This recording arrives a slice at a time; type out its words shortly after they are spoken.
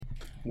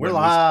We're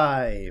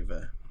live.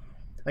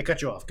 I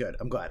cut you off. Good.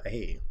 I'm glad. I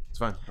hate you. It's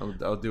fine.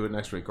 I'll do it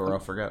next week, or I'll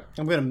forget.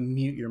 I'm gonna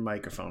mute your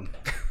microphone.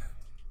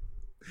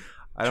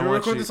 Should we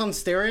record this on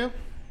stereo?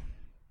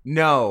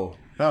 No.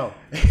 Oh.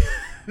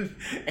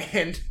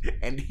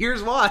 and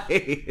here's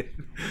why.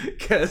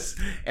 Because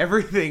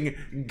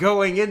everything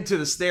going into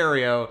the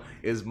stereo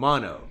is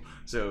mono.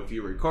 So if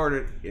you record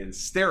it in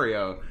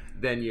stereo,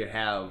 then you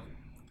have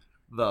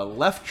the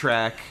left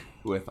track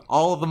with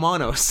all of the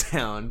mono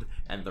sound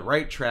and the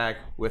right track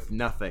with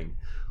nothing,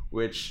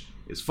 which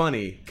is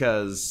funny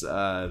because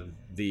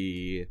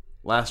the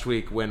last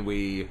week when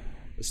we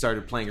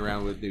started playing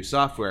around with new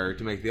software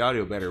to make the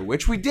audio better,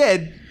 which we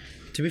did.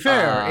 To be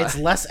fair, it's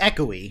less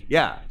echoey.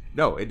 Yeah,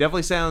 no, it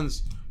definitely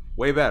sounds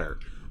way better.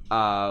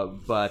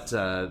 But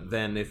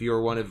then if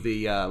you're one of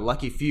the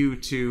lucky few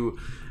to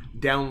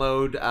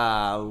download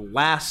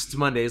last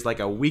Monday's, like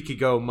a week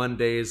ago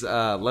Monday's,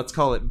 let's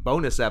call it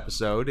bonus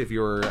episode, if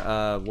you're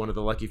one of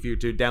the lucky few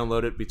to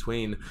download it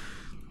between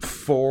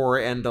 4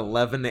 and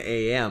 11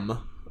 a.m.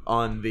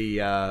 on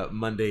the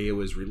Monday it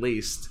was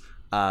released,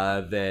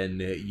 then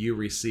you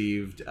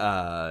received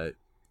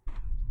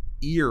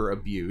ear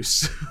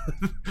abuse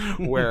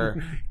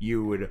where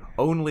you would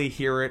only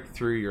hear it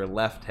through your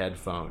left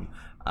headphone.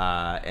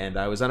 And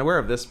I was unaware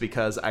of this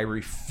because I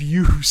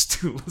refuse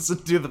to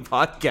listen to the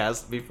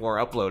podcast before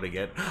uploading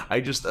it. I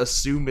just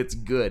assume it's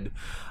good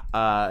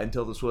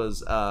until this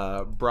was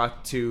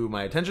brought to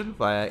my attention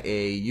via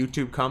a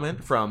YouTube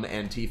comment from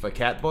Antifa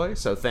Catboy.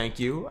 So thank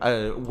you.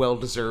 A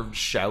well-deserved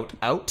shout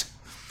out.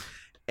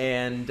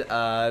 And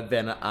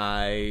then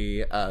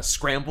I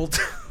scrambled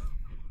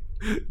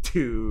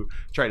to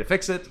try to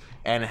fix it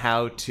and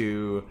how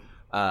to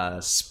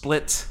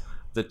split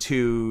the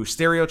two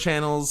stereo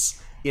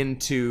channels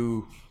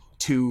into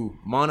two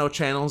mono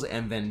channels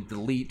and then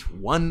delete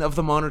one of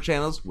the mono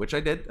channels, which I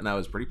did, and I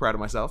was pretty proud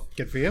of myself.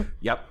 Good for you.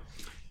 Yep.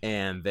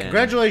 And then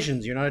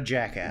congratulations, you're not a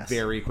jackass.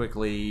 Very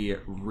quickly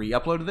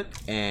re-uploaded it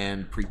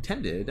and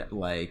pretended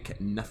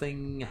like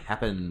nothing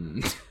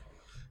happened.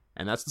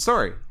 And that's the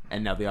story.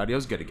 And now the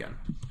audio's good again.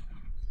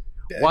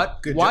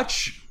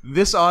 Watch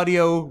this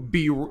audio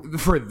be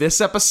for this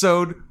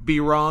episode be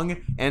wrong,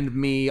 and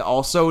me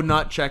also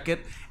not check it,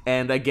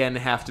 and again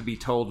have to be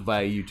told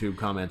via YouTube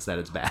comments that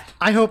it's bad.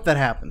 I hope that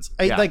happens.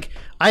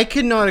 I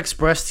cannot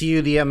express to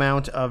you the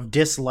amount of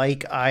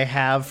dislike I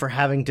have for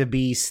having to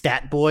be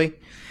stat boy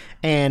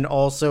and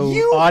also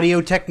audio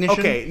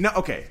technician.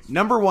 Okay.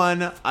 Number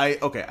one, I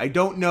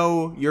don't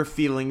know your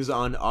feelings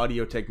on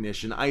audio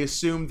technician. I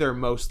assume they're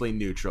mostly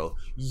neutral.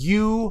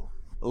 You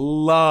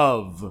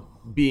love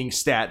being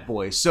stat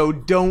boy, so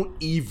don't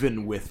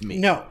even with me.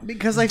 No,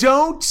 because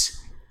don't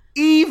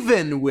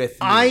even with me.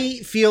 I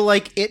feel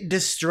like it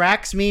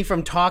distracts me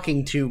from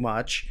talking too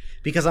much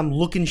because I'm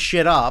looking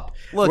shit up.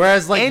 Look,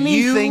 whereas like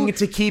anything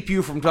to keep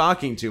you from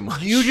talking too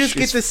much, you just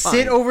get to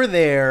sit over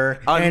there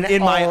and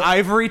in my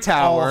ivory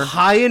tower, all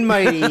high and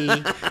mighty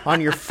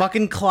on your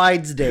fucking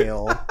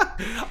Clydesdale,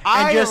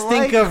 and just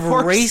think of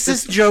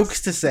racist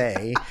jokes to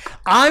say.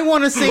 I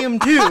want to say them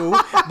too,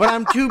 but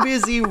I'm too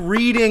busy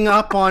reading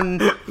up on,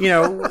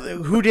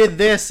 who did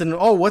this and,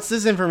 what's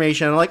this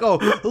information? I'm like,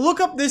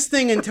 look up this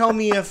thing and tell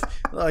me if,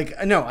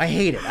 no, I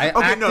hate it. I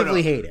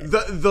actively hate it.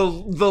 The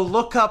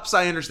lookups,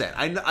 I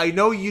understand. I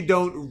know you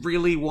don't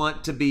really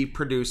want to be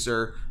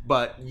producer,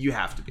 but you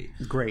have to be.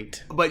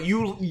 Great. But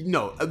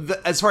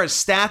as far as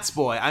stats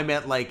boy, I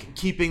meant like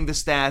keeping the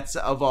stats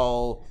of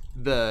all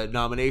the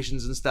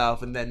nominations and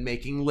stuff, and then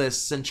making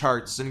lists and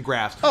charts and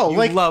graphs.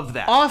 Love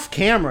that off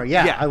camera.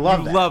 Yeah, I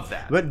love that. Love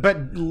that.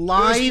 But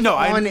live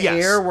on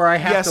air where I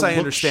have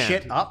to look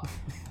shit up.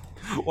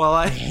 Well,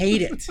 I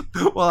hate it.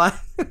 Well, I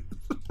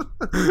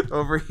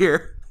over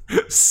here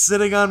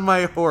sitting on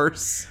my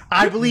horse.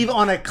 I believe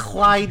on a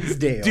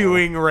Clydesdale.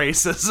 Doing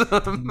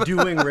racism.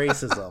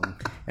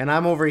 And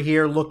I'm over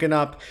here looking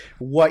up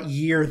what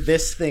year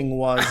this thing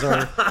was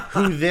or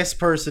who this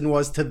person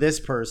was to this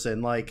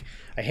person. Like,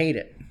 I hate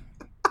it.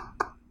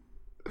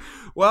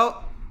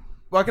 Well,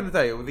 what can I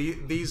tell you?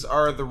 These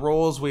are the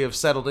roles we have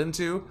settled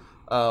into.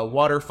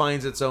 Water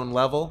finds its own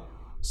level.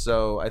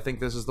 So I think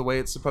this is the way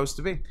it's supposed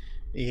to be.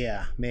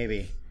 Yeah,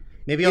 maybe.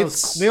 Maybe I'll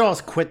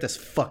just quit this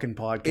fucking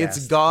podcast.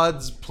 It's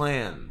God's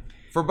plan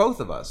for both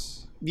of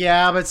us.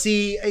 Yeah, but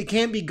see, it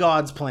can't be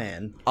God's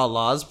plan.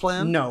 Allah's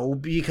plan? No,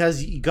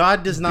 because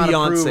God does not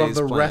approve of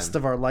the rest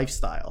of our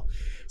lifestyle.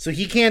 So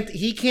he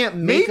can't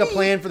make a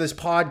plan for this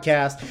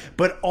podcast,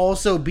 but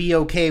also be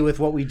okay with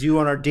what we do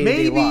on our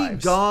day-to-day lives.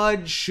 Maybe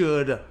God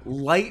should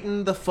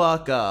lighten the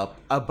fuck up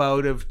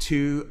about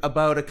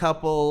a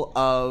couple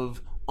of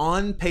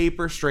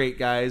on-paper straight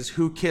guys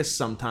who kiss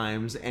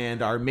sometimes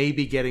and are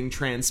maybe getting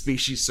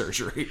trans-species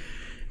surgery.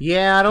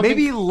 Yeah, I don't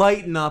maybe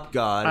lighten up,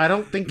 God. I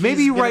don't think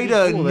maybe write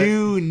a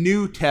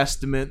New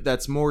Testament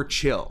that's more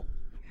chill.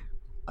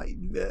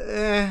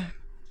 I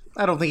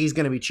don't think he's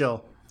going to be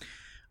chill.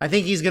 I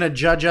think he's going to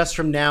judge us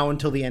from now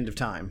until the end of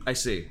time. I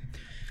see.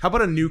 How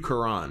about a new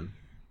Quran?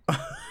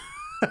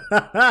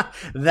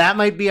 That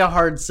might be a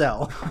hard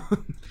sell.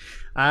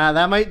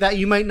 That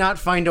you might not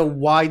find a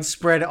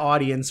widespread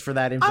audience for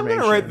that information. I'm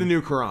going to write the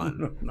new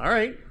Quran. All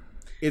right.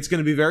 It's going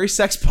to be very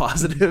sex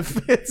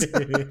positive. It's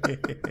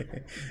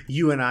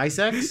UNI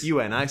sex?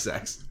 UNI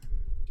sex.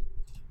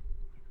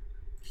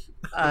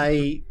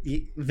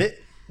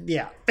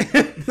 Yeah.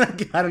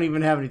 I don't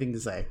even have anything to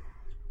say.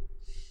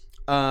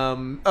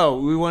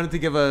 We wanted to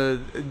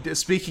give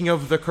speaking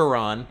of the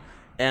Quran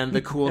and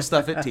the cool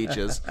stuff it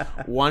teaches,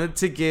 wanted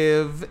to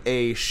give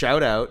a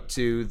shout out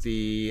to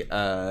the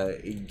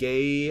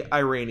gay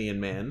Iranian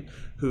man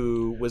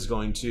who was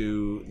going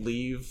to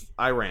leave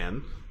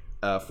Iran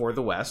for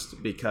the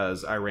West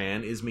because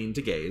Iran is mean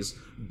to gays,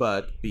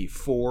 but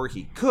before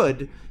he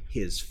could,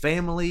 his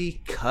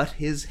family cut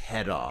his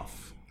head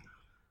off.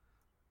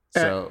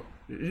 So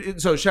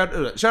shout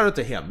out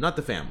to him, not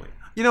the family.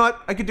 You know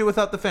what? I could do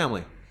without the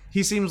family.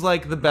 He seems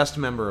like the best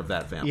member of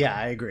that family. Yeah,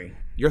 I agree.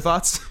 Your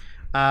thoughts?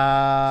 You're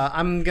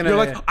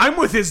like, I'm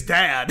with his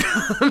dad.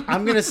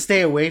 I'm gonna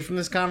stay away from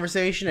this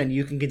conversation, and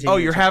you can continue. Oh,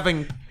 you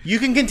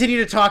can continue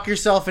to talk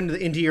yourself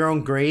into your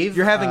own grave.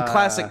 You're having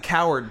classic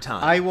coward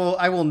time. I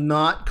will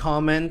not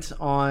comment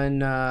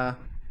on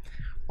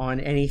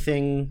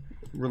anything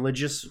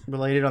religious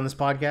related on this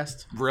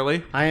podcast.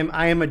 Really? I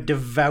am a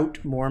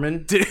devout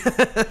Mormon.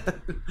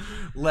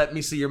 Let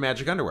me see your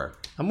magic underwear.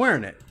 I'm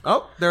wearing it.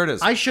 Oh, there it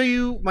is. I show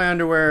you my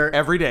underwear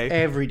every day.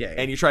 Every day.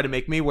 And you try to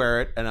make me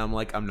wear it, and I'm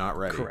like, I'm not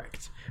ready.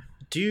 Correct.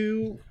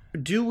 Do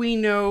we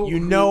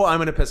know?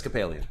 I'm an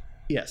Episcopalian.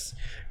 Yes.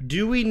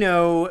 Do we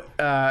know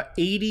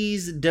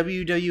 80s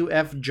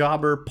WWF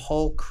jobber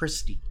Paul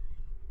Christie?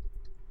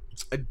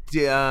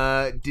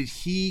 Did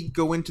he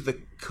go into the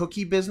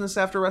cookie business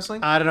after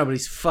wrestling? I don't know, but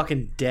he's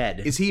fucking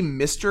dead. Is he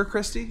Mr.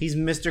 Christie? He's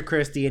Mr.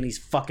 Christie, and he's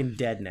fucking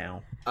dead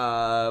now.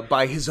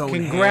 By his own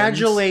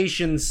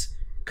Congratulations. hands?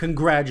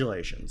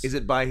 Congratulations. Is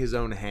it by his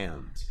own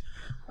hand?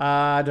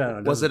 I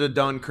don't know. Was it a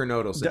Don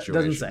Cornado situation?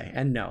 Doesn't say.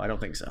 And no, I don't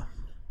think so.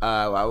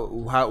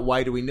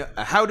 Why do we know?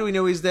 How do we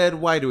know he's dead?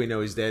 Why do we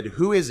know he's dead?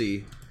 Who is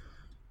he?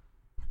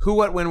 Who,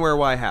 what, when, where,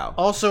 why, how?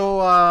 Also,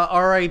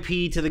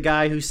 R.I.P. to the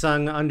guy who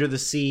sung "Under the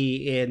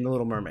Sea" in The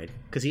Little Mermaid,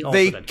 because he also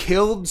they died.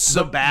 Killed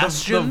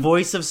Sebastian. The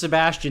voice of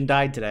Sebastian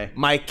died today.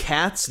 My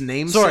cat's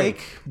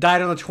namesake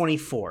died on the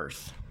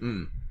 24th.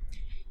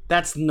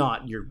 That's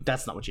not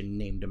what you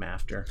named him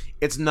after.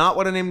 It's not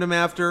what I named him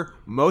after.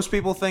 Most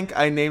people think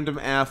I named him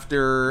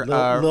after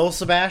Lil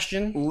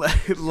Sebastian,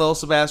 Lil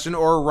Sebastian,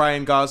 or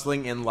Ryan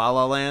Gosling in La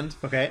La Land.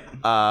 Okay,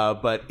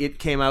 but it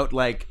came out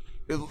like.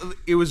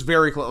 It was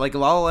very close. Like,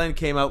 La La Land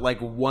came out like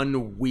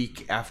 1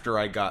 week after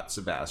I got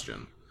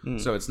Sebastian.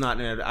 So it's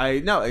not... I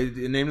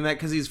named him that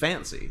because he's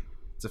fancy.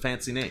 It's a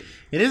fancy name.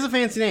 It is a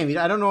fancy name.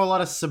 I don't know a lot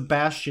of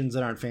Sebastians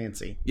that aren't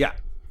fancy. Yeah.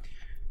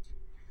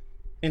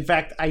 In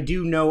fact, I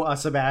do know a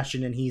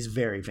Sebastian, and he's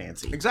very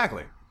fancy.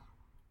 Exactly.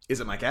 Is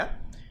it my cat?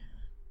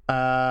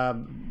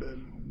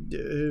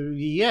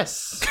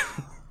 Yes.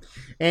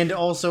 And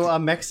also a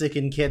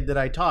Mexican kid that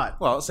I taught.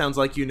 Well, it sounds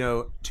like you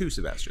know 2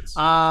 Sebastians.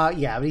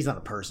 Yeah, but he's not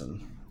a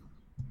person.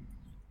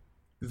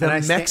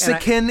 The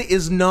Mexican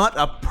is not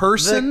a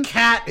person? The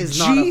cat is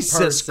not a person.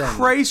 Jesus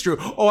Christ, Drew.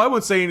 Oh, I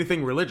won't say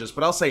anything religious,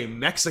 but I'll say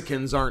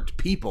Mexicans aren't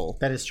people.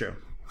 That is true.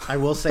 I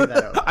will say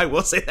that. I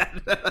will say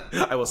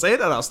that. I will say it,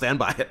 and I'll stand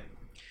by it.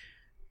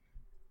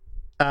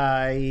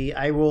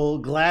 I will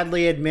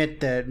gladly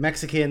admit that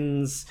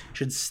Mexicans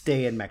should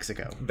stay in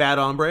Mexico. Bad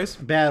hombres?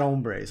 Bad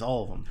hombres,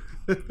 all of them.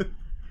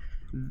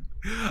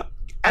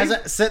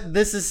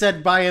 This is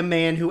said by a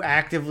man who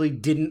actively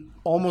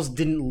almost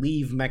didn't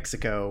leave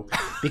Mexico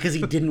because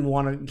he didn't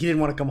want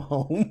to come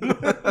home.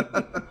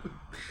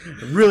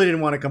 Really didn't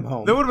want to come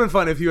home. That would have been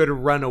fun if you had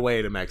run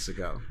away to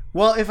Mexico.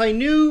 Well, if I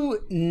knew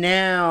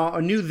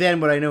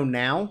then what I know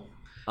now,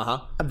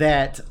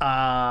 that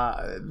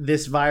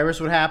this virus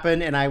would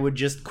happen and I would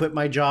just quit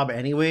my job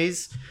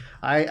anyways,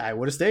 I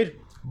would have stayed.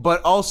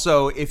 But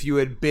also, if you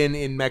had been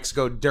in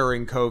Mexico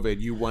during COVID,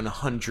 you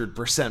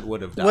 100%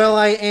 would have died. Well,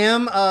 I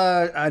am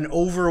an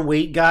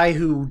overweight guy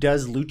who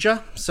does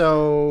lucha,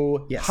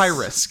 so yes. High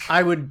risk.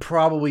 I would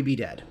probably be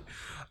dead.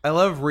 I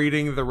love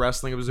reading the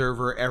Wrestling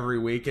Observer every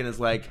week, and it's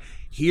like,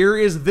 here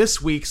is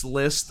this week's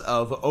list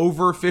of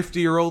over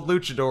 50-year-old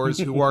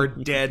luchadors who are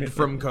dead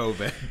from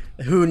COVID.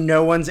 Who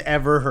no one's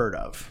ever heard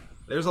of.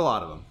 There's a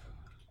lot of them.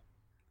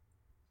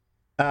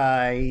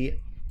 I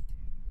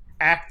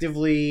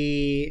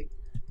actively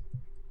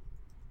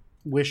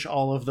wish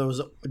all of those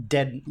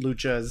dead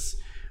luchas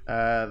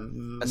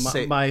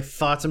my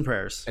thoughts and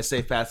prayers. A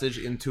safe passage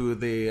into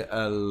the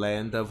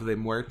land of the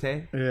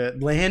muerte.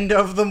 Land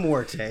of the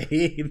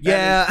muerte.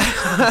 Yeah.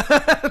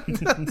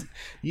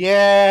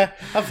 Yeah,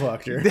 I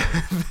fucked her.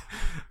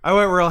 I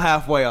went real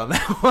halfway on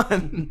that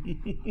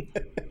one.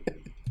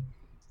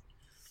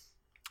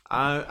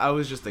 I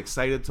was just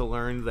excited to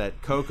learn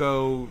that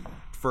Coco,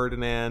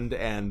 Ferdinand,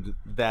 and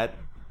that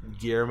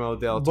Guillermo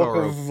del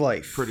Toro Book of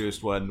Life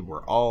produced one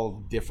were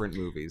all different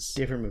movies.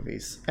 Different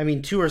movies. I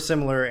mean, 2 are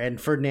similar, and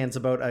Ferdinand's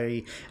about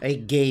a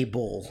gay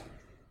bull.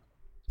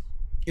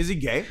 Is he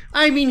gay?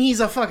 I mean, he's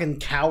a fucking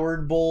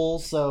coward bull,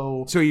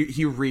 so... So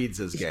he reads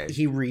as gay.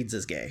 He reads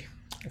as gay.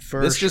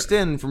 Just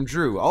in from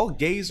Drew. All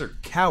gays are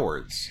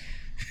cowards.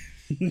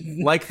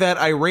 Like that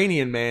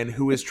Iranian man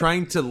who was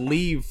trying to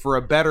leave for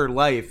a better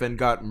life and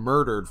got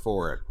murdered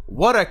for it.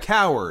 What a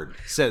coward,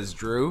 says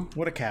Drew.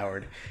 What a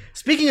coward.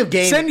 Speaking of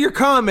gay... Send your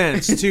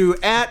comments to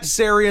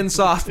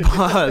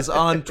 @SarianSoftPaws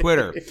on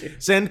Twitter.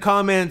 Send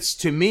comments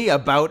to me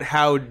about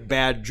how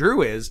bad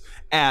Drew is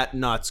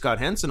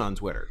 @NotScottHenson on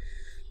Twitter.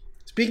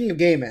 Speaking of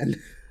gay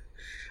men,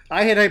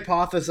 I had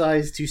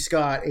hypothesized to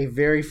Scott a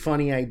very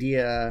funny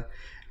idea...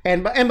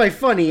 And by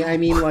funny, I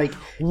mean, like,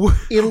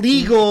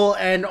 illegal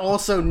and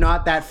also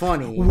not that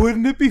funny.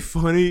 Wouldn't it be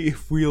funny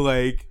if we,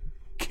 like,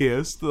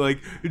 kissed? Like,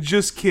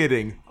 just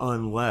kidding.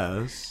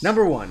 Unless...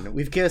 Number one,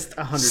 we've kissed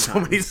 100 times. So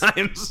many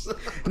times.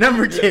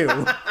 Number two.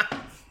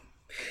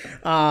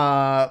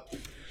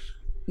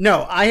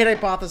 No, I had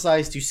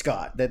hypothesized to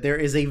Scott that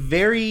there's a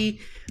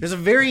very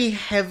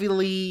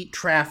heavily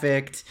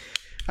trafficked...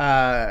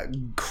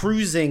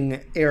 cruising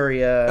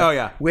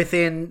area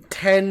within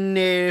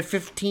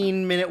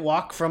 10-15 minute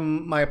walk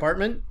from my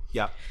apartment.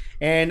 Yeah.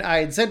 And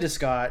I had said to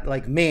Scott,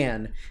 like,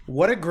 man,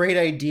 what a great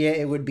idea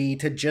it would be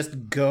to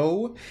just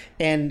go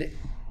and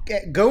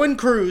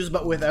cruise,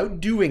 but without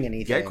doing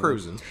anything. Get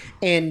cruising.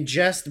 And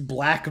just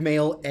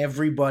blackmail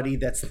everybody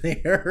that's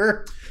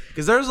there.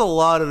 Because there's a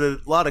lot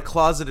of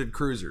closeted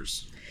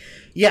cruisers.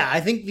 Yeah, I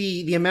think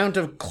the amount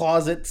of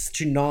closets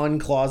to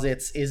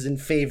non-closets is in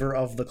favor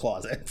of the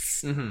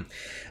closets. Mm-hmm.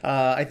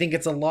 I think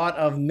it's a lot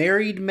of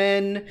married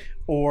men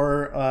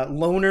or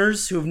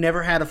loners who've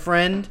never had a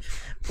friend,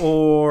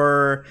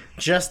 or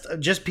just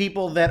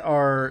people that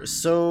are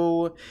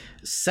so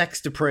sex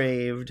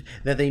depraved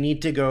that they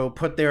need to go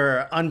put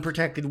their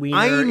unprotected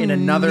wiener in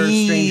another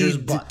stranger's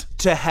butt.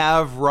 To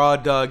have raw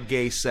dog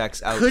gay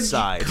sex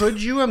outside.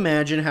 Could you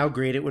imagine how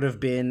great it would have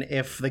been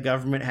if the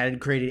government had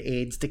created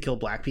AIDS to kill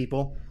black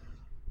people?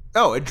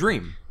 Oh, a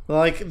dream.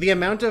 Like, the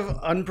amount of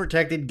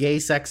unprotected gay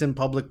sex in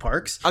public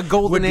parks a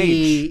golden would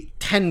be age.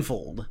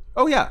 Tenfold.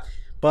 Oh, yeah.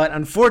 But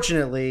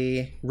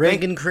unfortunately,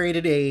 Reagan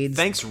created AIDS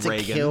to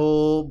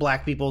kill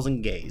black peoples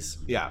and gays.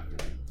 Yeah.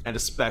 And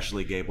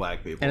especially gay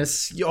black people. And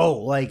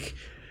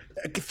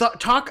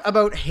talk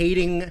about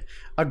hating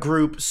a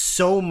group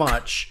so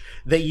much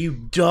that you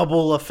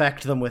double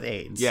affect them with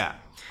AIDS. Yeah.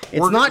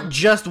 It's not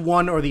just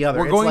one or the other.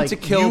 We're going to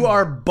kill... You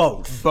are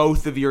both.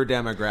 Both of your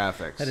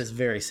demographics. That is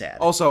very sad.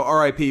 Also,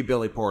 R.I.P.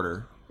 Billy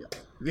Porter.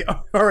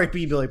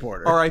 R.I.P. Billy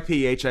Porter.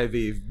 R.I.P.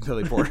 HIV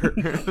Billy Porter.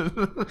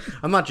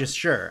 I'm not just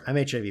sure. I'm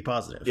HIV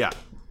positive. Yeah.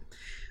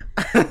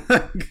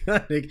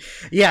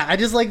 Yeah, I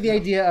just like the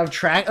idea of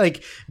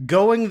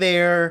going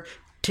there,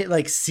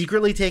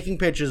 secretly taking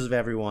pictures of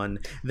everyone,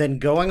 then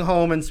going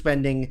home and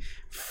spending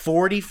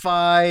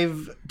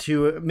 45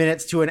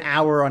 minutes to an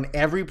hour on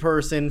every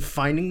person,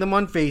 finding them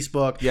on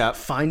Facebook,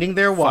 finding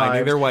their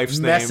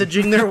wife's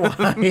messaging their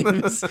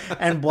wives,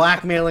 and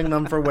blackmailing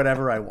them for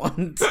whatever I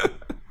want.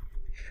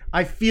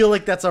 I feel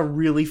like that's a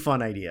really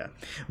fun idea,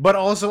 but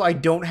also I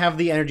don't have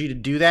the energy to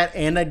do that,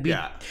 and I'd be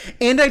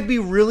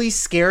really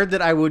scared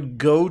that I would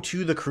go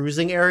to the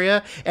cruising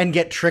area and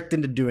get tricked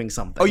into doing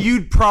something. Oh,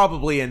 you'd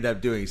probably end up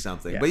doing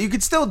something, but you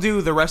could still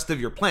do the rest of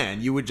your plan.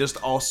 You would just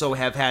also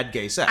have had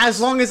gay sex. As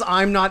long as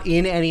I'm not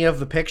in any of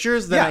the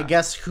pictures, then I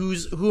guess who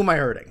am I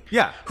hurting?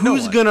 Yeah,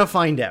 who's gonna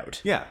find out?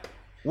 Yeah.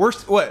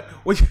 What's the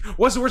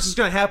worst that's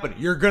gonna happen?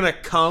 You're gonna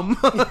come.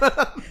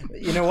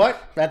 You know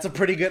what? That's a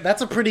pretty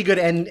good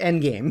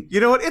end game. You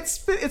know what?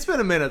 It's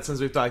been a minute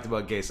since we've talked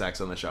about gay sex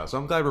on the show, so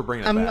I'm glad we're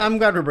bringing it back. I'm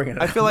glad we're bringing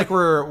it. I feel like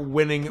we're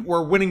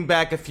winning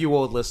back a few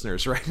old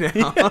listeners right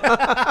now.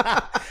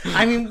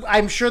 I mean,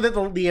 I'm sure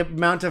that the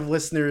amount of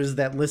listeners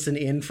that listen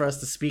in for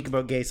us to speak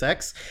about gay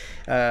sex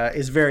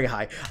is very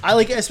high. I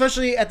like,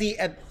 especially at the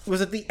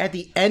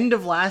end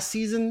of last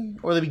season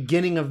or the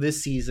beginning of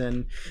this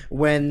season,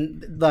 when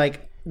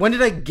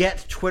did I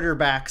get Twitter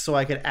back so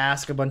I could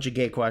ask a bunch of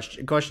gay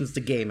questions to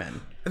gay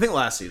men? I think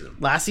last season.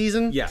 Last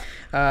season? Yeah.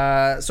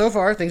 So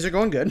far, things are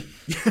going good.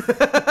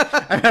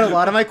 I've had a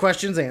lot of my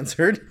questions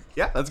answered.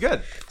 Yeah, that's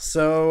good.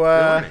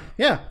 So,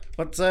 yeah,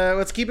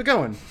 let's keep it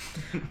going.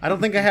 I don't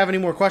think I have any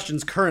more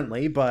questions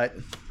currently, but...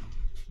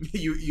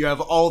 You have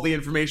all the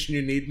information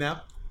you need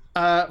now?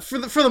 For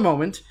the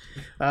moment,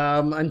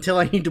 until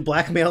I need to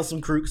blackmail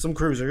some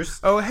cruisers.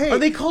 Oh, hey. Are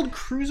they called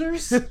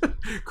cruisers?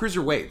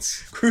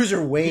 Cruiserweights.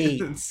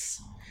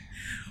 Cruiserweights.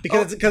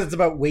 Because it's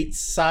about weight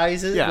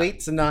sizes,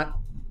 weights and not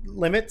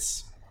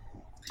limits.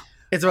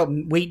 It's about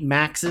weight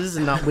maxes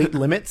and not weight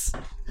limits.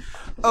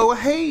 Oh,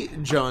 hey,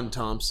 John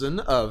Thompson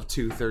of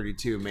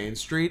 232 Main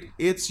Street.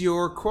 It's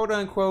your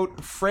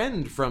quote-unquote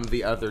friend from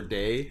the other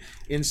day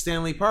in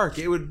Stanley Park.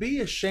 It would be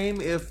a shame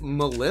if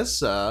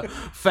Melissa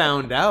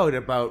found out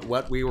about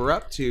what we were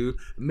up to.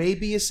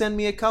 Maybe you send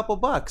me a couple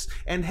bucks.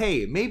 And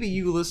hey, maybe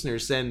you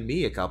listeners send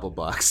me a couple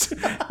bucks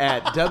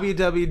at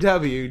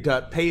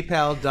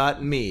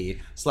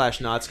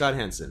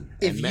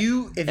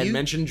www.paypal.me/NotScottHenson. And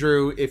mention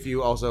Drew if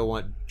you also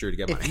want Drew to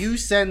get money. If you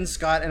send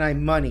Scott and I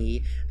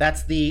money,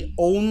 that's the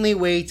only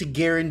way to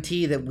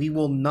guarantee that we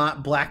will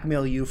not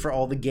blackmail you for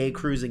all the gay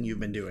cruising you've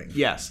been doing.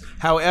 Yes.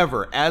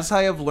 However, as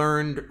I have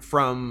learned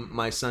from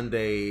my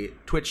Sunday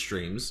Twitch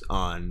streams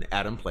on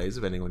Adam Plays,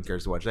 if anyone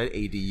cares to watch that,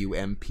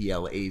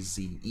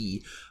 ADUMPLAZE.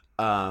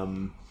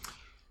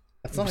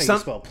 That's not how you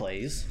spell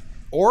plays.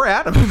 Or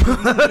Adam.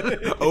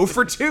 0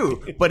 for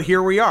 2. But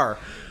here we are.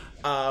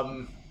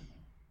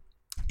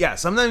 Yeah,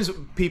 sometimes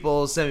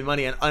people send me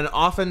money, and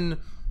often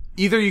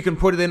either you can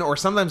put it in, or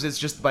sometimes it's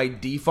just by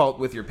default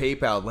with your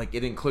PayPal, like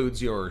it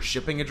includes your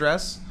shipping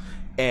address.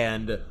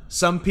 And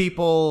some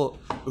people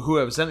who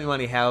have sent me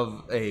money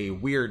have a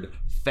weird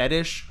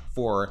fetish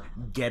for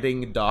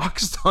getting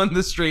doxxed on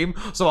the stream,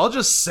 so I'll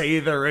just say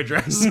their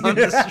address on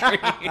the stream.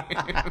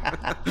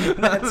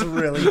 That's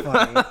really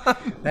funny.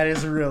 That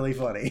is really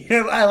funny.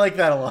 I like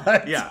that a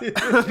lot. Yeah.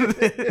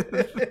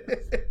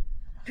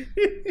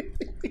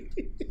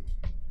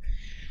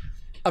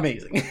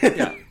 Amazing.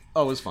 Yeah.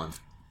 Oh, it was fun.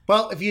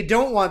 Well, if you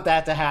don't want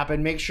that to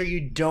happen, make sure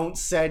you don't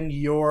send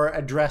your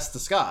address to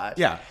Scott.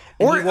 Yeah.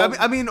 Or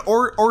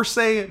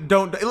say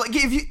don't, like,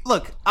 if you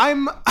look,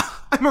 I'm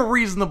a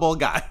reasonable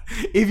guy.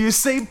 If you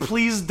say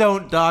please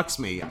don't dox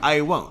me, I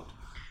won't.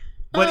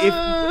 But if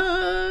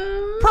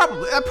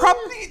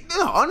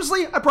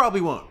honestly, I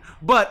probably won't.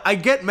 But I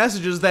get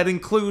messages that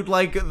include,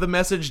 like, the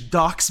message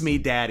 "dox me,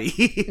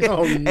 daddy."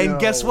 Oh, no. And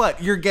guess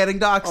what? You're getting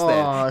doxed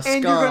then.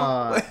 And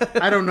Scott. you're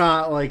gonna... I do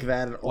not like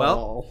that at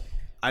all.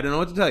 I don't know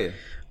what to tell you.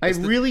 I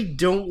really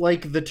don't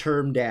like the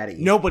term daddy.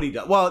 Nobody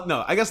does. Well,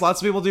 no, I guess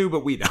lots of people do,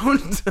 but we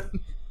don't.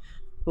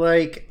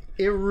 Like,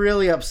 it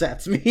really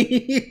upsets me.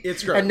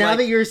 It's great. And now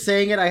that you're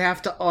saying it, I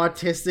have to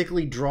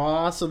autistically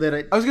draw so that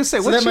I was gonna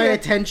say, that my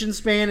attention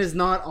span is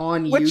not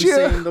on you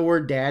saying the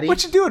word daddy.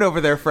 What you doing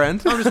over there,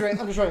 friend? I'm just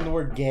writing the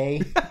word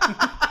gay.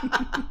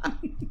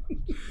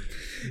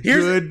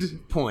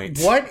 Good point.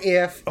 What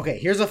if... Okay,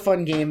 here's a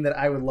fun game that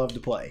I would love to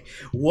play.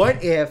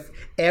 What if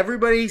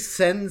everybody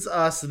sends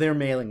us their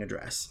mailing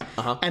address,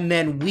 and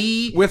then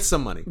we... With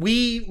some money.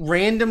 We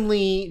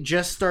randomly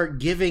just start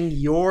giving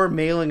your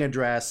mailing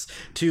address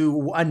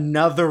to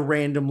another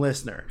random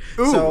listener.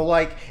 Ooh. So,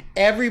 like,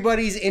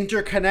 everybody's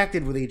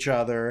interconnected with each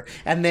other,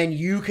 and then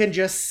you can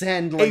just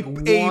send, like,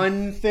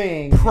 one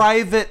thing.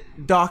 Private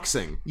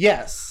doxing.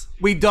 Yes.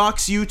 We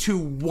dox you to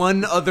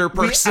one other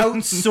person. We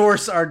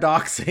outsource our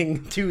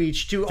doxing to all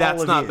of you.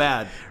 That's not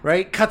bad,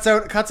 right? Cuts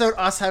out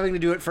us having to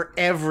do it for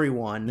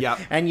everyone. Yep.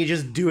 And you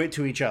just do it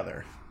to each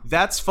other.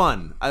 That's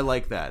fun. I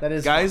like that. That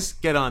is guys,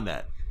 get on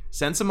that.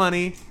 Send some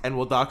money, and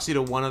we'll dox you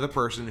to one other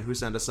person who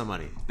sent us some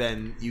money.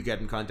 Then you get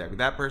in contact with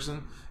that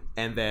person,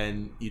 and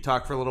then you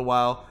talk for a little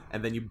while,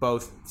 and then you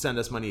both send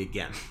us money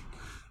again.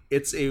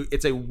 It's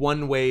a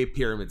one-way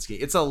pyramid scheme.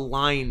 It's a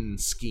line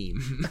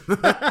scheme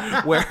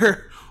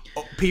where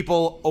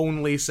people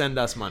only send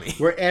us money.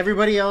 Where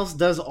everybody else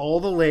does all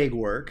the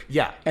legwork.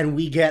 Yeah. And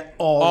we get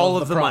all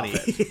of the money.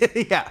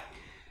 Yeah.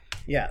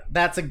 Yeah,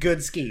 that's a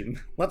good scheme.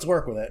 Let's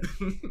work with it.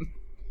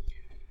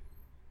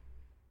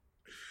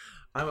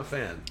 I'm a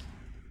fan.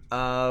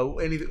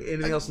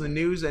 Anything else in the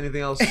news?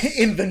 Anything else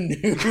in the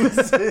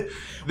news?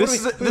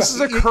 This is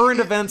a current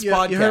events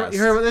podcast. You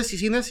heard about this? You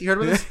seen this? You heard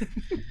about this?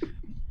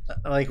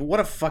 Like, what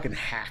a fucking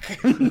hack.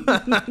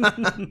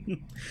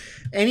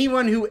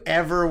 Anyone who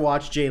ever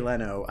watched Jay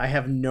Leno, I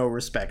have no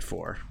respect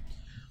for.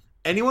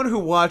 Anyone who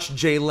watched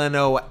Jay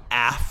Leno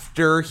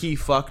after he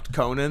fucked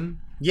Conan?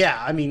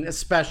 Yeah, I mean,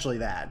 especially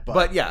that.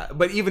 But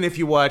even if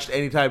you watched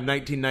anytime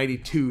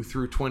 1992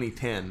 through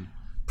 2010,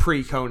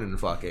 pre-Conan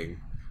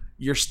fucking,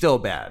 you're still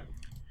bad.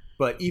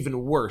 But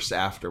even worse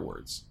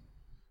afterwards.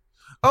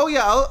 Oh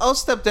yeah, I'll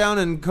step down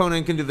and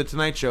Conan can do the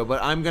Tonight Show,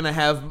 but I'm gonna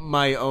have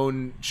my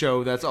own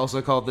show that's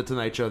also called the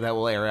Tonight Show that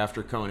will air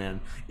after Conan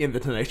in the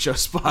Tonight Show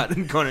spot,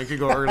 and Conan could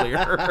go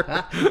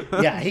earlier.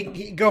 Yeah,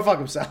 he go fuck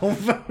himself.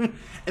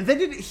 And then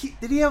did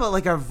he have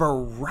a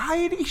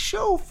variety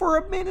show for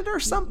a minute or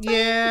something?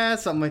 Yeah,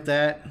 something like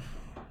that.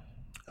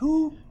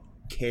 Who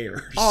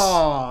cares?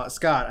 Oh,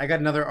 Scott, I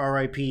got another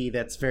R.I.P.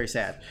 that's very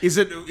sad. Is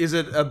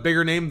it a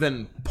bigger name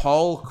than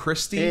Paul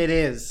Christie? It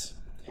is.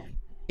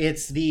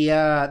 It's the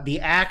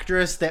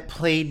actress that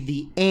played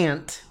the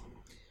aunt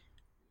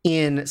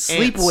in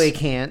Sleepaway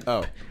Camp.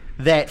 Oh.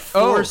 That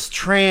forced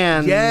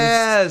trans.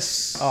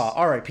 Yes. Oh,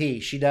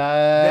 R.I.P. She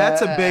died.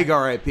 That's a big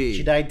R.I.P.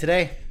 She died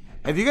today.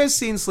 Have you guys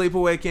seen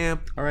Sleepaway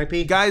Camp?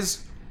 R.I.P.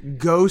 Guys,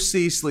 go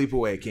see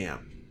Sleepaway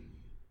Camp.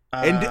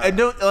 And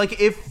don't, like,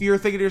 if you're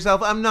thinking to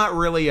yourself, I'm not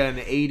really an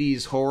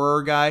 80s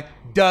horror guy,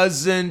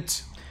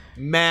 doesn't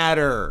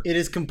matter. It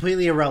is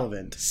completely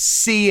irrelevant.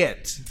 See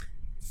it.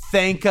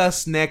 Thank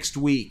us next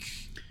week.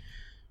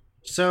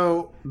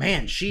 So,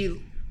 man,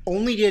 she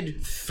only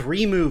did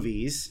 3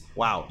 movies.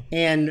 Wow.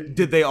 And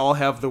did they all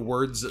have the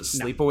words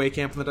Sleepaway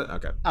Camp in the title?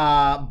 Okay.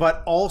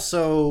 But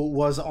also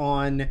was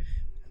on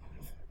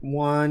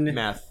one...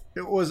 Meth.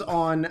 It was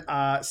on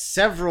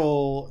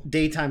several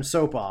daytime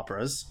soap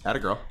operas. Atta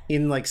girl.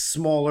 In like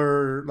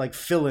smaller like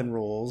fill-in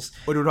roles.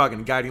 What are we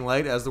talking? Guiding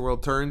Light, As the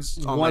World Turns,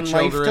 All One My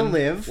Children, Life to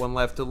Live, One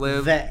Life to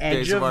Live, The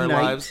Edge Days of of Our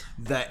Night, Lives,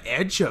 The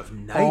Edge of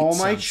Night, All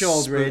My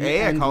Children,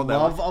 and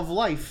Love one. of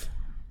Life.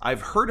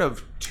 I've heard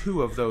of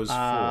 2 of those 4.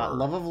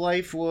 Love of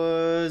Life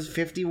was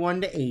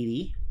 51 to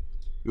 80.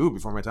 Ooh,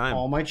 before my time.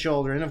 All My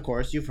Children, of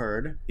course, you've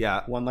heard.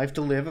 Yeah. One Life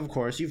to Live, of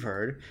course, you've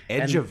heard.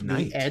 Edge of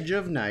Night. The Edge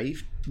of Night,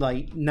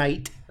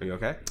 Night. Are you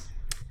okay?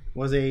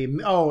 Was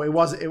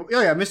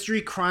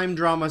mystery crime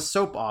drama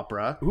soap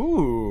opera.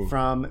 Ooh.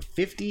 From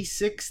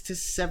 56 to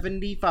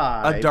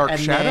 75. A Dark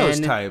Shadows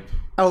type.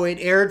 Oh, it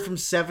aired from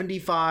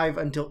 75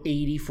 until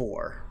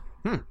 84.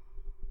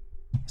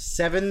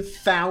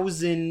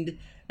 7,000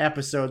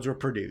 episodes were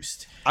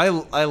produced. I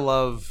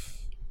love,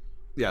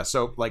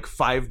 so like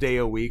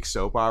 5-day-a-week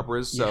soap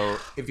operas. So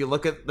if you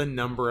look at the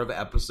number of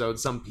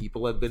episodes some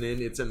people have been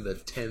in, it's in the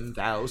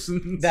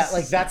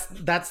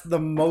 10,000s. That's the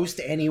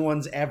most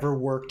anyone's ever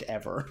worked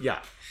ever. Yeah,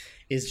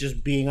 is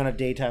just being on a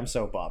daytime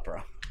soap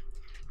opera.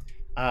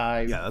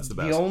 That's the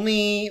best.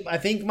 I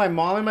think my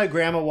mom and my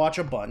grandma watch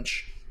a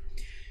bunch,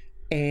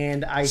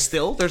 and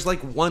there's like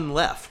one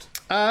left.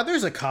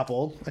 There's a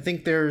couple. I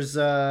think there's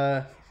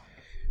Days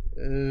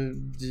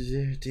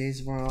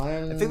of Our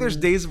Lives. I think there's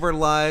Days of Our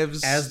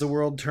Lives. As the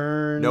World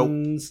Turns.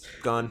 Nope.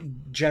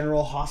 Gone.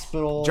 General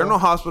Hospital. General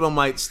Hospital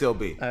might still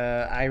be.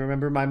 I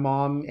remember my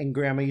mom and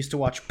grandma used to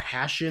watch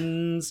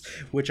Passions,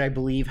 which I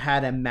believe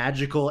had a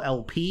magical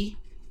LP.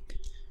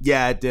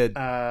 Yeah, it did.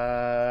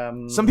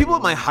 Some people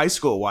at my high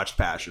school watched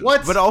Passions.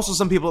 What? But also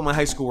some people at my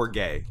high school were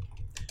gay.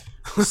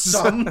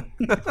 Some.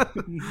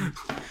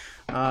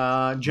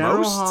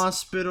 General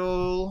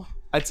Hospital.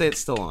 I'd say it's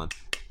still on.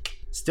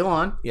 Still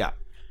on. Yeah.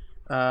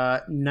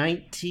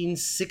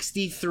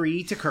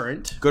 1963 to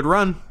current. Good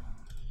run.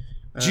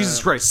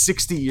 Jesus Christ,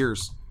 60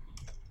 years.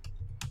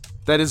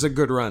 That is a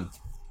good run.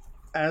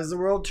 As the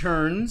World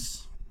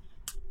Turns.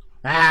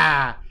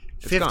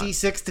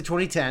 56 gone. to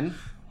 2010.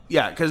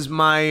 Yeah, because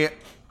my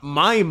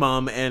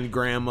mom and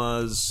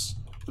grandma's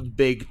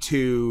big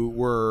 2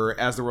 were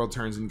As the World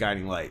Turns and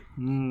Guiding Light.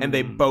 And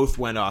they both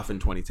went off in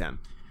 2010.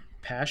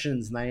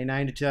 Passions,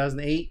 99 to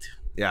 2008.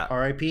 Yeah.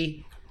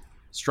 R.I.P.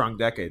 Strong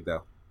decade,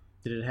 though.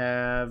 Did it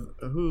have...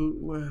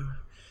 Who...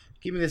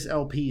 Give me this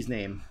LP's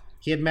name.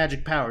 He had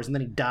magic powers, and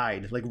then he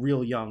died, like,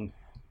 real young.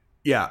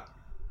 Yeah.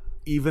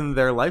 Even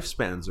their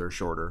lifespans are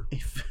shorter.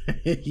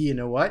 You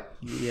know what?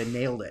 You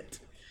nailed it.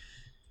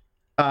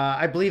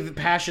 I believe that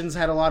Passions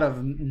had a lot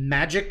of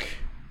magic.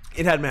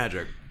 It had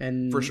magic,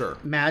 and for sure.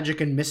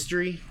 Magic and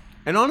mystery.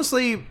 And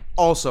honestly,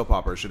 all soap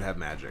operas should have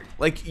magic.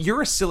 Like,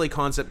 you're a silly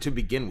concept to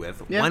begin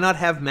with. Yeah. Why not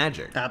have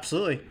magic?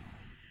 Absolutely.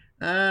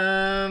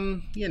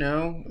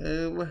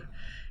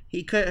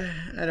 He could.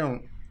 I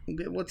don't.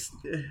 What's?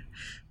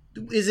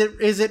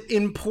 Is it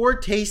in poor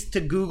taste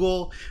to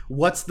Google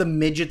what's the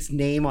midget's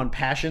name on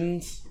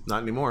Passions?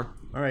 Not anymore.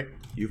 All right.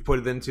 You've put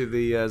it into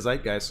the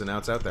zeitgeist, so now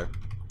it's out there.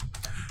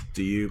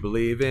 Do you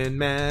believe in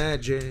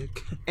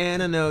magic?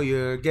 And I know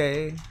you're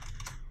gay.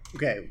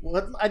 Okay.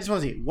 Well, I just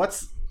want to see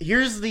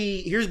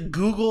here's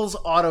Google's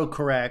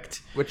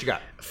autocorrect. What you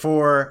got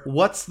for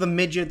what's the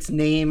midget's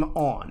name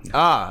on?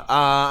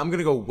 I'm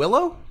gonna go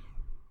Willow.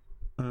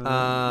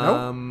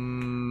 Nope.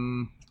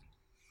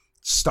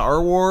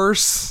 Star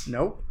Wars.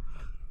 Nope.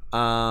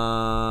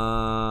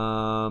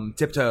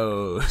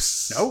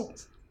 Tiptoes. Nope.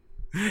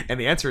 And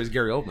the answer is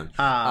Gary Oldman.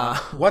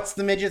 What's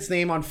the midget's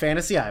name on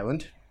Fantasy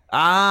Island?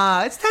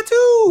 It's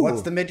Tattoo.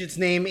 What's the midget's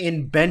name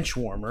in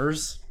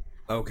Benchwarmers?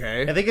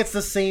 Okay. I think it's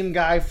the same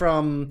guy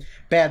from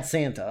Bad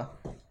Santa.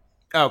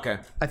 Okay.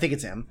 I think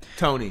it's him.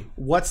 Tony.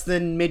 What's the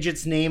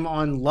midget's name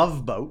on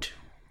Love Boat?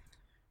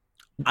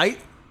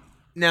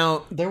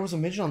 Now there was a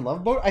midget on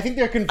Love Boat? I think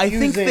they're confusing. I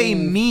think they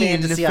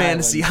mean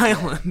Fantasy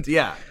Island.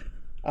 Yeah.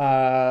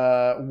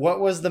 What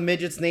was the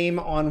midget's name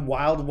on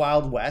Wild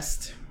Wild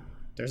West?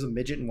 There's a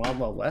midget in Wild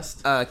Wild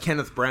West.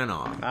 Kenneth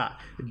Branagh.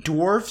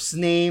 Dwarfs'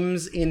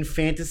 names in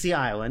Fantasy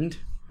Island.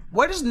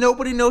 Why does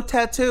nobody know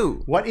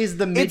Tattoo? What is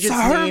the midget's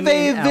name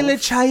in Elf?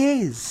 It's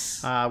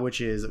Hervé Villechaize.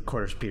 Which is, of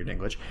course, Peter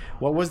Dinklage.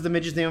 What was the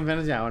midget's name on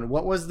Fantasy Island?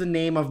 What was the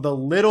name of the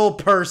little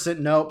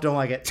person? Nope, don't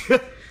like it.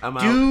 I'm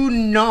out. Do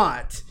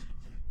not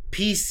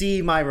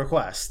PC my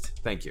request.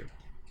 Thank you.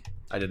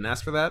 I didn't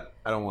ask for that.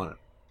 I don't want it.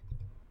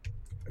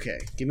 Okay,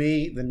 give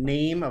me the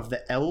name of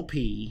the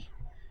LP.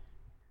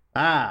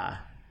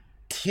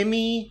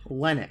 Timmy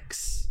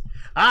Lennox.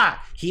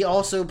 He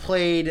also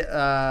played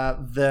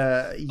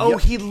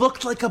he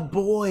looked like a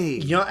boy.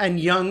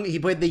 He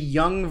played the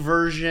young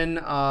version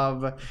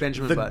of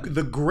Benjamin Button.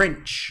 The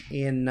Grinch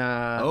in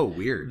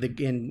weird.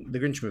 In the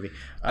Grinch movie.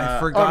 I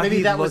forgot. Or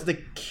maybe that was the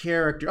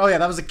character. Oh yeah,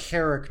 that was a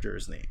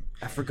character's name.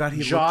 I forgot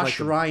he Josh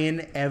looked like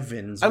Ryan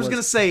Evans. I was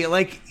gonna say,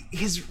 like,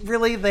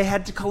 they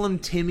had to call him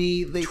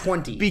Timmy.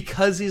 20.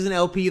 Because he's an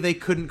LP, they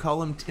couldn't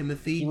call him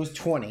Timothy. He was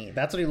 20.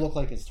 That's what he looked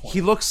like as 20. He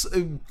looks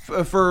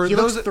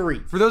looks 3.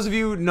 For those of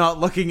you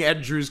not looking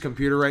at Drew's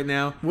computer right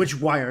now,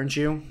 why aren't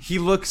you? He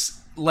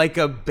looks like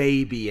a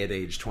baby at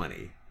age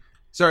 20.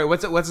 Sorry,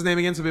 what's his name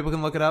again so people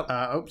can look it up?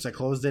 Oops, I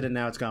closed it and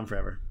now it's gone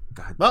forever.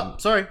 God. Well,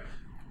 sorry.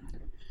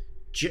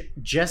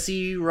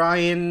 Jesse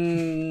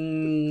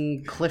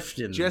Ryan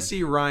Clifton.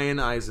 Jesse Ryan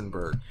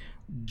Eisenberg.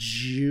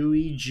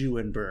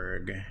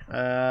 Jewenberg.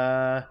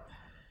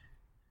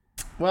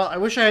 Well, I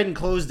wish I hadn't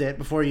closed it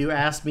before you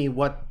asked me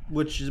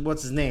what's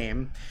his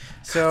name.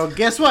 So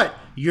guess what?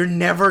 You're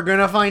never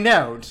gonna find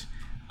out.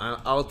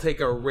 I'll take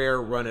a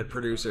rare run at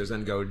producers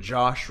and go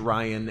Josh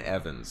Ryan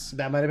Evans.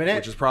 That might have been it.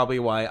 Which is probably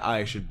why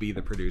I should be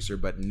the producer,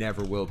 but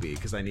never will be,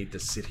 because I need to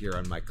sit here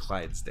on my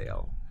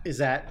Clydesdale.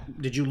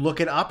 Did you look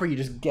it up or you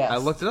just guessed? I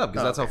looked it up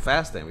because that's how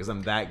fast I am, because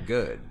I'm that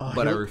good.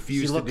 But I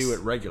refuse to do it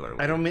regularly.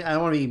 I don't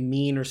want to be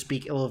mean or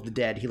speak ill of the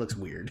dead. He looks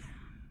weird.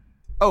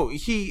 Oh,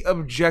 he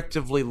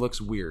objectively looks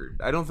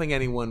weird. I don't think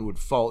anyone would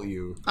fault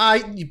you.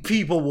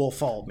 People will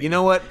fault me. You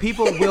know what?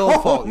 People will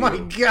fault you. Oh my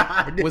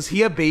god. Was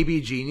he a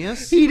baby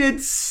genius? He did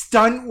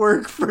stunt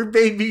work for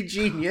Baby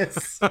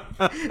Genius.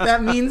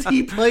 That means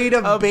he played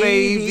a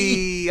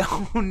baby.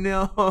 Oh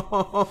no.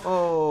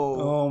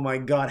 Oh my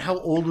god. How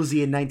old was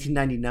he in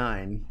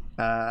 1999?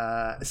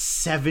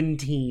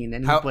 17,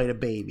 and he played a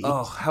baby.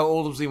 Oh, how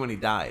old was he when he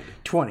died?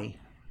 20.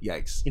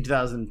 Yikes. In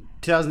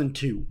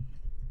 2002.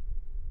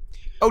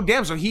 Oh,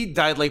 damn, so he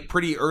died, like,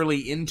 pretty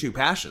early into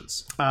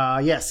Passions.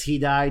 Yes, he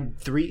died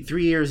three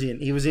years in.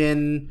 He was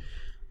in,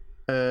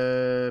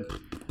 why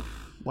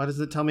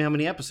doesn't it tell me how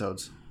many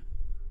episodes?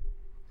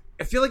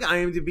 I feel like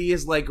IMDb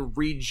has, like,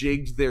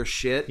 rejigged their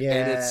shit,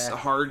 and it's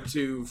hard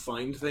to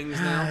find things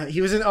now.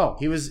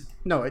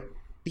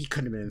 He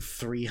couldn't have been in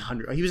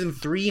 300. He was in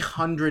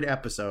 300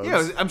 episodes.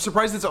 Yeah, I'm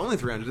surprised it's only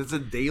 300. It's a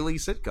daily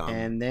sitcom.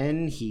 And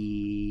then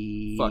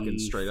he fucking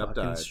straight up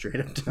died.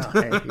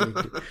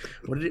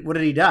 What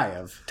did he die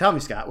of? Tell me,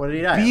 Scott. What did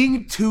he die of?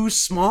 Being too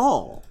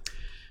small.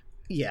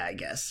 Yeah, I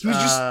guess. He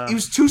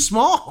was too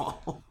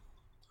small.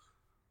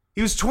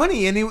 He was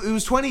 20, and he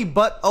was 20,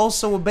 but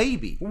also a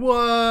baby.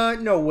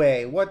 What? No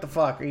way. What the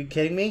fuck? Are you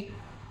kidding me?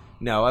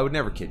 No, I would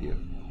never kid you.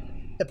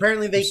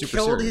 Apparently they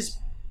killed his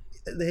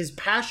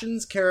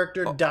Passions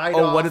character died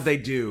off. What did they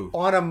do?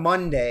 On a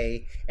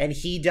Monday, and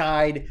he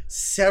died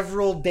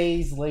several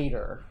days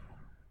later.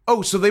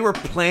 Oh, so they were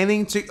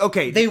planning to...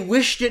 Okay. They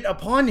wished it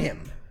upon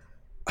him.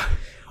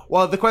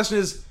 Well, the question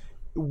is,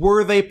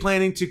 were they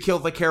planning to kill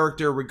the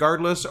character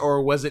regardless,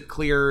 or was it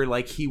clear,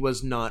 like, he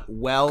was not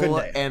well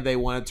and they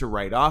wanted to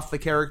write off the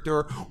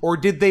character, or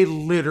did they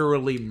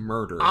literally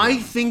murder him? I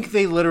think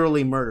they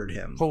literally murdered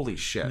him. Holy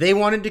shit. They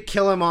wanted to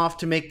kill him off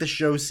to make the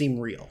show seem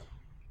real.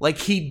 Like,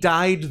 he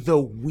died the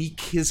week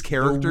his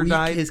character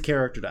died? His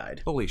character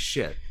died. Holy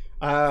shit.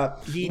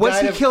 Was he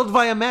killed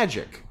via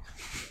magic?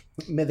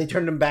 They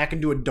turned him back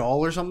into a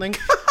doll or something?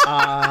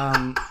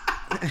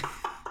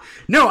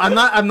 No,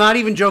 I'm not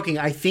even joking.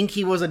 I think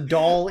he was a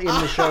doll in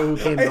the show who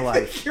came to life.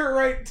 I think you're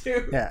right,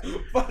 too. Yeah.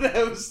 But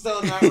I'm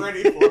still not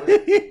ready for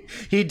it.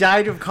 He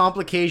died of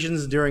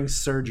complications during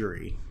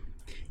surgery.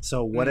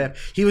 So what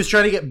if... He was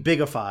trying to get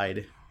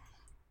bigified.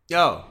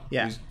 Oh.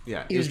 Yeah.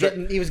 He was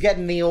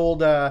getting the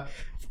old...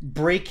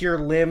 break your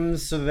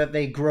limbs so that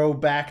they grow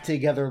back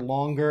together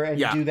longer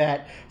and do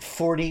that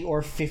 40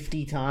 or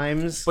 50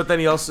 times. But then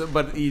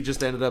he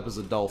just ended up as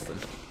a dolphin.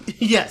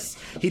 Yes.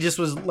 He just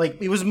was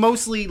he was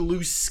mostly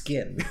loose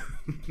skin.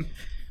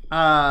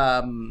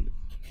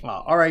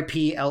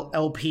 R.I.P.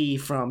 LP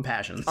from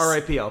Passions.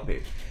 R.I.P.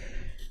 LP.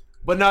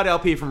 But not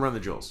LP from Run the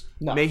Jewels.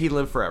 No. May he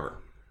live forever.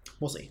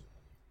 We'll see.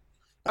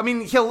 I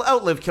mean, he'll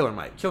outlive Killer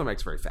Mike. Killer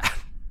Mike's very fat.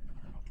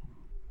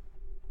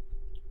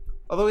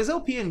 Although, is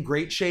LP in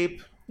great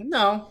shape?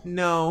 No.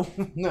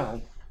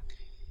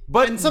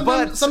 But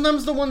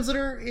sometimes the ones that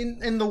are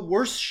in the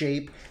worst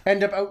shape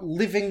end up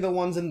outliving the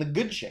ones in the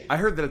good shape. I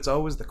heard that it's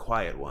always the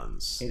quiet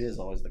ones. It is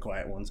always the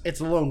quiet ones. It's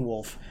a lone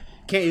wolf.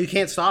 You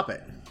can't stop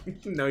it.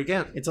 No, you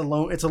can't. It's a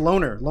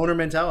loner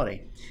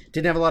mentality.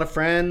 Didn't have a lot of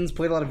friends.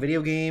 Played a lot of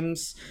video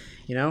games.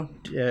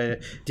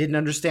 Didn't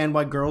understand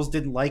why girls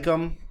didn't like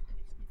him.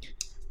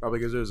 Probably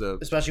because there's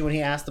especially when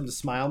he asked them to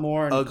smile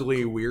more. And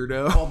ugly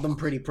weirdo. Called them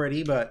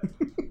pretty, but.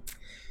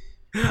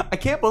 I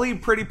can't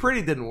believe pretty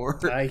didn't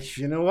work.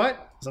 You know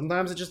what?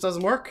 Sometimes it just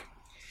doesn't work.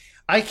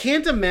 I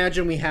can't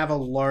imagine we have a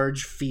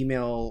large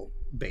female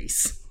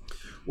base.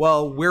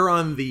 Well, we're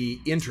on the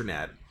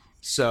internet,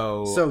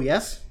 so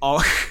yes.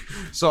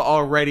 So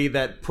already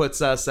that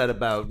puts us at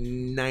about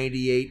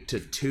 98 to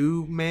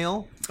 2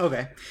 male.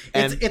 Okay.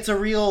 It's a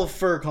real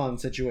FurCon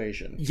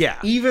situation. Yeah.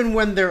 Even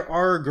when there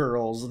are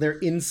girls, they're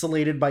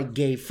insulated by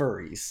gay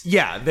furries.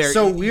 Yeah.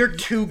 So we're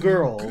 2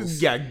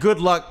 girls. Yeah, good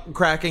luck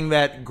cracking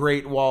that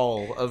great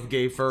wall of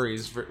gay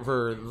furries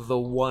for the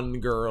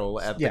one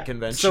girl at the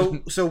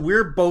convention. So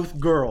we're both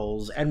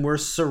girls, and we're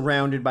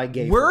surrounded by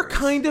gay We're furries.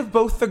 Kind of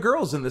both the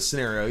girls in this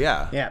scenario,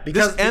 yeah. Yeah,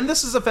 because...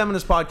 this is a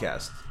feminist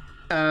podcast.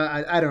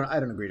 I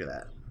don't agree to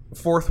that.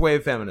 Fourth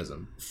wave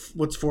feminism.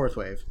 What's fourth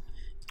wave?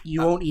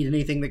 You won't eat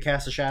anything that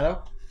casts a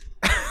shadow?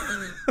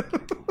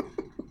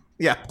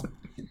 Yeah.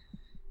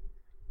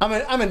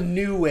 I'm a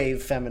new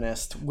wave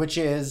feminist, which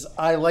is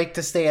I like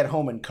to stay at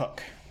home and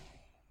cook.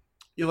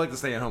 You like to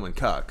stay at home and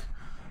cook.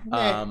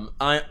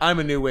 I'm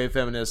a new wave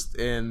feminist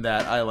in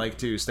that I like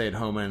to stay at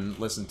home and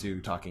listen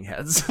to Talking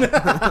Heads.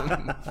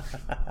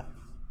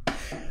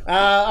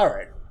 All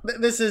right.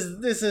 This is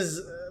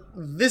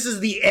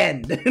the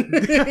end.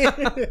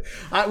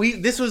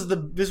 This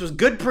was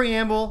good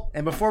preamble,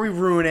 and before we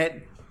ruin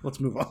it, let's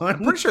move on.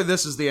 I'm pretty sure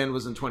This Is the End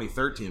was in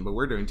 2013, but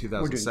we're doing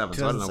 2007,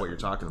 so I don't know what you're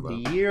talking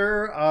about. The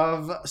year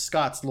of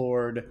Scots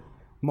Lord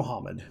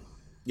Muhammad.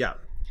 Yeah.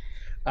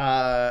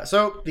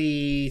 So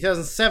the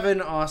 2007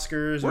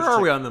 Oscars. Where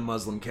are we on the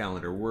Muslim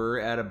calendar? We're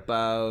at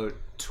about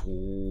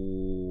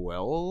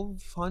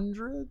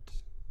 1,200.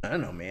 I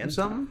don't know, man.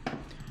 Something.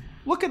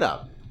 Look it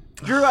up,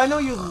 Drew. I know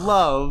you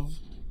love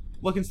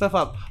looking stuff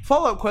up.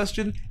 Follow-up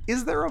question: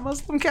 is there a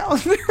Muslim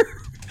calendar?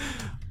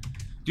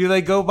 Do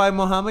they go by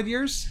Muhammad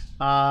years?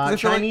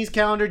 Chinese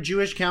calendar,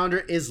 Jewish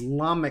calendar,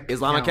 Islamic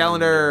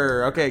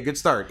calendar. Okay, good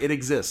start. It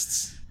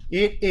exists.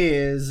 It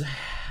is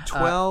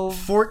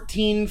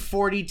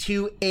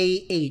 1442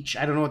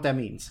 AH. I don't know what that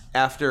means.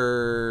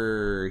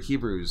 After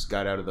Hebrews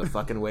got out of the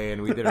fucking way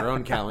and we did our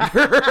own calendar.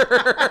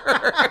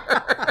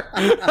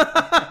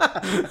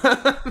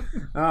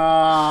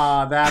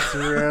 Oh, that's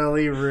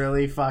really,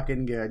 really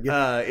fucking good.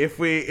 If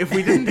we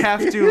didn't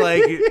have to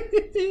like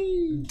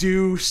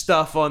do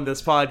stuff on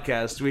this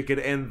podcast, we could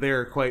end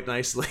there quite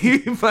nicely.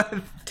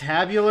 But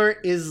tabular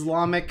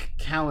Islamic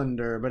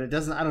calendar, but it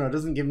doesn't. I don't know. It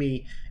doesn't give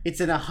me. It's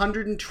an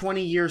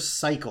 120-year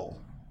cycle.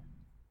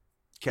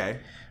 Okay.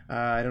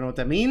 I don't know what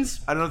that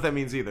means. I don't know what that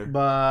means either.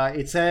 But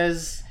it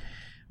says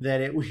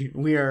that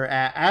we are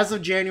at, as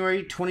of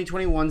January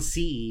 2021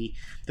 CE,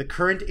 the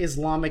current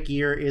Islamic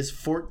year is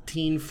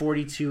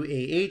 1442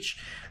 AH.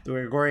 The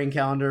Gregorian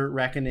calendar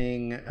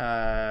reckoning,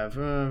 so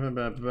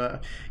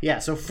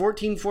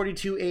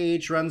 1442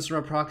 AH runs from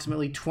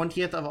approximately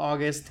 20th of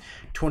August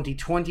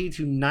 2020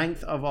 to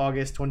 9th of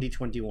August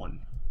 2021.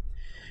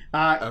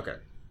 Okay.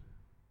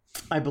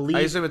 I believe.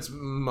 I assume it's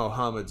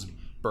Muhammad's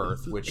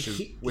birth, which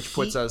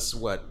puts us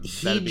what?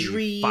 That'd be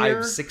Hijri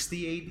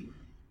 560 AD.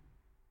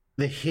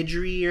 The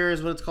Hijri year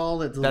is what it's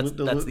called. That's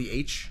the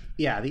H.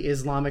 Yeah, the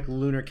Islamic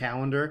lunar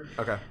calendar.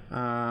 Okay.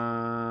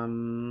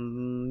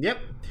 Yep.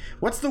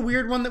 What's the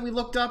weird one that we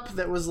looked up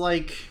that was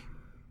like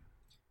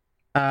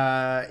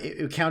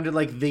it counted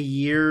like the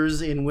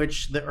years in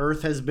which the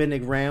Earth has been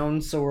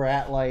around, so we're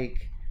at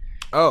like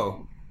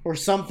or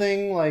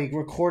something like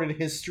recorded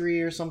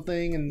history or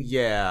something, and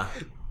yeah.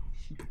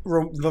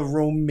 The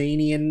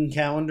Romanian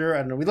calendar. I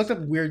don't know. We looked up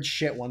weird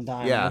shit one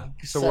time. Yeah.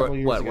 So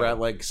we're at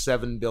like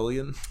 7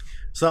 billion?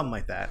 Something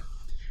like that.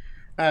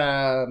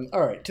 All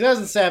right.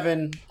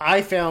 2007,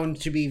 I found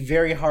to be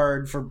very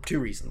hard for two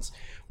reasons.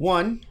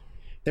 One,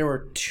 there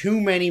were too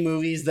many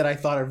movies that I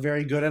thought are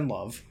very good and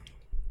love.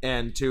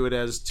 And two, it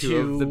has two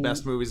of the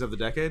best movies of the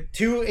decade?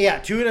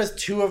 It has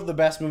two of the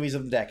best movies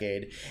of the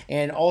decade.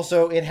 And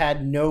also, it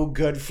had no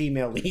good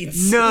female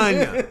leads.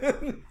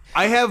 None!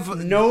 I have...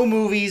 No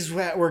movies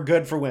that were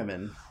good for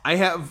women. I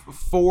have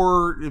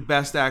 4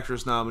 Best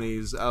Actress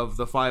nominees of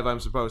the 5 I'm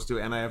supposed to,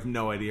 and I have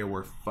no idea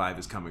where 5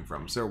 is coming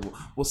from. So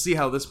we'll see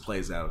how this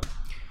plays out.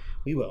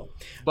 We will.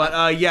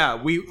 But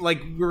we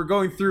were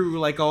going through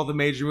like all the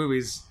major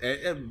movies.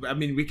 I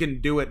mean, we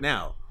can do it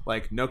now.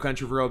 Like No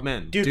Country for Old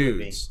Men,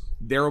 Dudes.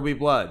 There Will Be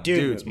Blood,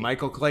 Dudes.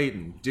 Michael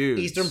Clayton, Dudes.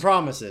 Eastern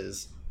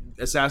Promises.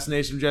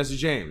 Assassination of Jesse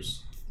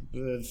James.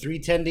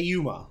 310 to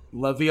Yuma.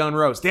 La Vie en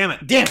Rose. Damn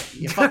it,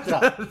 you fucked it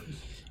up.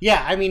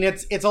 Yeah, I mean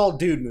it's all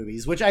dude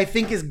movies, which I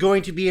think is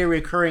going to be a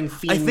recurring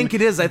theme. I think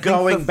it is. I think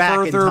the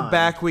further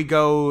back we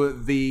go,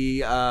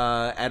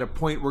 at a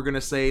point we're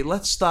gonna say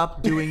let's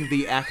stop doing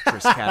the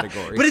actress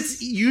category. But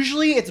it's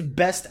usually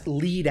best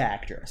lead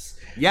actress.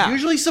 Yeah.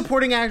 Usually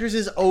supporting actress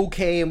is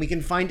okay, and we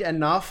can find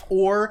enough,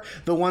 or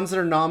the ones that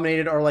are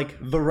nominated are like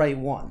the right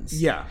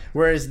ones. Yeah.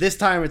 Whereas this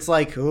time it's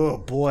like, oh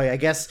boy, I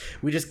guess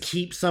we just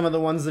keep some of the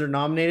ones that are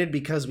nominated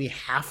because we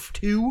have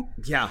to.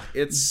 Yeah,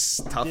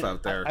 it's tough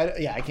out there.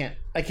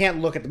 I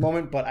can't look at the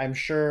moment, but I'm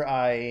sure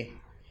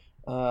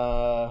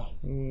well,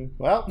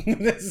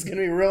 this is going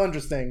to be real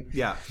interesting.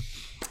 Yeah.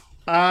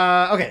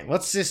 Okay,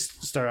 let's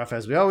just start off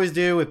as we always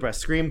do with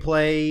best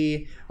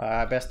screenplay.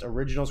 Best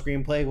original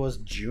screenplay was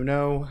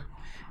Juno,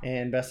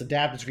 and best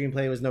adapted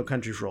screenplay was No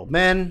Country for Old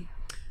Men.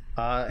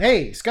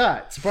 Hey,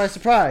 Scott, surprise,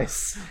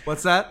 surprise.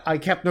 What's that? I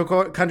kept No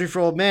Country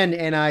for Old Men,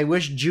 and I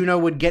wish Juno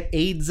would get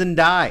AIDS and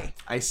die.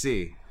 I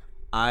see.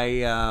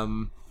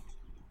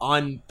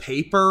 On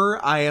paper,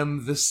 I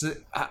have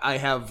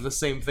the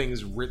same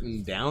things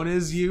written down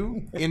as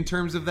you in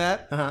terms of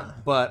that,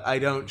 but I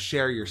don't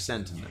share your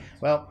sentiment.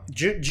 Well,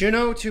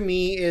 Juno to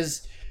me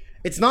it's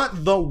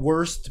not the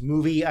worst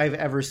movie I've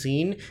ever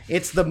seen.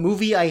 It's the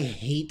movie I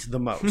hate the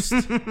most.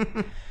 Let's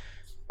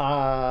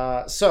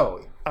see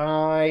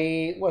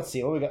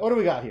what we got. What do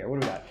we got here?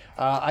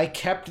 I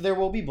kept There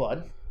Will Be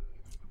Blood.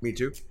 Me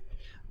too.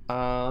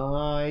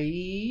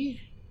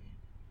 I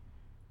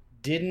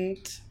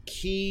didn't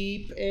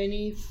keep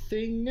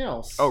anything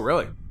else. Oh,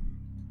 really?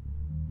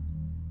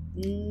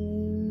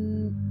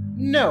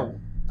 No.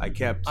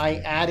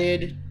 I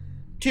added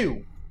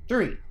 2.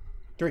 3.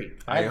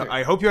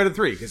 I hope you added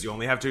 3 because you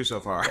only have 2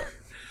 so far.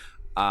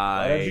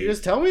 Why don't you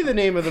just tell me the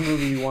name of the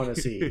movie you want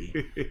to see?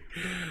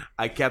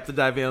 I kept the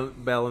Diving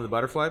Bell and the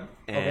Butterfly,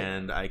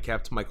 and I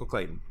kept Michael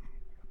Clayton.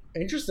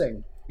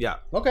 Interesting. Yeah.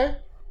 Okay.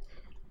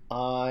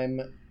 I'm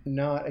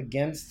not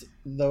against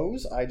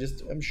those. I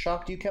just am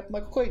shocked you kept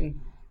Michael Clayton.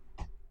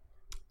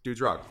 Dude's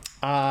rock.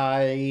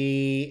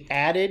 I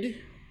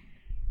added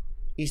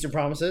Eastern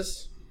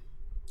Promises.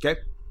 Okay.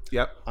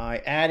 Yep. I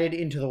added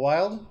Into the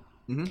Wild.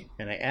 Mm-hmm.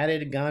 And I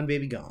added Gone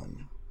Baby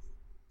Gone.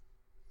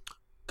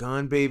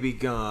 Gone Baby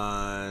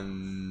Gone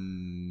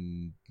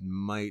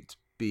might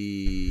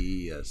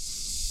be a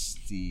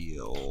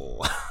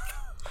steal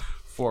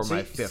for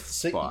my fifth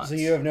spot. So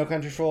you have No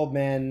Country for Old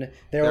Men,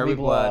 There Will Be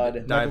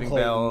Blood, Diving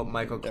Bell,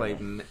 Michael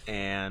Clayton,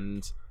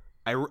 and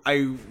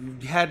I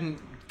hadn't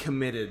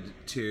committed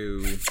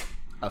to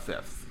a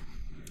fifth.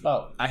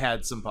 Oh. I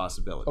had some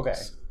possibilities. Okay.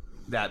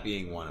 That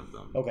being one of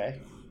them. Okay.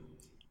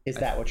 Is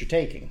that what you're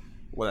taking?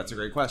 Well, that's a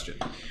great question.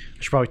 I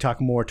should probably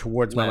talk more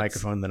towards my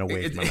microphone than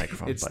away from my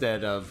microphone.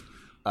 Instead of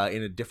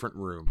in a different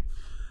room.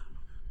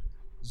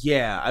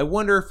 Yeah, I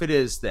wonder if it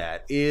is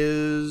that.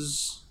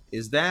 Is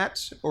that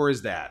or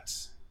is that?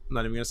 I'm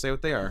not even going to say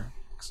what they are,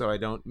 so I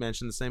don't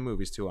mention the same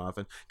movies too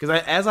often.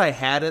 Because as I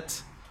had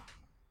it,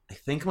 I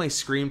think my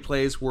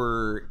screenplays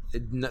were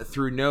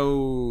through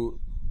no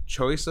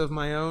choice of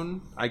my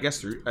own. I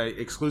guess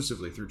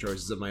exclusively through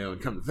choices of my own,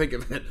 come to think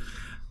of it.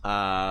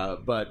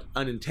 But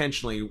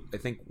unintentionally, I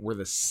think were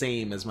the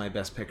same as my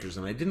best pictures,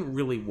 and I didn't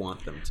really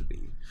want them to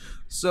be.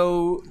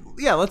 So,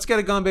 yeah, let's get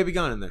a Gone Baby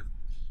Gone in there.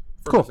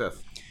 Cool.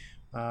 Fifth.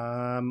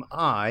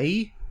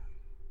 I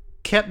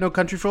kept No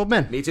Country for Old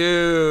Men. Me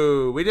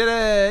too. We did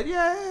it.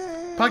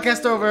 Yay!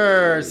 Podcast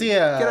over. See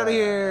ya. Get out of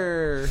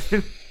here.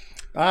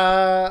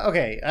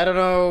 Okay. I don't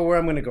know where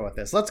I'm going to go with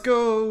this. Let's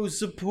go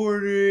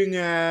supporting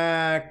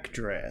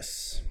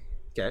actress.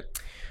 Okay.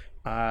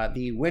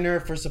 The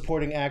winner for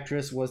supporting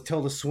actress was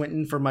Tilda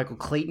Swinton for Michael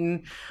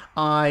Clayton.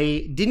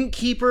 I didn't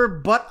keep her,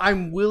 but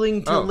I'm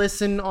willing to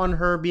listen on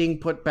her being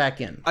put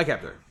back in. I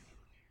kept her.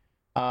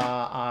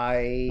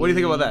 What do you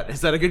think about that?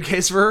 Is that a good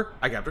case for her?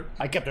 I kept her.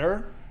 I kept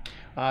her.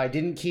 I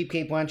didn't keep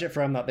Cate Blanchett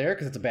for I'm Not There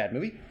because it's a bad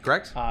movie.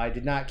 Correct. I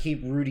did not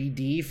keep Rudy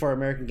D for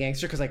American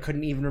Gangster because I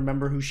couldn't even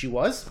remember who she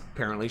was.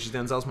 Apparently she's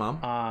Denzel's mom.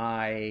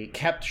 I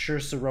kept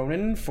Saoirse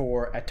Ronan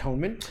for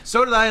Atonement.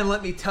 So did I, and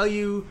let me tell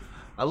you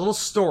a little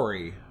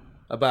story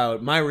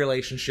about my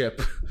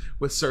relationship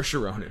with Saoirse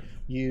Ronan.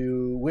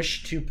 You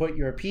wish to put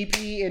your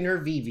PP in her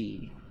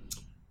VV.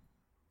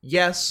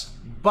 Yes,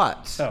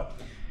 but... Oh.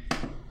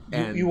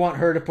 You want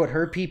her to put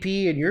her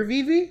PP in your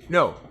VV?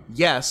 No.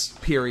 Yes,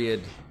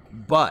 period.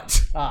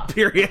 But.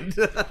 Period.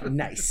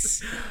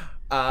 Nice.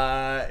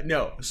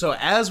 No. So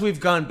as we've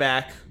gone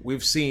back,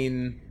 we've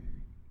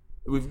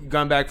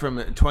gone back from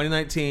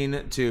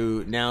 2019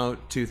 to now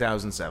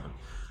 2007.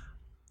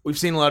 We've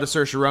seen a lot of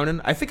Saoirse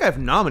Ronan. I think I've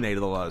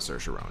nominated a lot of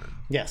Saoirse Ronan.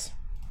 Yes.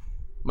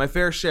 My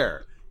fair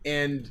share.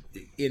 And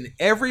in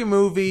every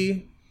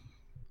movie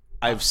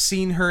I've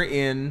seen her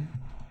in,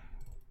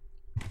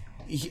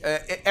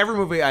 every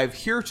movie I've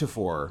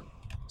heretofore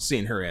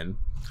seen her in,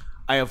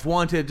 I have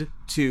wanted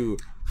to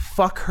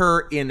fuck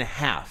her in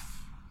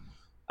half.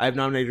 I've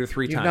nominated her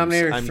 3 times.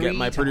 Nominated her 3 times.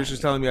 My producer's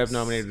telling me I've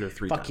nominated her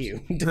 3 times. Fuck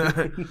you.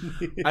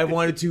 I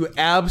wanted to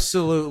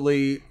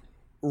absolutely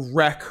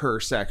wreck her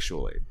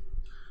sexually.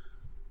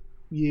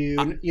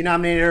 You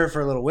nominated her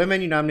for Little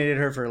Women, you nominated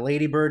her for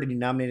Lady Bird, and you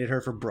nominated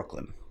her for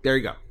Brooklyn. There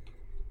you go.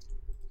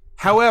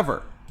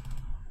 However,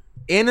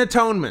 in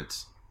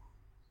Atonement,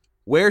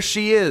 where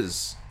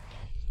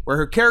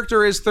her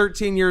character is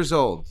 13 years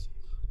old,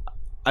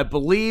 I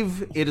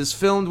believe it is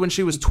filmed when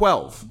she was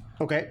 12.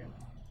 Okay.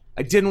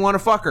 I didn't want to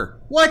fuck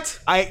her. What?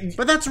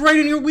 But that's right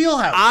in your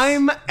wheelhouse.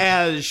 I'm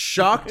as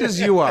shocked as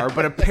you are,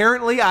 but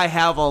apparently I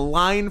have a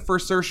line for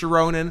Saoirse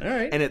Ronan,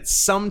 and it's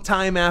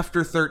sometime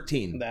after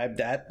 13.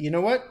 That you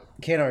know what?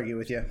 Can't argue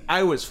with you.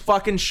 I was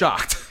fucking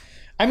shocked.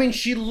 I mean,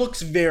 she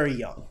looks very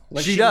young.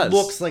 Like she does.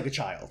 Looks like a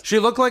child. She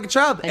looked like a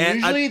child,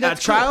 and usually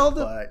that's a child.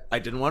 Cool, but... I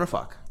didn't want to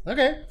fuck.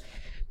 Okay,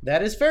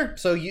 that is fair.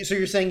 So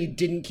you're saying you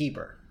didn't keep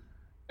her?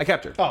 I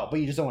kept her. Oh, but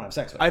you just don't want to have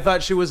sex with her. I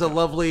thought she was a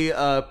lovely,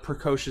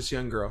 precocious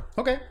young girl.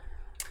 Okay.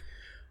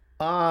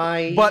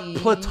 But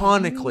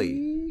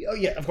platonically. Oh,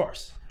 yeah, of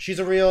course. She's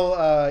a real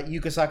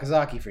Yuka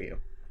Sakazaki for you.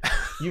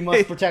 You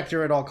must protect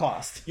her at all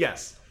costs.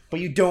 Yes. But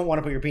you don't want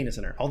to put your penis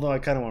in her. Although I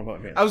kind of want to put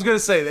my penis in her. I was going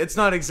to say, it's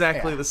not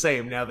exactly the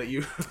same now that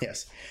you...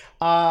 Yes.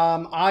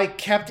 I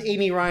kept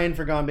Amy Ryan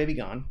for Gone Baby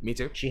Gone. Me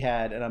too. She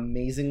had an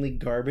amazingly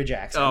garbage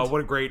accent. Oh,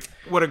 what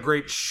a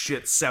great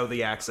shit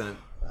Saudi accent.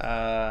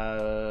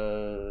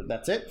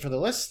 That's it for the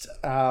list.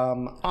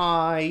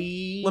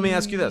 Let me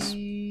ask you this.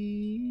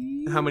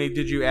 How many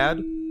did you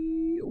add?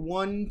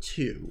 1,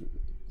 2,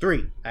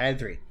 3. I had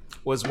 3.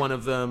 Was one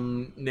of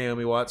them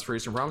Naomi Watts for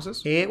Eastern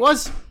Promises? It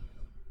was.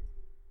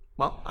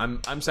 Well,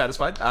 I'm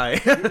satisfied.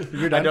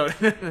 You're done.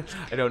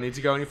 I don't need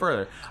to go any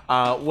further.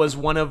 Was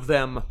one of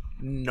them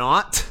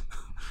not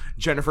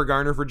Jennifer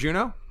Garner for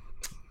Juno?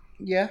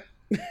 Yeah.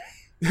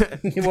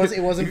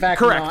 It was in fact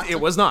correct. Not it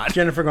was not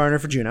Jennifer Garner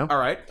for Juno. All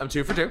right, I'm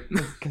 2 for 2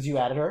 because you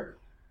added her.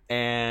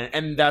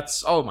 And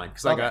that's all of mine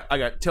because I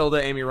got Tilda,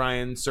 Amy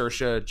Ryan,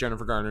 Saoirse,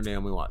 Jennifer Garner,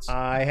 Naomi Watts.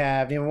 I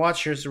have Naomi Watts,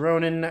 Saoirse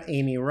Ronan,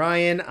 Amy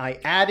Ryan. I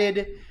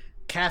added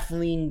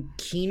Kathleen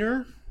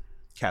Keener.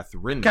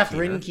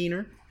 Catherine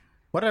Keener.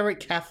 Why did I write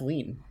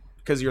Kathleen?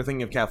 Because you're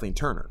thinking of Kathleen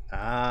Turner.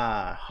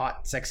 Ah,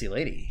 hot, sexy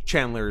lady.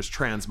 Chandler's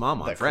trans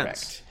mom on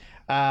Friends.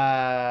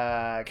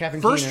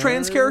 Catherine First Keener,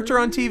 trans character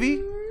on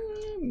TV?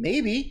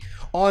 Maybe.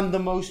 On the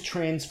most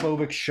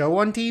transphobic show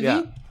on TV?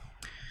 Yeah.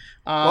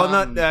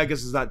 Well, I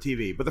guess it's not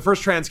TV, but the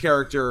first trans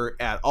character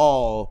at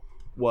all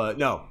was...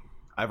 No,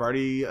 I've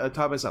already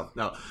taught myself.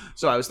 No.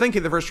 So I was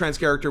thinking the first trans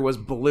character was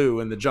Baloo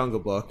in the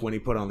Jungle Book when he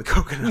put on the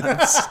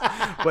coconuts.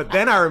 But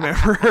then I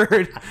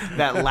remembered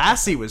that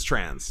Lassie was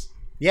trans.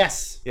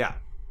 Yes. Yeah.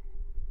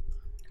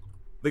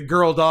 The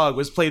girl dog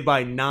was played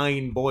by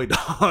 9 boy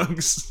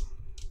dogs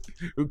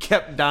who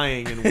kept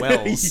dying in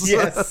wells.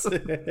 Yes.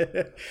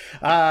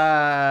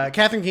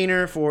 Catherine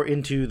Keener for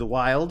Into the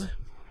Wild.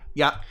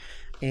 Yeah.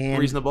 And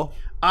reasonable.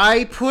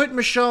 I put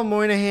Michelle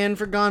Moynihan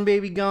for Gone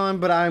Baby Gone,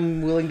 but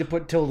I'm willing to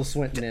put Tilda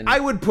Swinton in. I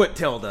would put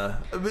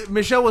Tilda.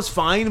 Michelle was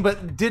fine,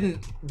 but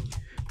didn't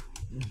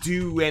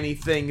do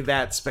anything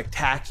that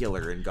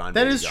spectacular in Gone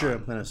Baby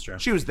Gone. That is true.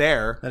 She was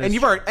there, and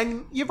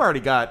you've already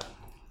got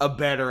a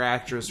better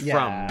actress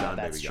from Gone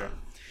Baby Gone.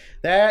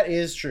 That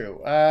is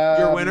true.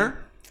 Your winner?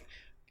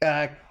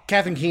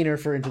 Catherine Keener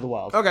for Into the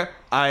Wild. Okay,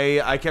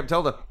 I kept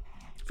Tilda.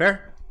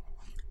 Fair.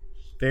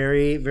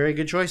 Very, very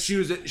good choice. She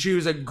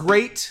was a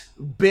great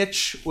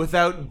bitch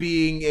without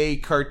being a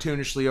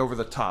cartoonishly over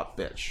the top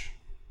bitch.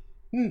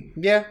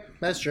 Yeah,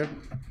 that's true.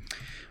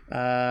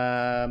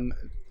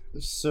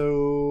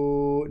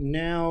 So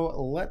now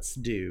let's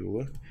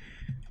do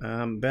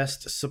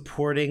best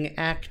supporting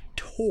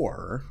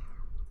actor.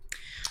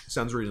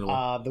 Sounds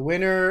reasonable. The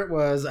winner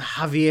was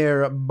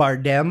Javier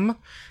Bardem.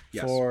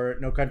 Yes. For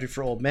No Country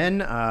for Old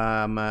Men.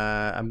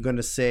 I'm going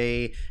to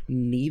say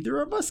neither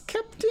of us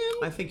kept him.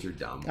 I think you're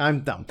dumb.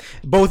 I'm dumb.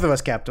 Both of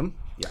us kept him.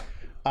 Yeah.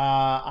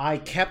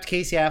 I kept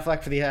Casey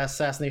Affleck for the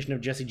assassination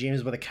of Jesse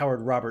James by the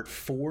coward Robert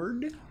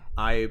Ford.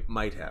 I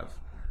might have.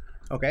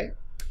 Okay.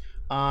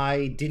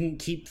 I didn't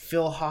keep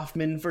Phil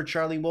Hoffman for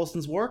Charlie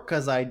Wilson's work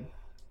because I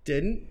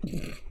didn't.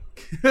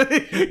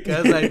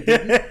 Because I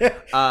didn't.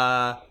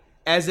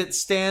 As it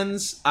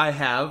stands, I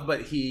have,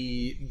 but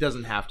he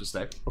doesn't have to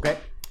stay. Okay.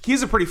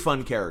 He's a pretty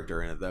fun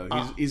character in it, though.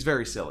 He's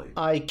very silly.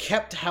 I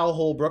kept Hal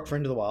Holbrook for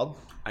Into the Wild.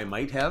 I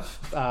might have.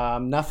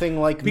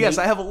 Nothing like... Yes,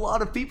 I have a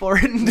lot of people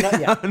written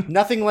down.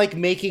 Nothing like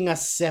making a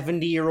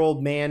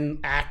 70-year-old man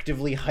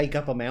actively hike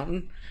up a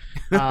mountain.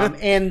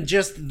 And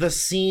just the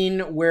scene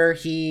where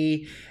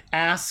he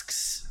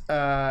asks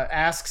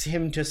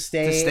him to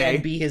stay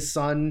and be his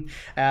son.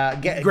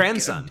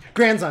 Grandson.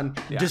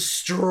 Yeah.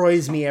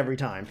 Destroys me every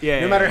time.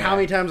 No matter how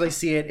many times I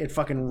see it, it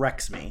fucking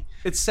wrecks me.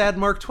 It's sad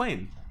Mark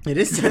Twain. It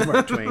is sad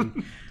Mark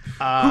Twain.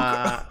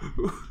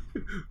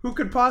 Who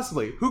could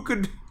possibly? Who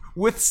could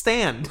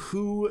withstand?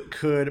 Who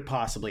could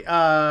possibly?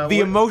 The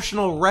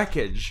emotional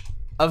wreckage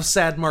of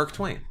sad Mark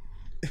Twain.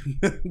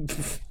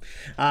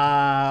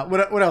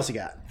 What else you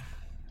got?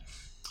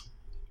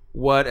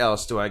 What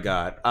else do I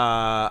got?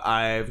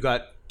 I've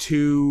got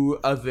two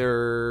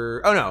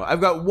other... Oh, no.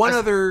 I've got one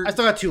other... I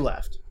still got two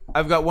left.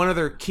 I've got one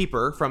other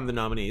keeper from the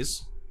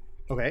nominees.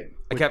 Okay.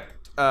 I kept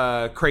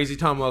Crazy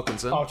Tom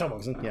Wilkinson. Oh, Tom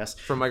Wilkinson, yes.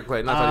 From Michael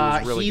Clayton. I thought he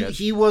was really good.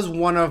 He was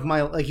one of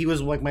my... he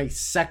was like my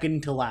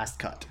second to last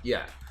cut.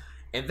 Yeah.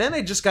 And then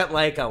I just got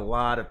like a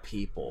lot of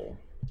people.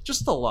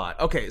 Just a lot.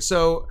 Okay,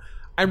 so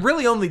I'm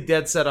really only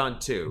dead set on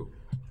two.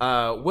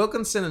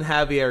 Wilkinson and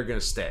Javier are going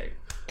to stay.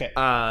 Okay.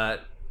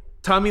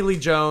 Tommy Lee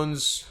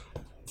Jones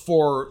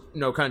for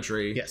No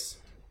Country. Yes.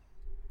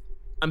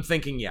 I'm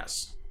thinking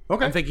yes.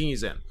 Okay. I'm thinking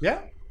he's in.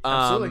 Yeah,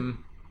 absolutely.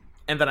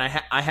 And then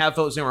I have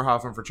Philip Seymour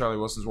Hoffman for Charlie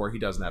Wilson's War. He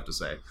doesn't have to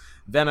say.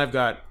 Then I've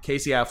got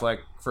Casey Affleck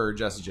for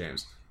Jesse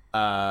James.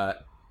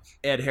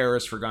 Ed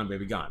Harris for Gone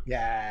Baby Gone.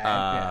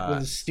 Yeah, with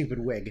his stupid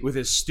wig. With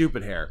his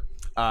stupid hair.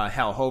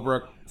 Hal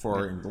Holbrook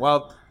for Into the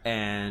Wild.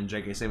 And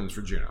J.K. Simmons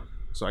for Juno.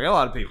 So I got a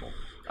lot of people.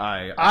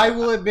 I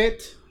will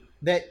admit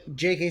that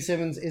J.K.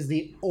 Simmons is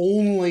the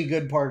only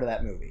good part of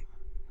that movie.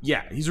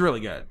 Yeah, he's really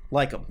good.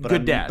 Like him. But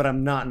Good Dad. But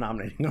I'm not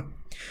nominating him.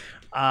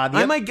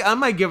 I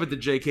might give it to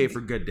J.K.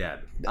 for Good Dad.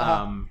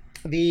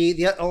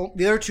 The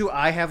other two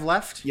I have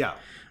left. Yeah.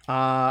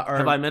 Are,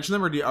 have I mentioned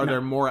them, or are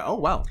there more? Oh,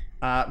 wow.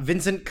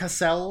 Vincent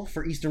Cassel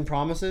for Eastern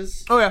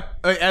Promises. Oh yeah,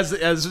 as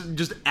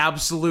just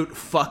absolute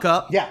fuck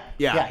up.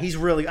 Yeah. He's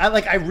really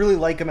I really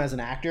like him as an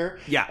actor.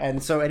 Yeah,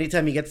 and so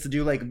anytime he gets to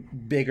do like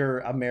bigger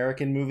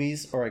American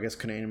movies, or I guess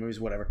Canadian movies,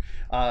 whatever,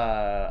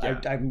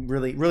 I'm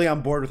really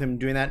on board with him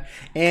doing that.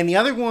 And the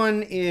other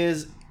one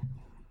is,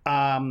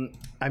 to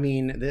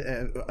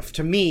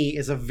me,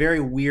 is a very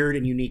weird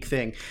and unique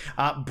thing.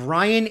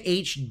 Brian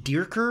H.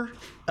 Dierker.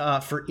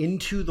 For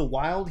Into the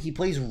Wild, he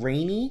plays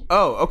Rainey.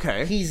 Oh,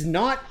 okay. He's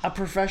not a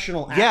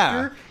professional actor.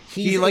 Yeah.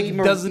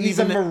 He's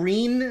a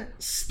marine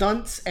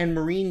stunts and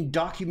marine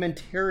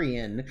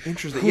documentarian.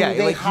 Interesting. Yeah,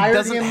 he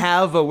doesn't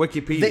have a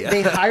Wikipedia.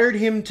 They hired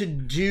him to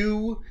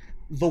do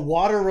the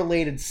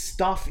water-related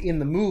stuff in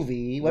the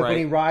movie, like when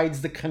he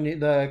rides the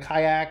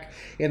kayak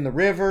in the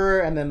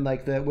river, and then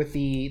like with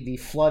the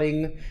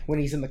flooding when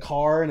he's in the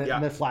car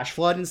and the flash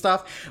flood and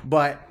stuff.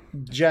 But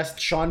just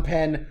Sean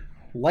Penn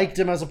liked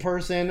him as a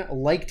person,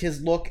 liked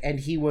his look, and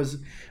he was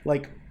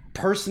like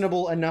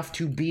personable enough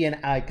to be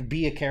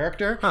a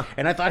character.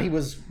 And I thought he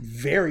was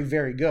very,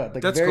 very good.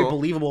 Like, that's very cool.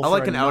 Believable. I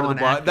like an out of the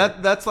box.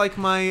 That's like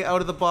my out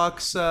of the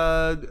box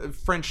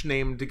French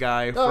named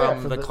guy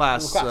from the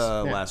class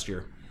last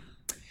year.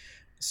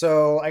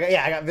 So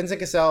I got Vincent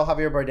Cassel,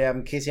 Javier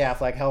Bardem, Casey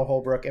Affleck, Hal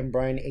Holbrook, and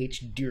Brian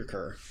H.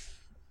 Dierker.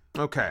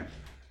 Okay.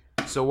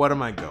 So what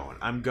am I going?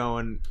 I'm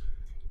going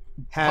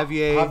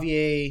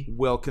Javier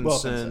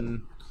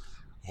Wilkinson.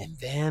 And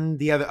then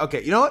the other...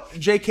 Okay, you know what?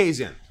 JK's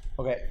in.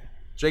 Okay.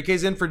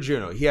 JK's in for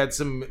Juno. He had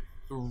some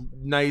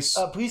nice...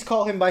 please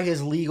call him by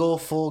his legal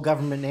full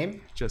government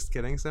name. Just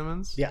kidding,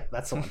 Simmons? Yeah,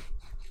 that's the one.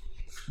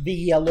 The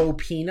Yellow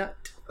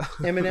Peanut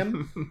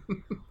Eminem.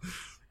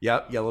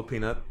 Yep, Yellow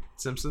Peanut.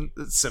 Simpsons.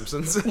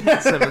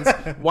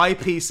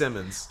 YP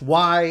Simmons.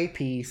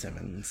 YP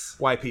Simmons.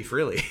 YP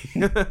Freely.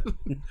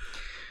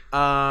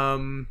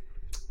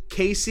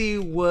 Casey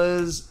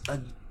was a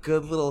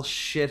good little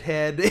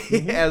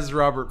shithead as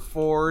Robert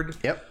Ford.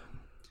 Yep.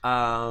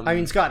 I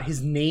mean, Scott,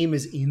 his name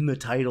is in the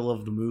title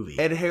of the movie.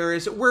 Ed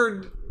Harris.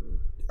 We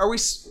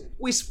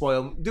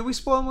spoil? Do we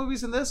spoil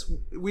movies in this?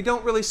 We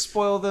don't really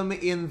spoil them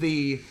in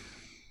the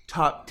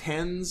top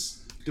 10s.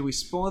 Do we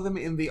spoil them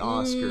in the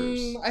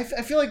Oscars? I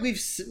feel like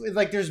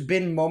there's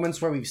been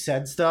moments where we've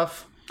said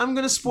stuff. I'm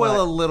gonna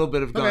spoil a little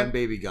bit of Gone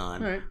Baby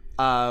Gone. All right.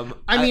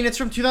 I mean, it's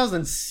from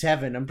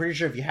 2007. I'm pretty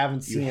sure if you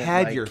haven't seen it, you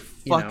had your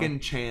fucking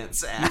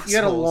chance. Assholes. You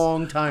had a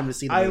long time to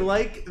see the movie. I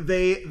like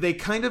they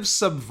kind of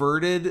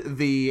subverted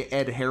the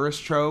Ed Harris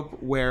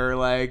trope where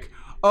like,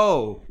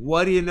 oh,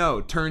 what do you know?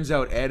 Turns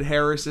out Ed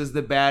Harris is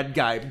the bad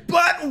guy.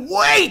 But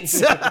wait,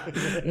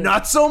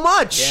 not so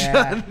much.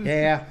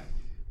 Yeah.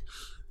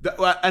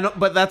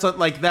 But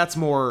that's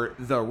more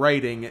the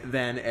writing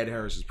than Ed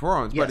Harris's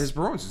performance. Yes. But his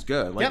performance is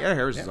good. Ed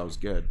Harris is always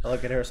good. I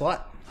like Ed Harris a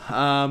lot.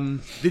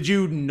 Did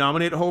you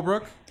nominate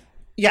Holbrook?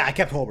 Yeah, I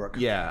kept Holbrook.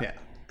 Yeah.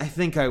 I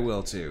think I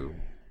will too.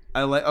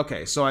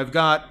 Okay, so I've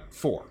got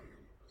 4.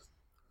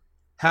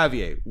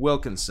 Javier,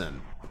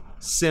 Wilkinson,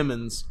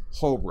 Simmons,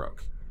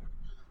 Holbrook.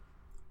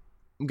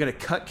 I'm gonna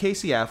cut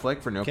Casey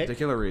Affleck for no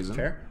particular reason.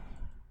 Fair.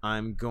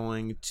 I'm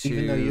going to,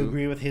 even though you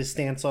agree with his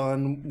stance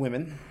on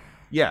women.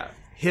 Yeah,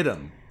 hit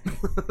him.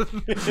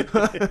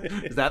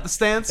 Is that the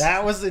stance?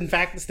 That was, in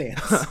fact, the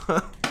stance.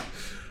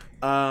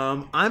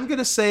 I'm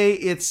gonna say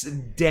it's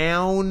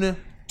down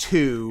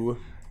to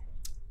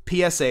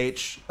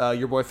PSH,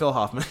 your boy Phil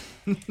Hoffman.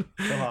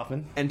 Phil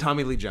Hoffman. And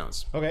Tommy Lee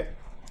Jones. Okay.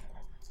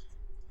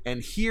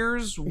 And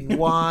here's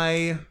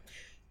why.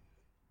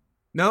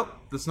 Nope,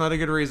 that's not a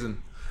good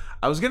reason.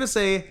 I was gonna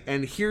say,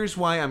 and here's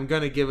why I'm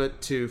gonna give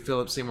it to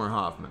Philip Seymour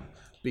Hoffman.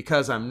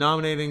 Because I'm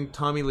nominating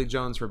Tommy Lee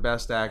Jones for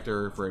Best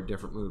Actor for a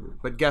different movie.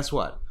 But guess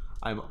what?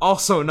 I'm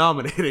also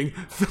nominating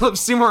Philip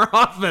Seymour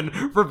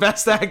Hoffman for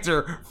Best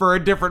Actor for a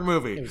different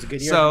movie. It was a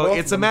good year. So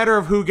it's a matter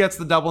of who gets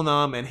the double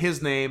nom, and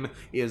his name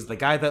is the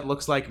guy that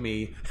looks like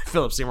me,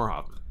 Philip Seymour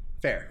Hoffman.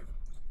 Fair.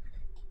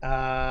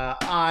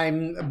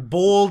 I'm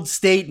bold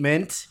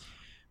statement.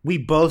 We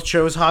both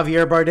chose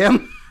Javier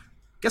Bardem.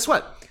 Guess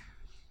what?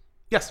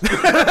 Yes.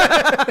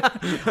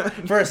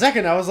 For a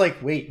second, I was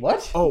like, wait,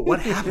 what? Oh, what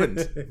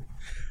happened?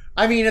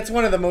 I mean, it's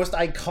one of the most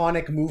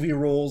iconic movie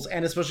roles,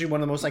 and especially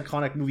one of the most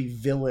iconic movie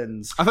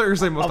villains. I thought you were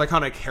saying most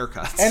iconic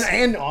haircuts.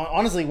 And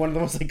honestly, one of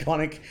the most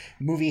iconic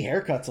movie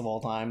haircuts of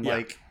all time. Yeah.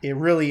 Like, it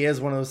really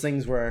is one of those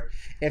things where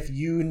if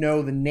you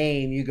know the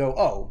name, you go,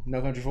 oh, No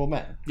Country for Old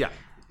Men. Yeah.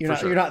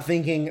 You're not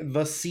thinking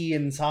The Sea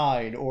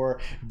Inside or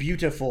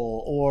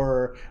Beautiful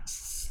or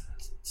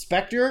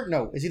Spectre?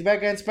 No. Is he the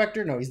bad guy in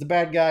Spectre? No, he's the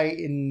bad guy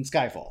in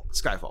Skyfall.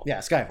 Yeah,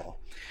 Skyfall.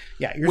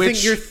 Yeah,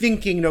 you're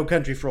thinking No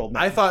Country for Old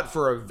Men. I thought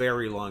for a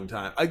very long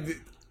time.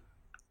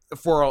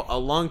 For a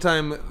long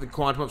time, The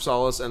Quantum of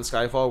Solace and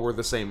Skyfall were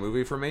the same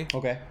movie for me.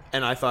 Okay.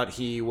 And I thought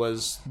he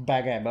was...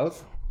 bad guy in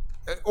both?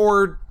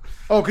 Or...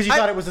 Oh, because you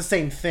thought it was the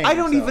same thing. I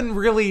don't even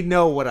really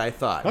know what I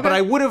thought. Okay. But I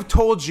would have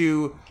told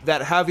you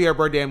that Javier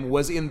Bardem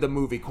was in the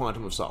movie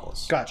Quantum of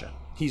Solace. Gotcha.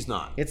 He's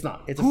not. It's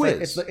not. It's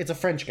It's a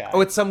French guy.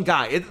 Oh, it's some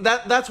guy.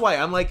 That's why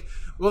I'm like,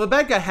 well, the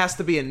bad guy has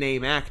to be a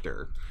name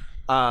actor.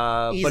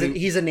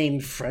 He's a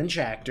named French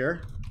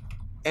actor.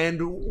 And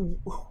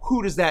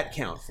who does that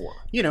count for?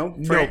 You know,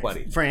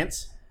 nobody.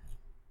 France.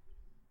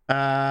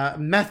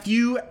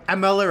 Matthew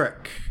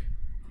Amalric.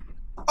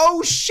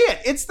 Oh shit!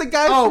 It's the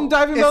guy from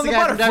Diving Bell the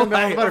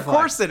Butterfly. Of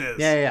course it is.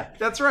 Yeah.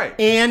 That's right.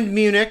 And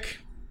Munich.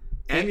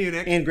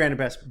 And Grand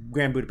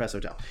Budapest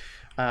Hotel.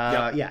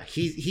 Yep. Yeah,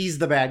 he's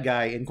the bad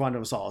guy in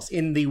Quantum of Solace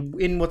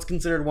in what's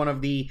considered one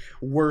of the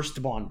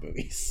worst Bond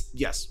movies.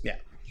 Yes. Yeah.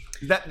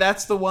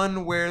 That's the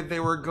one where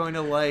they were going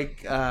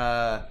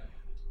to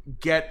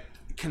get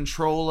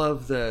control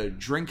of the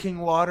drinking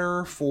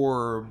water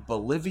for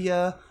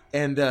Bolivia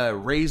and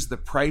raise the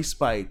price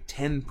by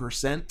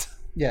 10%.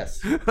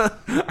 Yes.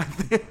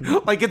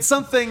 Like it's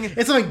something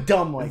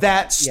dumb like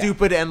that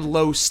stupid and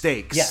low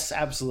stakes. Yes,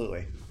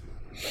 absolutely.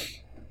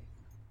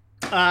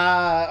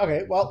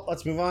 Okay, well,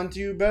 let's move on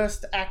to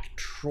Best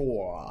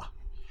Actor.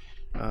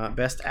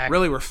 Best Actor.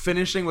 Really, we're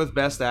finishing with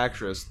Best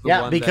Actress.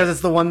 Because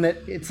it's the one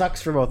that it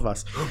sucks for both of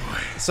us. Oh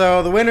boy.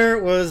 So the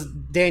winner was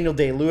Daniel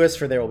Day-Lewis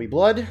for There Will Be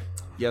Blood.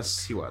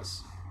 Yes, he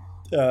was.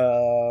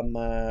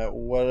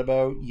 What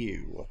about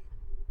you?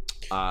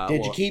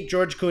 Did you keep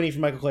George Clooney for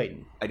Michael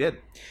Clayton? I did.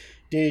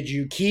 Did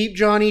you keep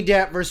Johnny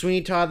Depp for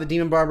Sweeney Todd, the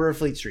Demon Barber of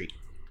Fleet Street?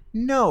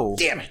 No.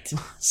 Damn it.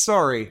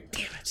 Sorry.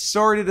 Damn it.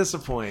 Sorry to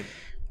disappoint.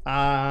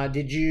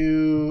 Did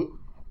you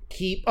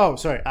keep... Oh,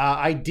 sorry.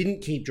 I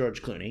didn't keep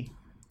George Clooney.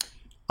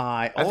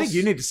 I think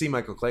you need to see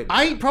Michael Clayton.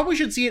 I probably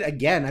should see it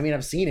again. I mean,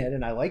 I've seen it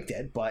and I liked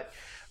it, but...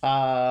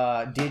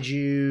 did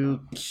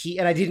you keep...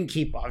 And I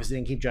obviously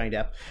didn't keep Johnny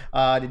Depp.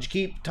 Did you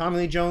keep Tommy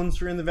Lee Jones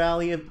for In the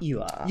Valley of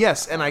Elah?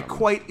 Yes, and I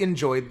quite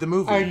enjoyed the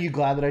movie. Are you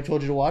glad that I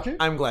told you to watch it?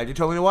 I'm glad you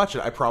told me to watch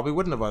it. I probably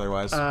wouldn't have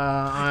otherwise.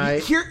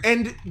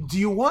 And do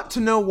you want to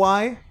know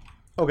why?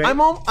 Okay.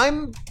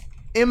 I'm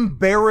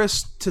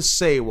embarrassed to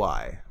say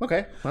why.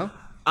 Okay, well.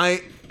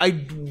 I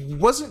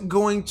wasn't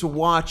going to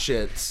watch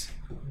it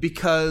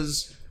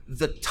because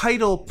the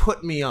title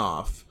put me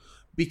off,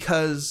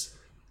 because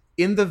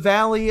In the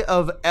Valley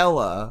of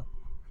Ella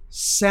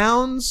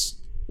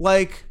sounds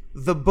like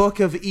the Book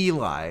of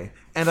Eli,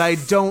 and I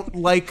don't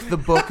like the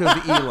Book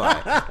of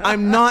Eli.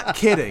 I'm not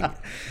kidding.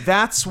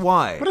 That's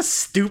why. What a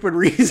stupid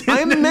reason.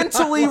 I'm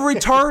mentally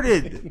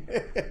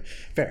retarded.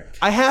 Fair.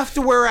 I have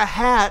to wear a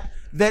hat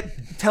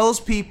that tells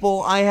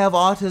people I have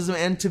autism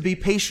and to be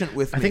patient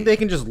with me. I think they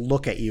can just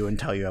look at you and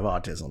tell you have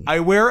autism.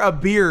 I wear a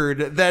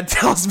beard that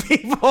tells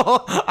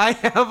people I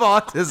have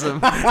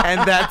autism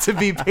and that to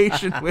be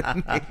patient with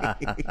me.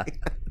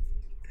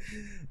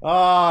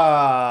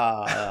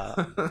 Well,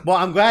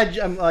 I'm glad.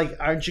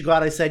 Aren't you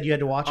glad I said you had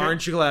to watch it?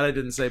 Aren't you glad I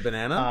didn't say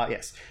banana?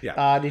 Yes.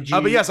 Yeah. Did you?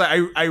 But yes,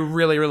 I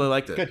really, really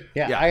liked it. Good.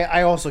 Yeah.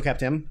 I also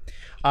kept him.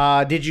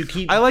 Did you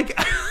keep? I like.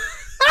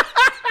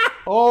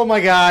 Oh my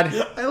god.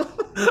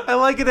 I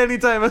like it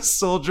anytime a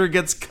soldier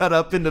gets cut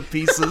up into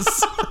pieces.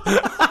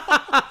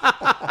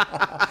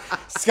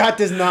 Scott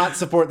does not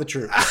support the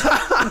troops.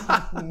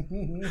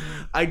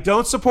 I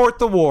don't support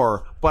the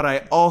war, but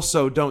I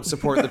also don't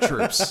support the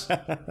troops.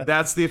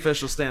 That's the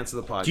official stance of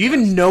the podcast. Do you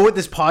even know what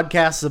this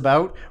podcast is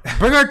about?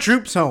 Bring our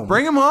troops home.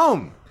 Bring them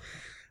home.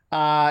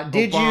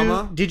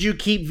 Did you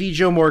keep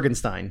Viggo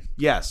Morgenstein?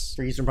 Yes.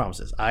 For Eastern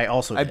Promises. I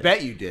also did. I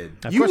bet you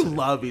did. Of You course I did.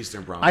 love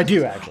Eastern Promises. I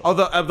do, actually.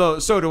 Although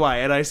so do I.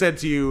 And I said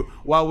to you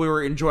while we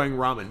were enjoying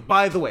ramen.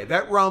 By the way,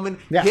 that ramen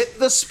hit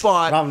the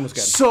spot Ramen was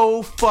good.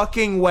 so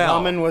fucking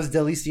well. Ramen was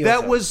delicioso.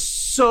 That was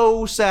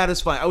so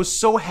satisfying. I was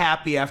so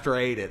happy after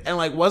I ate it. And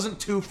wasn't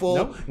too full,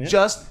 Nope. Yeah.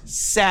 just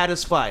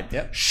satisfied.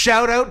 Yep.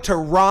 Shout out to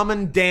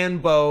Ramen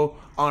Danbo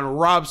on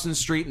Robson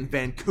Street in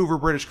Vancouver,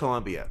 British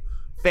Columbia.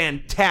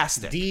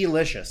 Fantastic.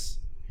 delicious.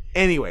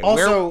 Anyway,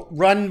 Also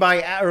run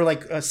by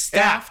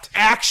staffed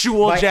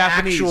actual by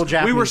Japanese. actual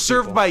Japanese we were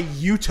served people. by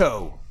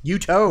Yuto,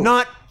 Yuto.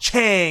 not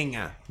Chang.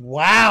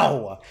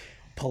 Wow.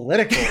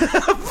 Political.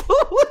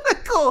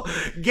 Political.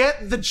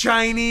 Get the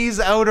Chinese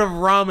out of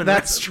ramen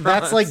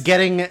restaurants. That's like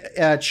getting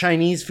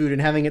Chinese food and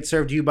having it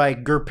served to you by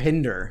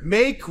Gurpinder.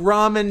 Make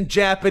ramen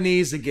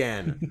Japanese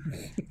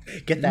again.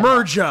 Get that.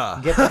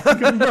 Merja. Get that.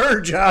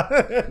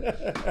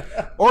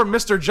 Merja. Or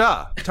Mr.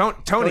 Ja.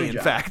 Tony, in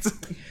Ja. fact.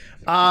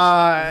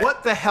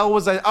 What the hell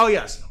was I? Oh,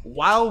 yes.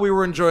 While we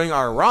were enjoying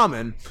our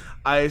ramen,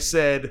 I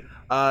said,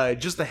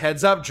 just a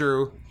heads up,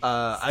 Drew,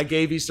 I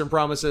gave Eastern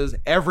Promises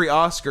every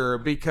Oscar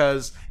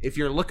because if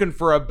you're looking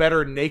for a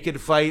better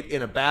naked fight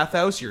in a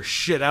bathhouse, you're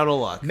shit out of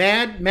luck.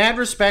 Mad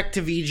respect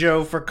to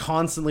Viggo for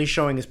constantly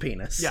showing his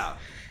penis. Yeah.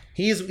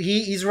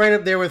 He's right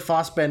up there with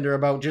Fassbender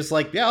about just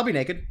I'll be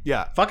naked.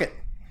 Yeah. Fuck it.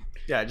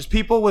 Yeah, just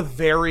people with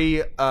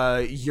very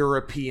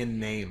European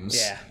names.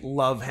 Yeah.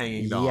 Love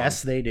hanging dogs.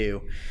 Yes, they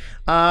do.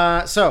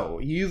 So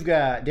you've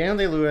got Daniel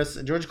Day-Lewis,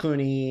 George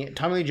Clooney,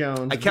 Tommy Lee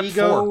Jones,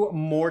 Viggo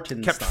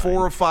Mortensen. Kept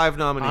 4 of 5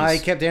 nominees. I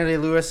kept Daniel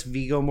Day-Lewis,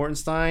 Viggo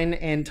Mortensen,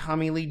 and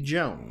Tommy Lee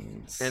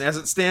Jones. And as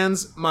it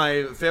stands,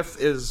 my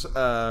 5th is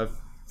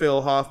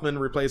Phil Hoffman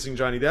replacing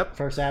Johnny Depp.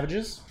 For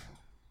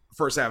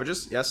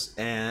Savages, yes.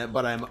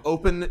 But I'm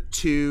open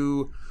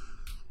to...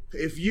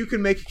 If you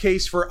can make a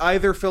case for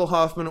either Phil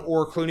Hoffman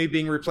or Clooney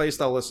being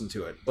replaced, I'll listen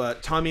to it.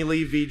 But Tommy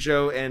Lee,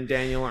 Viggo, and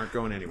Daniel aren't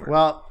going anywhere.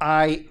 Well,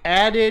 I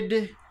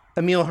added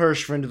Emil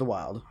Hirsch for Into the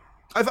Wild.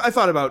 I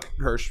thought about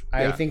Hirsch.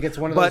 I yeah. think it's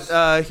one of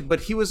those... But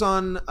he was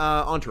on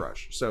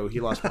Entourage, so he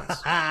lost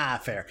points.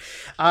 Fair.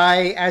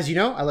 As you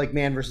know, I like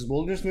Man vs.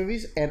 Wilderness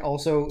movies, and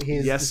also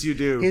his... Yes, you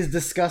do. His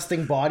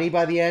disgusting body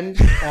by the end.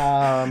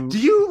 Do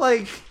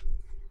you,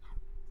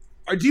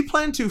 do you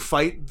plan to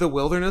fight the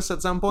wilderness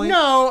at some point?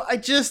 No,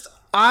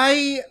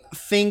 I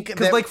think that...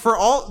 Because, for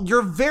all...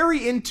 You're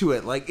very into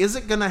it. Is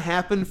it going to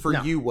happen for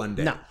you one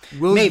day? No.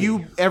 Will Maybe.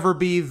 you ever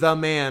be the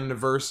man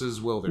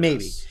versus wilderness?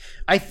 Maybe.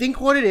 I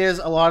think what it is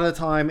a lot of the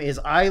time is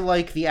I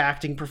like the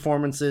acting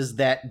performances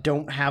that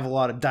don't have a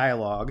lot of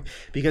dialogue,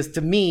 because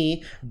to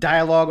me,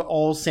 dialogue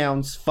all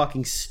sounds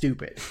fucking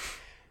stupid.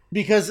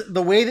 Because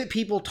the way that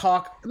people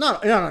talk,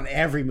 not in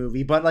every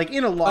movie, but like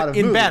in a lot of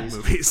movies, bad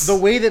movies, the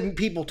way that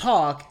people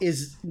talk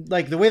is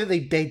like the way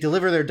that they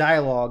deliver their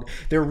dialogue.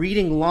 They're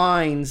reading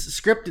lines,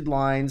 scripted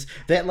lines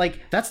that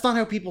like that's not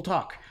how people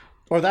talk.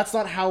 Or that's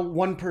not how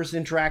one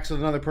person interacts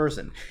with another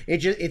person.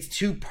 It's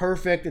too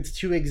perfect, it's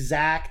too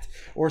exact,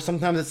 or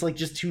sometimes it's like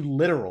just too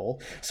literal.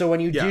 So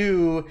when you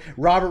do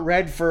Robert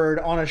Redford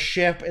on a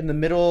ship in the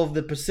middle of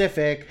the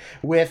Pacific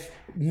with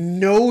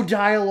no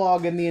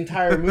dialogue in the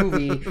entire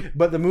movie,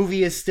 but the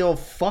movie is still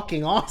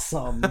fucking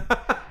awesome,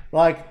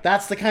 like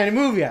that's the kind of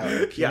movie I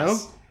like, you know?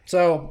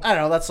 So I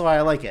don't know, that's why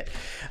I like it.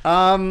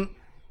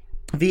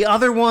 The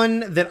other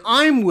one that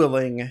I'm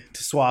willing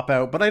to swap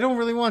out, but I don't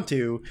really want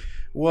to,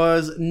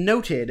 was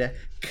noted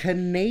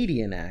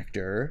Canadian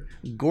actor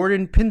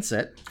Gordon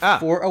Pinsett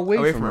for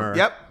Away from Her.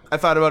 Yep, I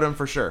thought about him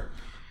for sure.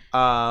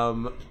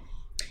 CanCon,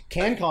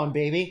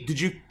 baby. Did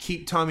you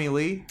keep Tommy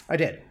Lee? I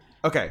did.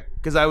 Okay,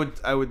 because I would,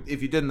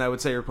 if you didn't, I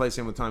would say replace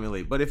him with Tommy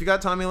Lee. But if you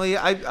got Tommy Lee,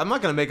 I'm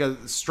not going to make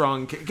a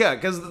strong,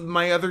 because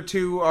my other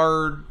two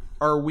are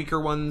weaker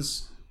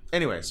ones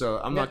anyway. So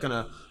I'm not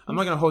gonna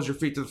hold your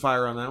feet to the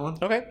fire on that one.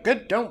 Okay,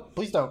 good.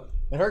 Please don't.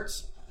 It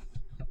hurts.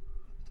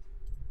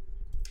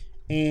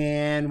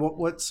 And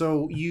what?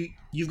 So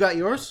you've got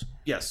yours?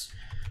 Yes.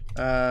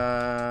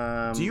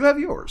 Do you have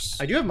yours?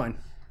 I do have mine.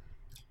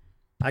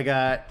 I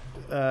got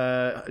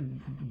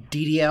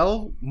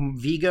DDL,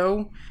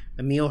 Vigo,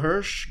 Emile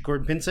Hirsch,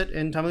 Gordon Pinsett,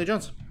 and Tommy Lee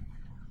Jones.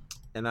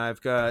 And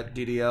I've got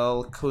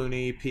DDL,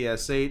 Clooney,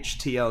 PSH,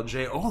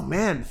 TLJ. Oh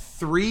man,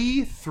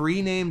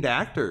 three named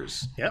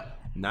actors. Yep.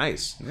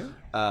 Nice.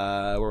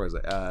 Yeah. Where was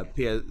I?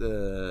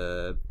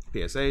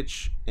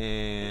 PSH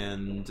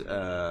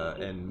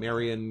and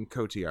Marion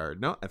Cotillard.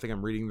 No, I think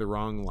I'm reading the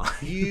wrong line.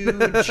 You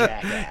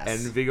jackass.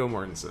 And Viggo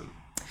Mortensen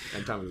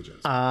and Tommy Lee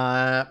Jones.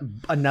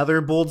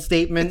 Another bold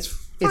statement.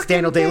 It's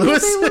Daniel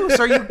Day-Lewis.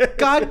 Are you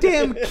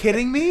goddamn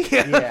kidding me?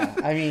 Yeah,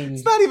 I mean,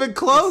 it's not even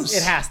close.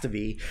 It has to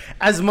be.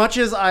 As much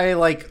as I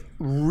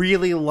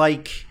really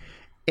like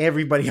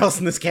everybody else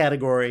in this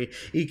category,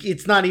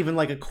 it's not even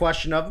like a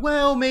question of,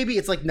 well, maybe.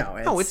 It's like,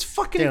 no, it's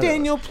fucking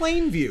Daniel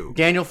Plainview.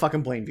 Daniel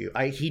fucking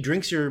Plainview. He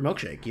drinks your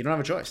milkshake. You don't have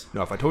a choice.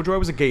 No, if I told you I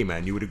was a gay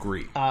man, you would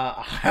agree.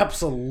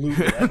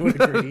 Absolutely, I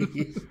would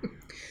agree.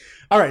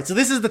 All right, so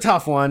this is the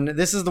tough one.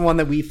 This is the one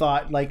that we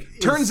thought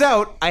Turns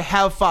out I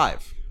have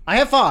 5. I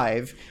have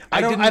 5.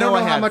 I don't know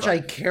how much 5. I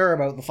care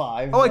about the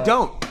 5. Oh, I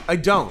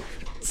don't.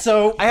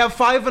 So I have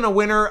 5 and a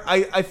winner.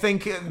 I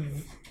think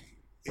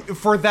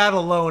for that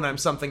alone, I'm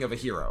something of a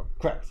hero.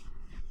 Correct.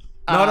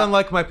 Not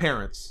unlike my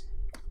parents.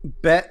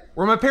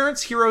 Were my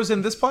parents heroes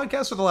in this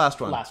podcast or the last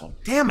one? Last one.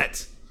 Damn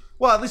it.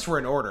 Well, at least we're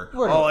in order.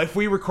 If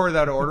we recorded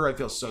out of order, I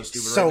feel so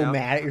stupid right now. So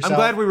mad at yourself. I'm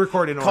glad we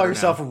recorded in order. Call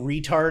yourself a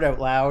retard out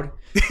loud.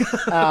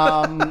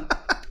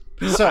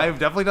 So I've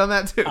definitely done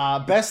that too.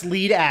 Best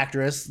lead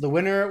actress. The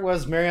winner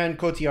was Marion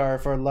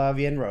Cotillard for La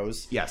Vie en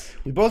Rose. Yes.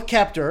 We both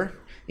kept her,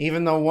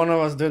 even though one of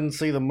us didn't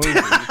see the movie.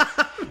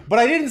 But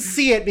I didn't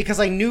see it because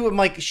I knew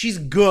she's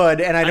good,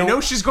 and I know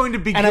she's going to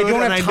be good,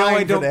 and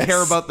I don't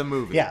care about the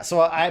movie. Yeah,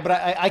 so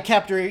I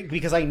kept her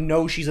because I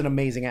know she's an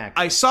amazing actor.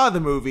 I saw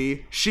the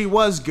movie, she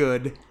was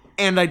good,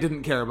 and I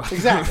didn't care about the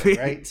movie.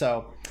 Right?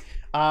 So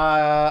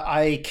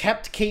I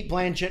kept Cate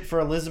Blanchett for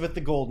Elizabeth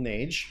the Golden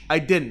Age. I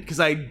didn't, because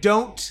I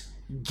don't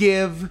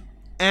give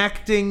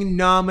acting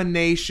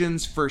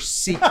nominations for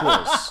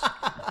sequels.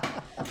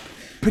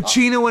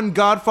 Pacino and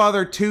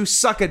Godfather 2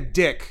 suck a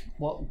dick.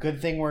 Well,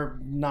 good thing we're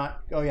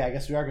not... Oh, yeah, I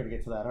guess we are going to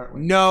get to that, aren't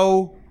we?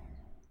 No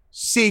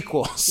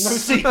sequels. No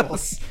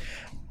sequels.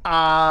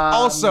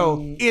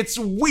 Also, it's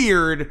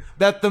weird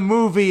that the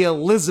movie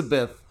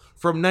Elizabeth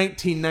from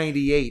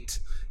 1998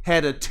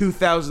 had a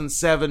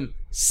 2007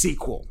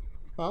 sequel.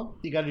 Well,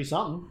 you got to do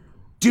something.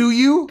 Do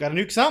you? Got to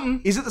nuke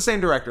something. Is it the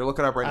same director? Look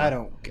it up right now. I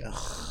don't...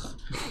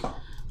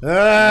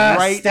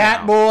 right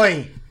Stat now.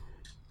 Boy.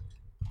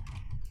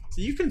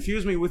 So you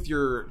confuse me with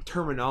your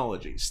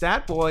terminology.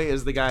 Stat Boy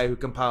is the guy who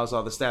compiles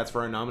all the stats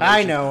for our nomination.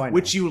 I know.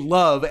 Which you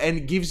love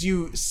and gives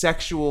you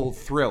sexual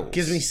thrills.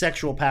 Gives me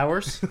sexual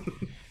powers.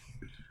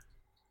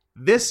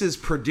 This is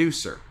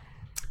producer,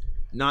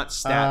 not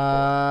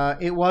Stat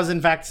Boy. It was,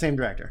 in fact, the same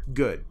director.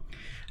 Good.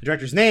 The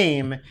director's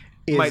name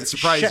is... Might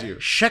surprise you.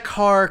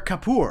 Shekhar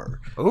Kapoor.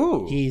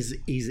 Ooh. He's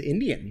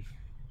Indian.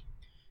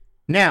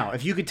 Now,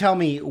 if you could tell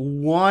me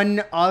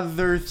one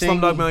other thing...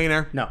 Slumdog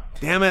Millionaire? No.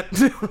 Damn it.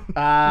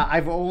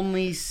 I've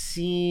only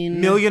seen... $1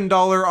 Million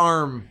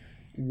Arm.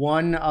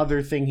 One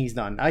other thing he's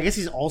done. I guess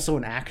he's also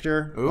an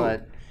actor. Ooh.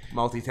 But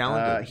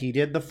multi-talented. He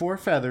did The Four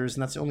Feathers,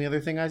 and that's the only other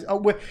thing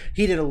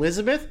he did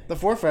Elizabeth, The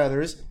Four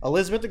Feathers,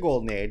 Elizabeth the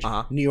Golden Age,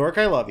 New York,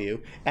 I Love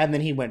You, and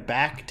then he went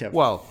back to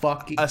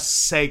a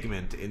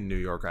segment in New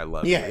York, I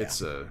Love You.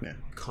 It's a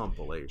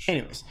compilation.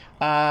 Anyways.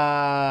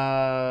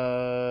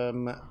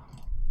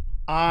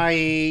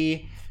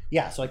 I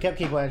Yeah, so I kept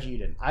Kate Blanchett, you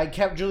didn't. I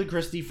kept Julie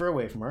Christie for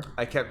Away From Her.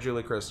 I kept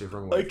Julie Christie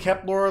from away. I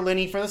kept Laura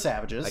Linney for The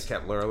Savages. I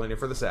kept Laura Linney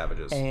for The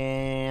Savages.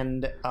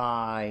 And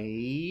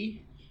I...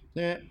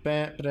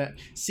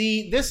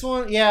 See, this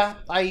one, yeah,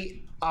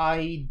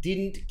 I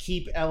didn't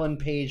keep Ellen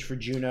Page for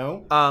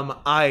Juno.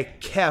 I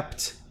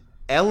kept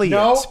Elliot.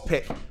 No,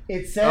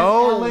 it says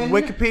Ellen.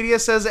 Wikipedia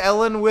says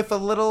Ellen with a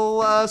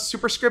little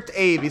superscript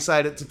A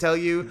beside it to tell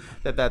you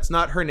that that's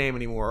not her name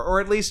anymore, or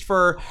at least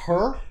for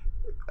her.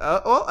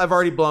 Well, I've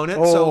already blown it,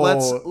 so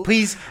let's...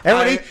 Please,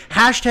 everybody,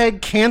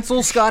 hashtag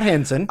cancel Scott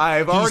Henson. He's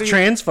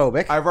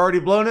transphobic. I've already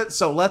blown it,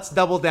 so let's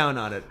double down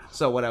on it.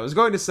 So what I was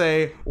going to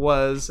say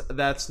was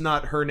that's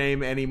not her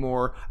name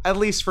anymore, at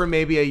least for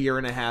maybe a year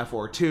and a half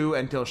or two,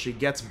 until she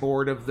gets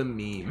bored of the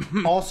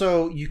meme.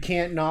 Also, you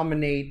can't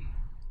nominate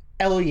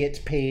Elliot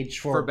Page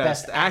for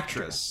Best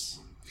Actress.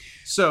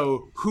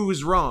 So,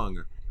 who's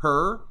wrong?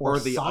 Her or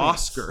the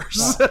science.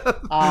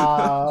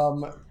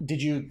 Oscars?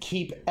 Did you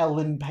keep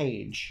Ellen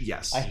Page?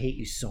 Yes. I hate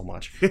you so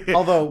much.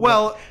 Although,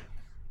 well,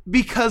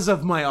 because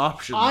of my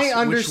options, I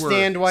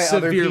understand why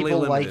other people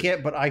limited. like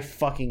it, but I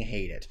fucking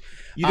hate it.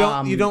 You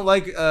don't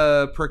like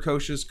a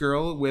precocious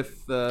girl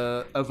with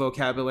a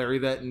vocabulary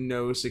that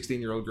no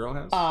 16-year-old girl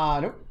has?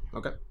 Nope.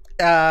 Okay.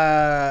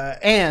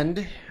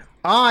 And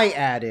I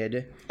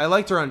added. I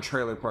liked her on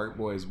Trailer Park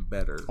Boys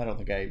better. I don't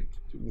think I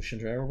was in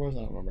Trailer Boys.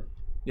 I don't remember.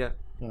 Yeah.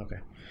 Okay.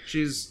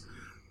 She's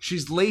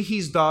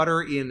Leahy's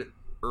daughter in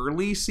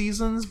early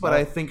seasons, but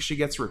I think she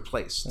gets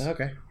replaced.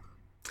 Okay.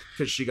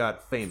 Because she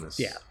got famous.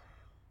 Yeah.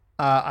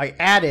 I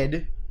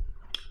added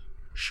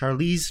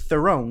Charlize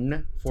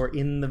Theron for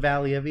In the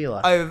Valley of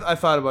Elah. I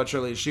thought about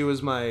Charlize. She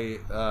was my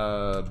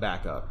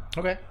backup.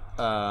 Okay.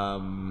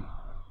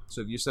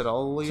 So you said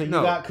all... So you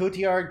got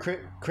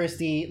Cotillard,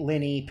 Christie,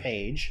 Linney,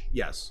 Page.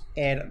 Yes.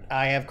 And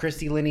I have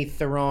Christie, Linney,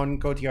 Theron,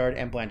 Cotillard,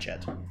 and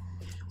Blanchett.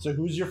 So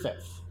who's your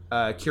fifth?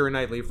 Keira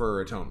Knightley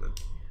for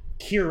Atonement.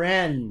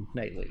 Kieran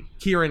Knightley.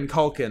 Kieran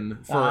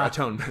Culkin for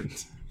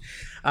Atonement.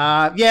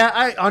 Yeah,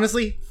 I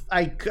honestly,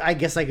 I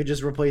guess I could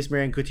just replace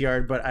Marianne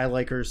Cotillard, but I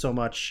like her so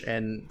much,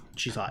 and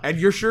she's hot. And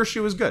you're sure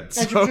she was good.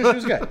 And you're sure she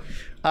was good.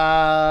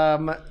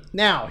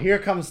 Now, here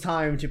comes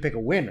time to pick a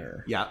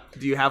winner. Yeah.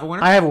 Do you have a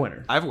winner? I have a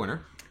winner. I have a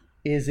winner.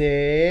 Is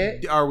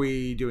it... Are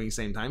we doing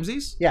same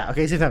timesies? Yeah,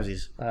 okay, same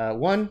timesies.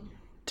 1,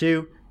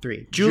 2,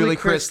 3. Julie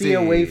Christie,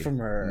 Away From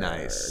Her.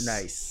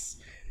 Nice.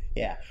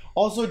 Yeah.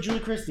 Also, Julie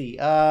Christie,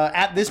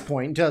 at this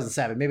point, in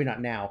 2007, maybe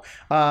not now,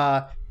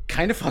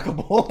 kind of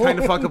fuckable. Kind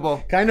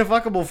of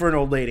fuckable for an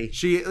old lady.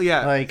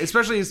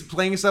 Especially as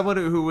playing someone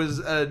who was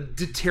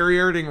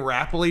deteriorating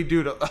rapidly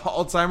due to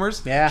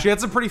Alzheimer's. Yeah. She had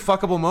some pretty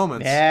fuckable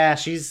moments. Yeah,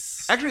 she's...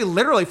 Actually,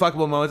 literally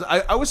fuckable moments.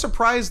 I was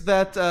surprised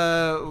that,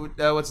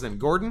 what's his name,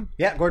 Gordon?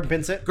 Yeah, Gordon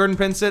Pinsett. Gordon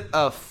Pinsett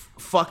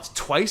fucked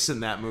twice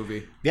in that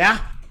movie. Yeah.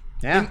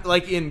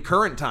 In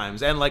current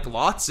times, and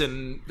lots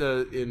in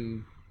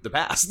the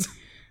past.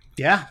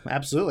 Yeah,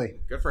 absolutely.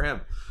 Good for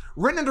him.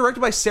 Written and directed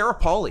by Sarah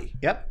Polley.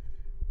 Yep.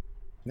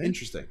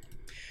 Interesting.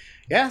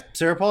 Yeah,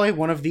 Sarah Polley,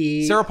 one of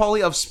the... Sarah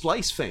Polley of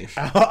Splice fame.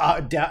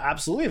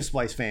 Absolutely of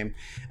Splice fame.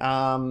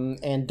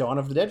 And Dawn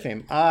of the Dead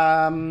fame.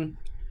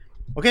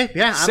 Okay,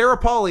 yeah. Sarah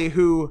Polley,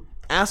 who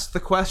asked the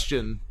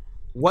question,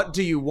 what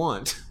do you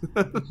want?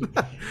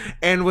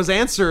 And was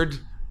answered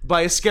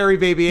by a scary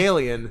baby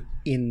alien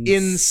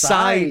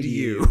inside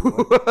you.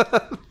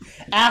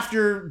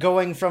 After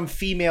going from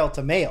female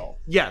to male.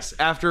 Yes,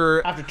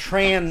 after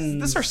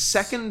trans. This is our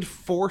second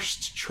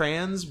forced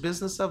trans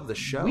business of the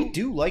show. We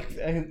do like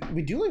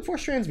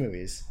forced trans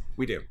movies.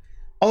 We do.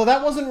 Although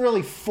that wasn't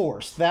really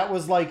forced. That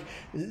was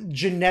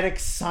genetic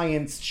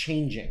science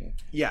changing.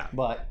 Yeah,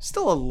 but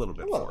still a little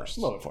bit forced.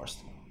 A little bit forced.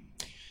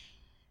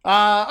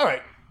 All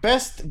right.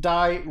 Best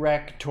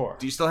director.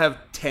 Do you still have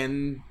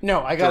 10?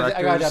 No, I got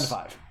it down to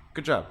 5.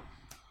 Good job.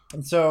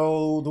 And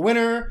so the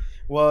winner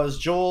was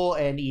Joel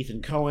and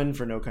Ethan Coen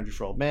for No Country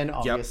for Old Men.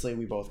 Obviously,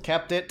 we both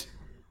kept it.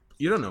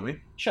 You don't know me.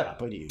 Shut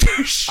up, I do.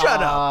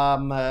 Shut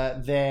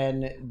up.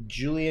 Then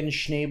Julian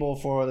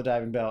Schnabel for The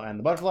Diving Bell and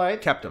The Butterfly.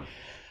 Kept him.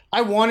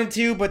 I wanted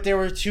to, but there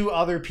were 2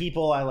 other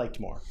people I liked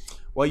more.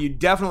 Well, you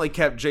definitely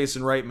kept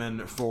Jason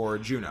Reitman for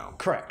Juno.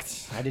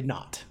 Correct. I did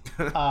not.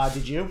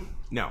 Did you?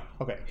 No.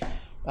 Okay.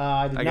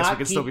 I guess we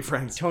could still be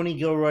friends. Tony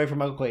Gilroy for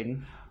Michael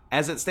Clayton.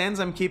 As it stands,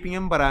 I'm keeping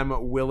him, but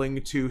I'm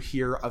willing to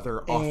hear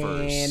other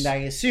offers. And I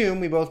assume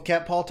we both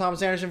kept Paul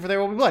Thomas Anderson for There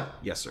Will Be Blood.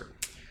 Yes, sir.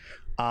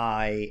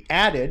 I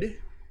added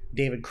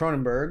David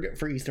Cronenberg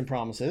for Eastern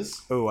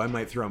Promises. Oh, I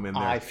might throw him in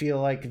there. I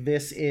feel like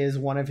this is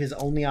one of his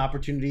only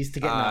opportunities to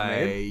get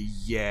nominated.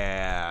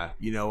 Yeah.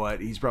 You know what?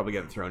 He's probably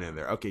getting thrown in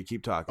there. Okay,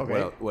 keep talking.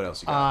 Okay. What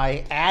else you got?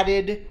 I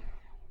added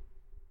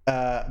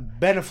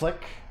Ben Affleck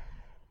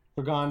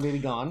for Gone Baby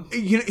Gone.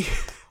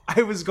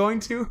 I was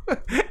going to,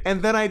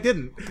 and then I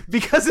didn't,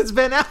 because it's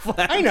Ben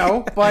Affleck. I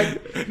know,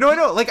 but... No, I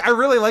know. I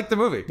really like the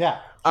movie. Yeah.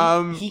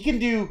 He can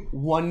do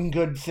one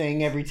good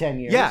thing every 10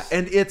 years. Yeah,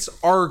 and it's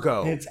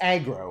Argo. It's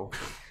aggro.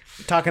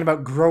 Talking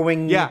about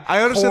growing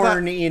I understand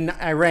corn in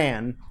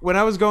Iran. When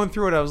I was going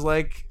through it, I was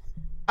like,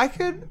 I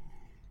could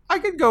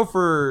go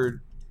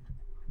for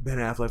Ben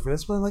Affleck for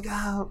this, but I'm like,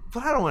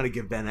 but I don't want to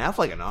give Ben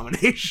Affleck a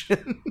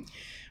nomination.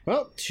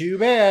 Well, too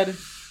bad.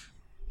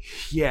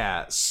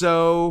 Yeah,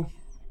 so...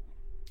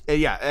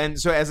 yeah, and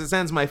so as it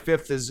stands, my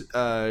 5th is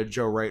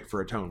Joe Wright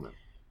for Atonement.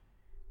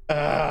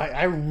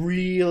 I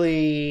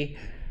really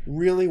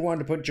wanted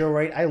to put Joe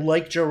Wright. I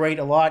like Joe Wright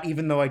a lot,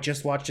 even though I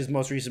just watched his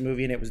most recent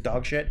movie and it was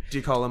dog shit. Do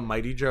you call him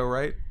Mighty Joe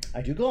Wright?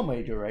 I do call him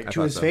Mighty Joe Wright.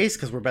 To his face,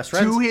 because we're best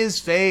friends. To his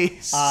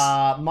face.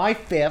 My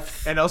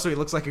 5th... And also he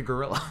looks like a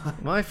gorilla.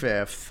 My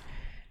 5th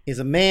is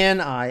a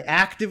man I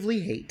actively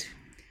hate.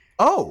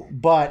 Oh!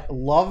 But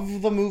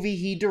love the movie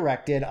he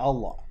directed a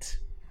lot.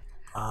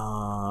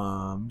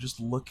 I'm just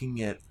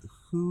looking at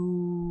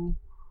who...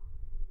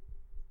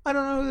 I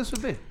don't know who this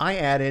would be. I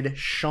added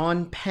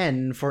Sean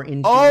Penn for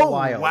Into the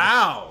Wild. Oh,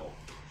 wow.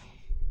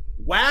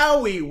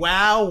 Wowie,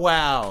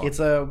 wow. It's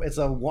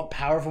a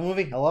powerful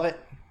movie. I love it.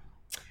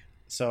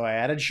 So I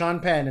added Sean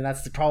Penn, and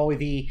that's probably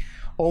the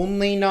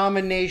only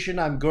nomination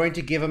I'm going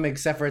to give him,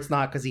 except for it's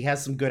not, because he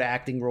has some good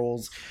acting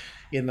roles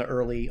in the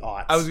early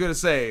aughts. I was going to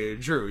say,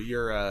 Drew,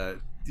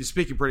 you're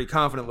speaking pretty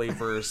confidently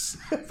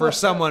for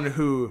someone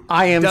who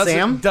I Am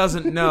Sam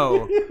doesn't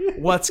know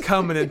what's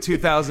coming in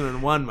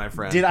 2001, my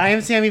friend. Did I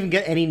Am Sam even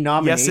get any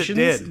nominations?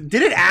 Yes, it did.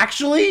 Did it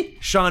actually?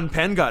 Sean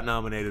Penn got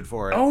nominated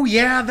for it. Oh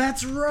yeah,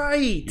 that's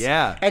right.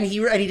 Yeah, and he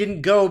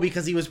didn't go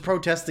because he was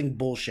protesting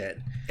bullshit.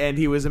 And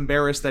he was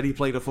embarrassed that he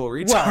played a full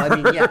retard. Well, I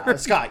mean, yeah,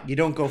 Scott, you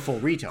don't go full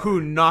retard. Who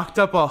knocked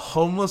up a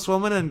homeless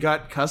woman and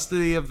got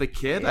custody of the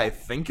kid, I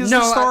think is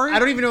the story? I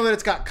don't even know that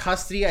it's got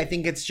custody. I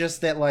think it's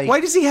just that, like... Why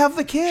does he have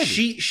the kid?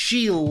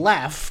 She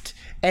left,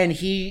 and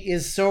he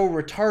is so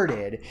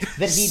retarded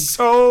that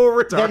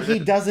he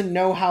doesn't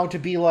know how to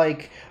be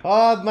like,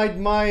 oh,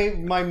 my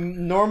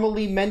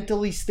normally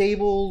mentally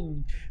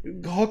stable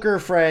hooker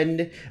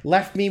friend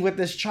left me with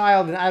this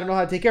child and I don't know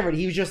how to take care of it.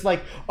 He was just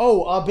like,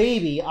 oh, a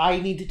baby, I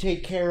need to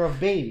take care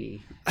of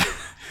baby.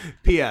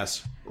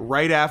 P.S.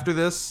 Right after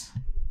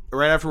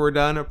we're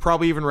done,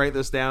 probably even write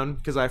this down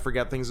because I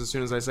forget things as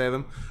soon as I say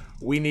them.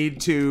 We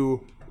need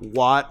to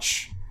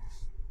watch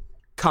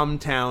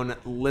Cumtown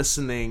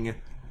listening.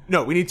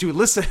 No, we need to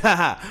listen.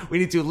 We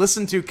need to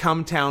listen to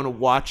Cumtown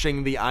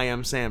watching the I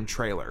Am Sam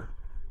trailer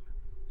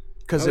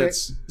because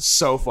it's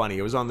so funny.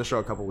 It was on the show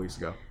a couple weeks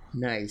ago.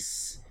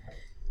 Nice.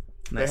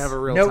 They have a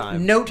real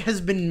time. Note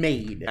has been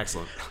made.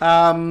 Excellent.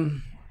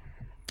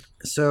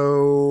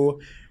 So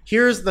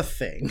here's the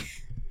thing.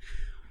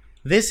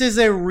 This is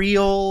a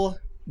real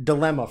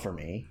dilemma for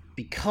me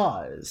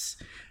because...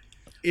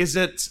 Is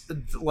it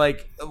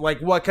like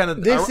what kind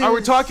of... Are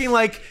we talking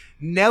like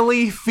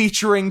Nelly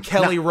featuring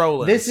Kelly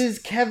Rowland? This is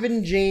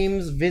Kevin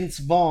James, Vince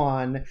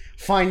Vaughn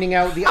finding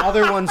out the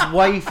other one's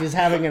wife is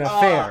having an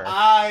affair.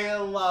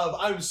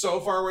 I'm so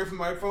far away from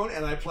my phone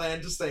and I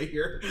plan to stay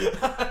here.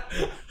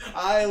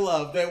 I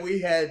love that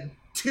we had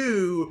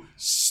 2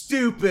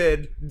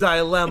 stupid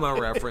dilemma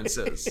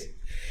references.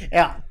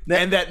 Yeah.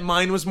 And that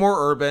mine was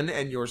more urban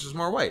and yours was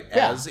more white,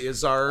 as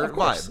is our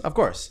vibe. Of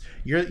course.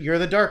 You're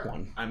the dark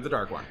one. I'm the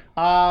dark one.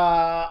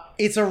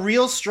 It's a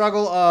real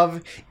struggle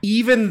of,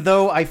 even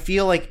though I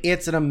feel like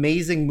it's an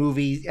amazing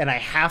movie and I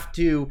have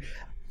to,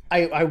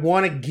 I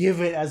want to give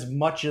it as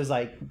much as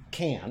I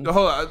can.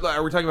 Hold on,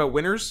 are we talking about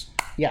winners?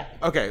 Yeah.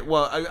 Okay,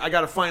 well, I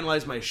got to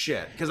finalize my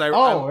shit.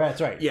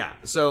 That's right. Yeah,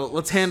 so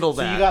let's handle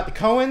that. So you got the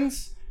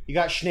Coens, you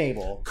got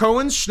Schnabel.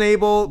 Coens,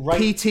 Schnabel, right.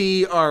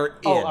 PT are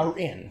in. Are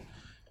in.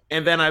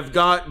 And then I've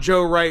got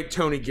Joe Wright,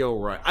 Tony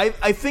Gilroy.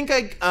 I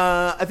think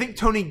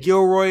Tony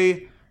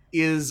Gilroy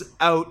is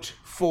out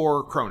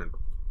for Cronenberg.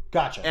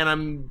 Gotcha. And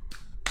I'm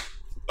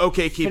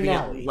okay keeping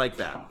it like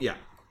that. Yeah.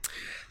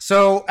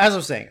 So as I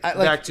was saying,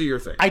 back to your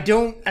thing. I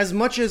don't, as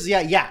much as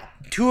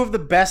 2 of the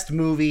best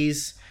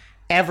movies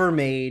ever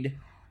made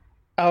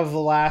of the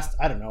last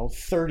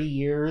 30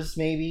 years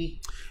maybe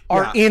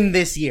are in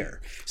this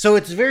year. So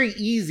it's very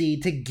easy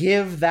to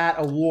give that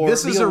award.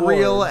 This is a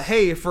real,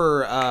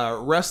 for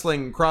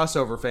wrestling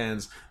crossover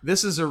fans,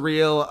 this is a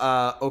real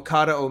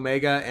Okada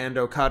Omega and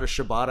Okada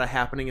Shibata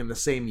happening in the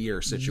same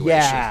year situation.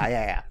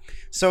 Yeah.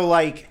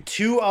 So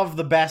 2 of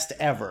the best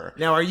ever.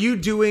 Now, are you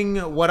doing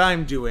what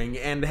I'm doing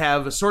and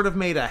have sort of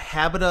made a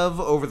habit of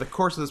over the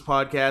course of this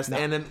podcast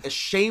and am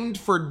ashamed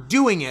for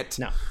doing it?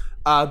 No.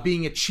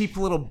 Being a cheap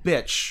little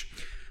bitch.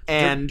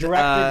 And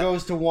director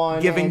goes to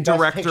one, giving and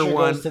director best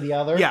one goes to the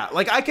other. Yeah,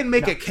 I can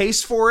make a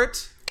case for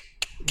it,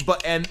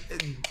 but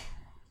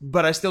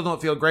I still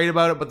don't feel great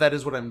about it. But that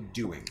is what I'm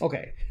doing.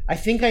 Okay, I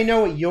think I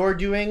know what you're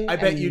doing. I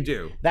bet you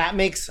do. That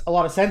makes a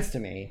lot of sense to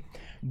me.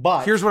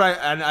 But here's what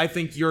I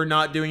think you're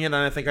not doing it, and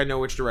I think I know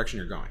which direction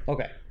you're going.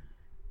 Okay.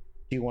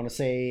 Do you want to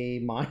say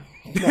mine?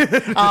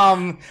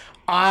 No.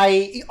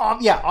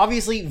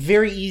 Obviously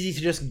very easy to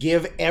just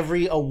give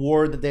every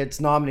award that it's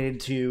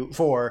nominated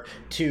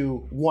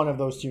to one of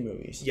those 2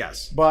 movies.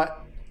 Yes.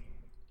 But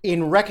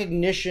in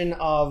recognition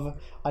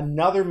of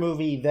another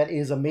movie that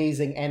is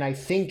amazing and I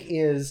think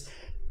is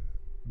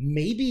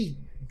maybe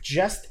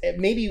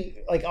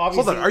obviously.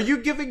 Hold on, are you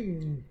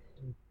giving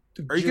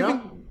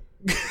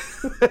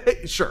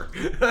Sure.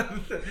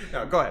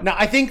 No, go ahead. Now,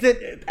 I think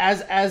that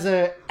as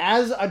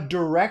a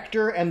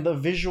director and the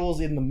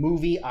visuals in the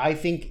movie, I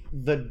think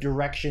the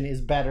direction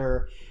is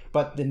better,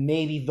 but then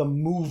maybe the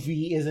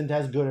movie isn't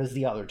as good as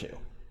the other two.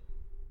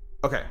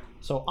 Okay.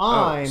 So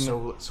I'm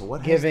so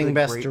what giving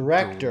Best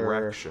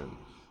Director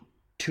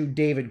to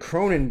David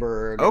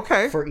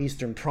Cronenberg for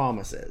Eastern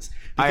Promises.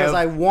 Because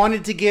I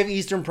wanted to give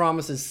Eastern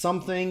Promises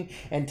something,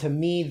 and to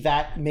me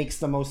that makes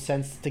the most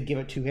sense to give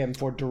it to him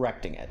for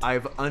directing it.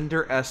 I've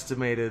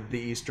underestimated the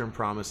Eastern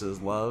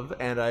Promises love,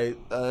 and I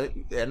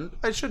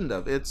shouldn't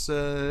have.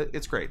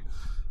 It's great.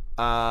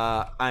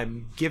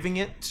 I'm giving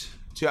it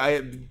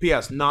to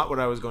P.S. not what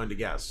I was going to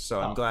guess,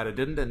 so I'm glad I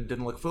didn't, and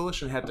didn't look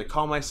foolish and had to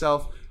call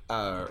myself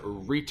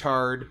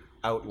retard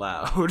out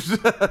loud.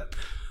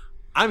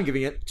 I'm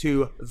giving it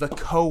to the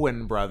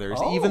Coen brothers,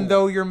 even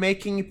though you're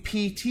making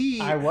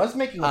PT. I was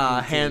making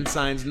PT. Hand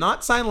signs,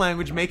 not sign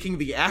language, making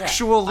the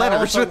actual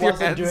letters with your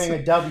hands. I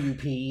wasn't doing a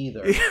WP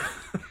either.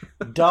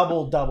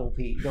 double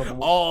P.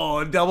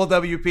 Double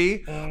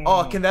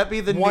WP? Can that be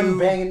the one new...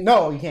 bang?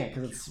 No, you can't,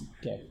 because it's...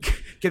 Okay.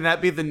 Can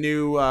that be the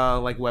new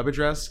web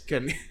address?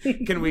 Can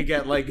we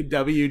get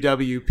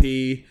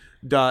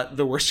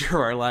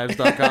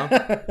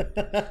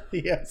www.theworstyearofourlives.com?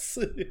 Yes.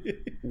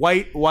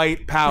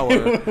 White power.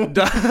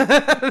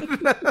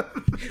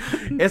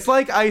 It's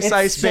like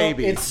Ice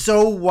Baby. It's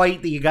so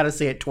white that you got to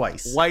say it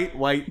twice.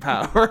 White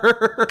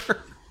power.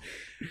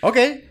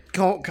 Okay.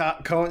 You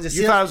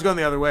thought I was going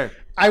the other way.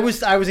 I was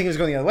thinking it was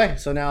going the other way.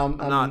 So now I'm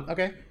not.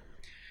 Okay.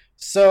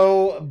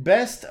 So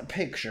Best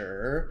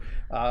Picture,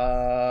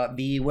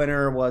 the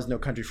winner was No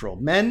Country for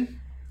Old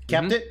Men.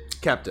 Kept it.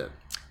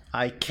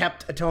 I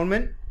kept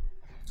Atonement.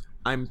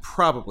 I'm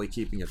probably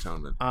keeping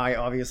Atonement. I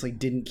obviously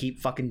didn't keep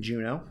fucking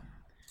Juno.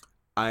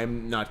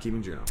 I'm not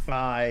keeping Juno.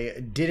 I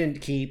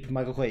didn't keep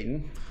Michael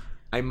Clayton.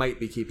 I might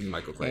be keeping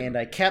Michael Clayton. And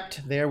I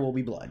kept There Will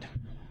Be Blood.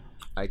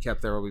 I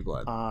kept There Will Be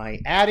Blood.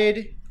 I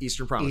added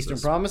Eastern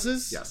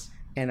Promises. Yes.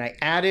 And I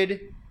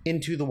added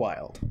Into the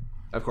Wild.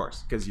 Of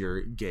course, because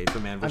you're gay for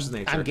Man vs.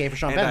 Nature. I'm gay for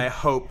Sean Penn. And I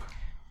hope...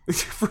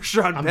 for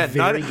Sean Penn.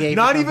 Very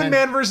not Sean even Penn.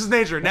 Man vs.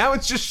 Nature. Now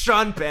it's just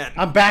Sean Penn.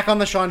 I'm back on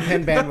the Sean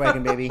Penn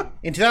bandwagon, baby.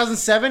 In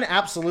 2007,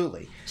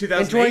 absolutely. In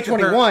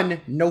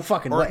 2021, no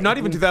fucking way. Not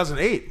even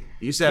 2008.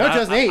 You said,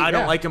 2008, I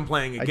don't like him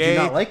playing a gay. I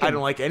do not like him. I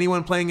don't like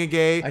anyone playing a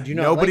gay. I do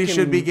not Nobody like him,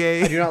 should be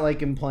gay. I do not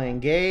like him playing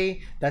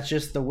gay. That's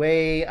just the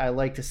way I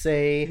like to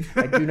say.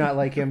 I do not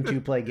like him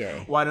to play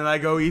gay. Why don't I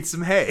go eat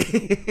some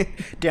hay?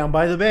 Down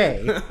by the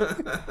bay.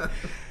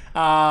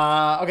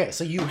 Okay,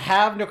 so you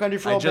have No Country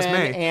for Old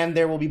Men and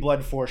There Will Be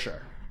Blood for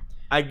sure.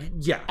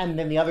 Yeah. And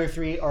then the other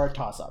three are a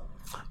toss-up.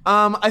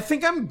 I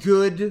think I'm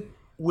good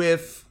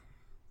with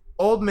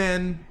Old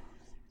Man,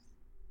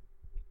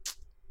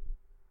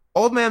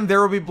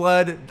 There Will Be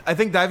Blood. I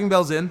think Diving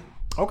Bell's in.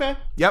 Okay.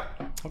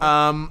 Yep. Okay.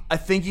 I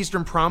think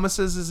Eastern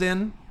Promises is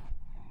in,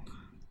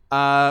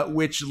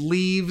 which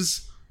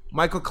leaves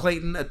Michael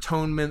Clayton,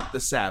 Atonement,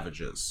 The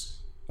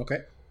Savages. Okay.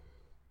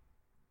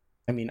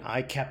 I mean,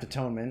 I kept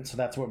Atonement, so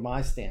that's what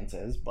my stance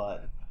is,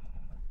 but...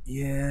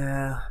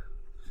 Yeah...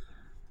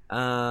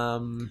 I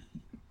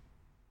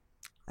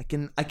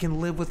can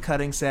live with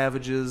cutting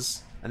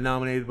Savages. I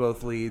nominated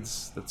both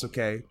leads. That's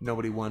okay.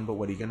 Nobody won, but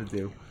what are you gonna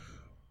do?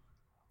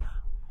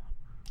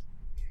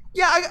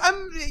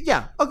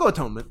 Yeah, I'll go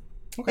Atonement.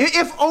 Okay.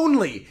 If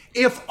only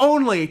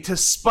to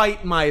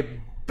spite my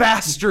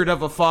bastard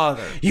of a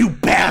father. You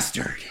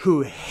bastard!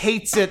 Who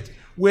hates it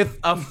with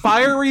a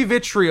fiery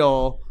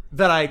vitriol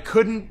that I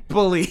couldn't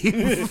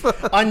believe.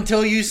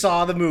 Until you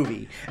saw the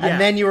movie. And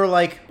then you were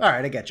like, all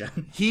right, I get you.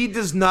 He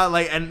does not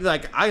like, and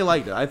like, I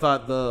liked it. I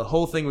thought the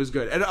whole thing was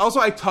good. And also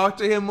I talked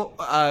to him,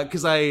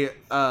 because I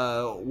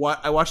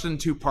watched it in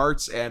 2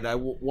 parts, and I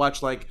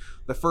watched like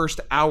the first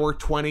hour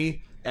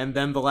 20 and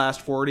then the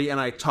last 40, and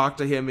I talked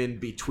to him in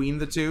between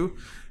the two.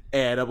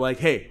 And I'm like,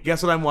 hey,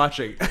 guess what I'm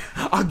watching?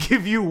 I'll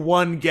give you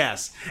one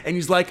guess. And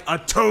he's like,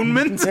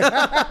 Atonement?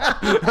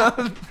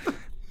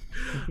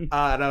 And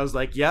I was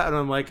like, yeah, and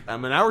I'm like,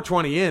 I'm an hour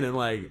 20 in, and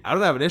like, I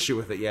don't have an issue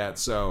with it yet,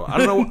 so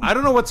I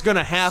don't know what's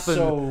gonna happen.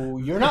 So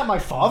you're not my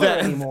father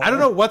anymore. I don't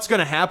know what's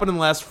gonna happen in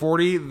the last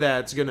 40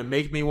 that's gonna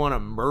make me want to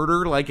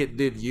murder like it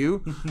did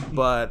you,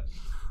 but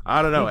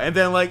I don't know. And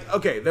then like,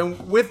 okay,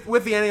 then with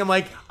the ending, I'm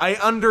like, I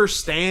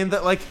understand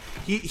that like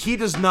he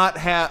does not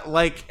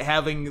like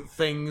having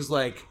things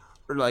like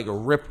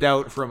ripped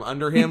out from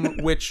under him,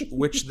 which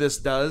this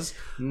does.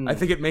 I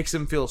think it makes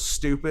him feel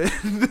stupid.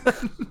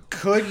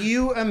 Could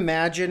you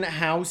imagine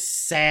how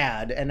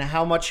sad and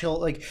how much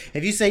he'll like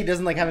if you say he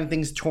doesn't like having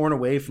things torn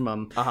away from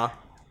him?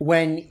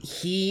 When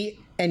he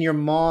and your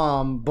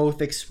mom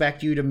both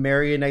expect you to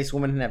marry a nice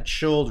woman and have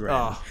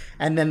children,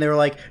 and then they're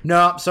like,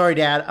 "No, sorry,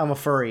 Dad, I'm a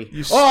furry."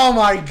 Oh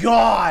my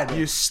God!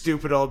 You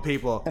stupid old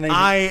people!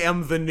 I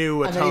am the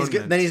new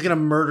Atonement. Then he's gonna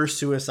murder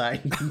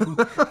suicide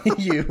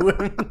you.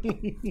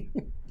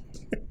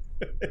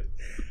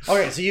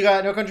 Okay, so you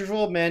got No Country for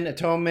Old Men,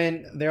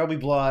 Atonement, There Will Be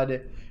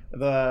Blood,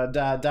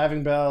 the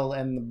Diving Bell,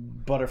 and the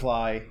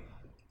Butterfly.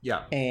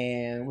 Yeah.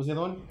 And what's the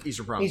other one?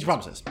 Eastern Promises.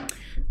 Eastern Promises.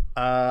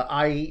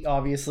 I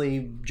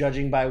obviously,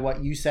 judging by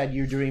what you said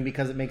you're doing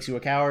because it makes you a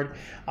coward,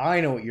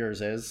 I know what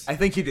yours is. I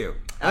think you do.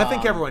 And I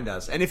think everyone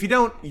does. And if you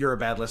don't, you're a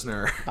bad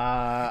listener.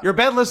 You're a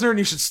bad listener and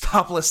you should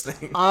stop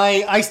listening.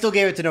 I still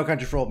gave it to No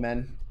Country for Old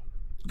Men.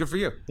 Good for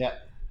you. Yeah.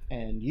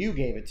 And you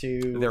gave it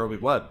to... There Will Be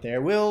Blood.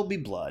 There Will Be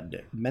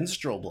Blood.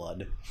 Menstrual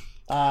blood.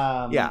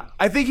 Yeah.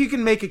 I think you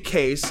can make a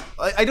case.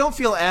 I don't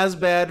feel as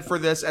bad for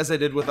this as I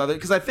did with other...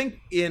 Because I think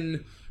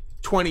in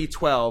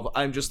 2012,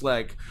 I'm just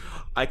like...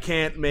 I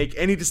can't make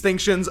any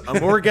distinctions.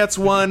 Amour gets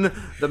one.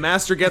 The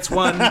Master gets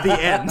one. The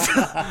end.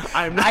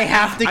 I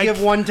have to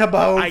give one to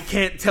both. I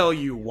can't tell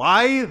you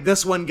why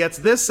this one gets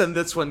this and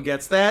this one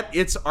gets that.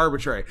 It's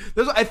arbitrary.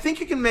 I think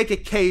you can make a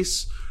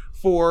case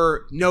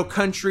for No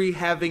Country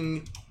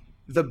having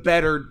the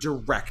better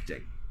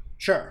directing.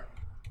 Sure.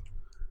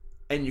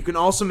 And you can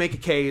also make a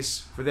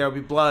case for There Will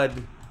Be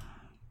Blood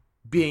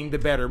being the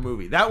better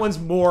movie. That one's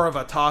more of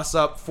a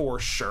toss-up for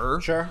sure.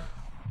 Sure.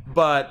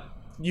 But...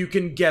 you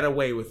can get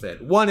away with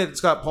it. One, it's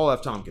got Paul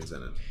F. Tompkins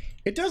in it.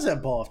 It does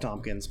have Paul F.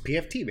 Tompkins.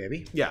 PFT,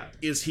 baby. Yeah.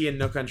 Is he in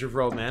No Country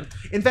for Old Men?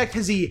 In fact,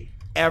 has he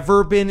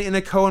ever been in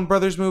a Coen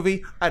Brothers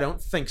movie? I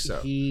don't think so.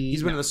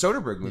 He's been in the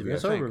Soderbergh movie, I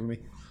think.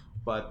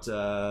 But,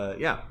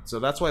 yeah. So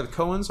that's why the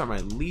Coens are my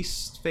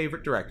least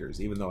favorite directors,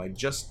 even though I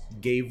just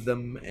gave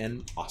them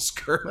an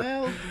Oscar.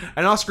 Well...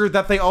 an Oscar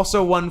that they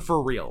also won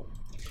for real.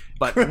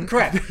 But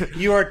correct.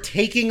 You are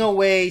taking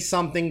away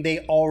something they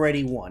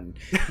already won.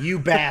 You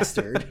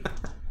bastard.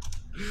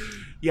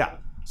 Yeah,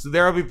 so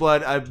There Will Be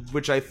Blood,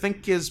 which I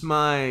think is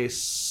my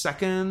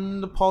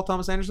second Paul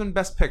Thomas Anderson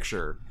Best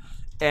Picture,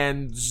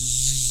 and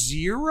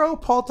 0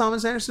 Paul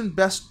Thomas Anderson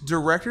Best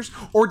Directors,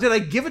 or did I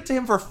give it to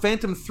him for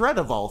Phantom Thread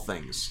of all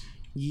things?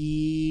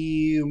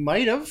 You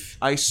might have.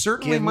 I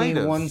certainly might have.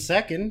 Give me 1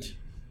 second.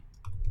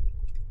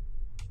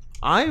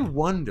 I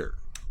wonder.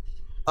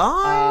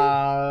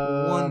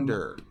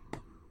 Wonder.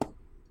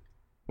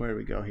 Where do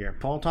we go here?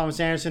 Paul Thomas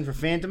Anderson for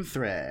Phantom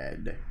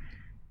Thread.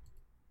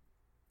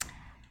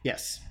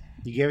 Yes.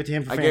 You gave it to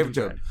him for Phantom I gave it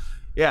to Thread. him.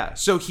 Yeah,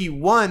 so he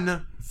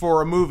won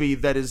for a movie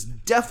that is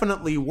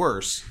definitely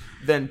worse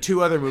than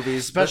 2 other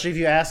movies. Especially if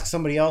you ask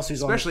somebody else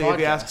who's on the podcast. Especially if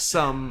you ask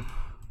some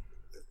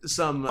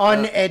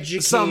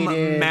uneducated, some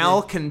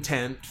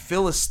malcontent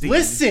Philistine.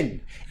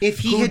 Listen, if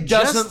he who had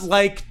doesn't just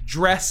like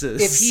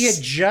dresses, if he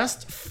had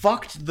just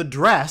fucked the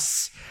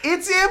dress,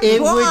 it's implied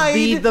it would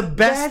be the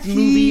best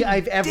movie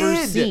I've ever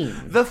seen.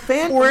 The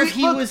Phantom, or if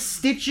he was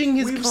stitching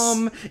his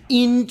cum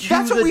into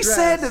that's the what we dress.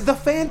 said. The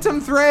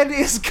Phantom Thread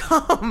is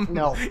cum.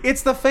 No,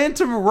 it's the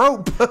Phantom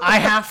Rope. I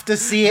have to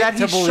see it that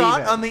to he believe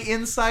shot it. on the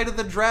inside of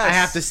the dress. I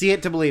have to see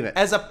it to believe it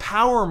as a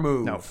power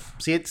move. No,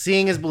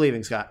 seeing is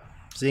believing, Scott.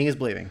 Seeing is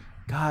believing.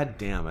 God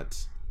damn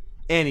it.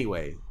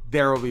 Anyway,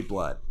 There Will Be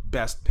Blood.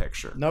 Best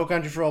Picture. No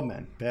Country for Old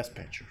Men. Best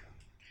Picture.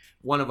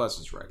 One of us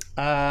is right.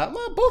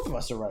 Well, both of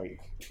us are right.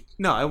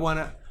 No, I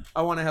wanna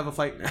have a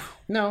fight now.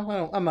 No, I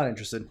don't, I'm not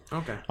interested.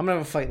 Okay. I'm gonna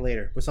have a fight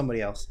later with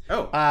somebody else.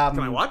 Oh, can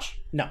I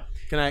watch? No.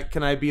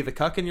 Can I be the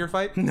cuck in your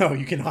fight? No,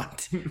 you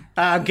cannot.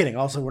 I'm kidding.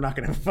 Also, we're not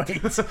gonna have a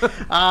fight.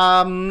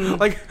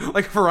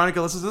 Like Veronica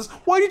listens to this.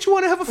 Why did you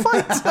want to have a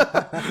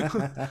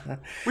fight?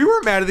 We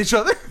weren't mad at each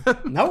other.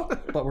 No,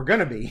 but we're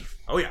gonna be.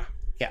 Oh yeah.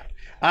 Yeah.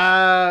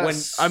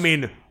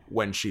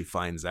 When she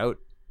finds out,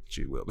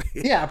 she will be.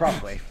 Yeah,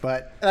 probably.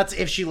 But that's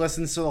if she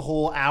listens to the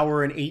whole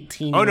hour and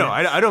 18 minutes. No,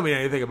 I don't mean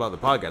anything about the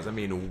podcast. I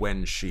mean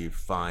when she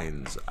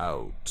finds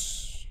out.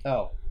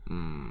 Oh.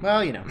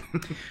 Well, you know.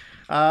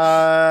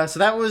 So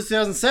that was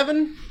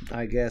 2007.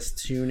 I guess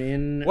tune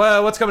in.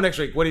 Well, what's coming next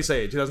week? What do you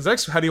say?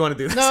 2006? How do you want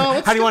to do this?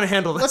 How do you want to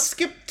handle this? Let's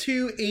skip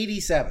to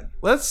 87.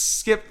 Let's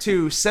skip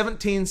to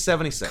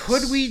 1776.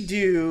 Could we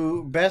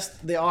do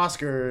the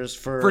Oscars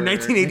for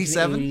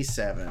 1987?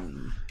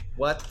 1987.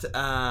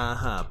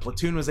 What?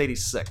 Platoon was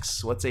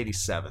 86. What's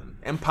 87?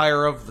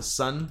 Empire of the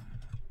Sun.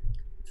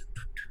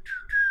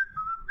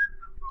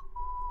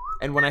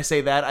 And when I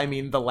say that, I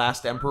mean The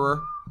Last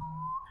Emperor.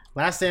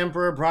 Last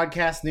Emperor,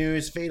 Broadcast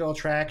News, Fatal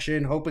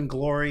Attraction, Hope and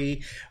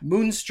Glory,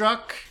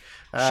 Moonstruck,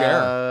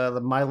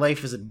 My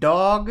Life as a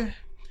Dog,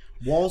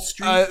 Wall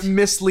Street.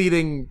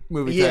 Misleading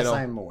movie title. Yes,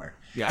 I'm aware.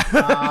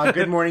 Yeah.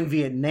 Good Morning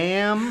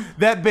Vietnam.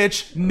 That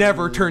bitch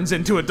never turns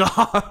into a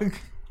dog.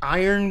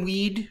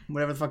 Ironweed,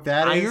 whatever the fuck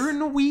that is.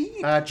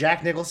 Ironweed?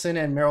 Jack Nicholson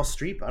and Meryl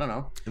Streep. I don't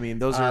know. I mean,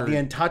 those are... The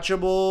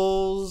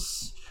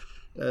Untouchables.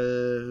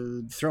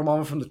 Throw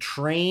Mama from the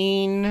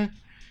Train.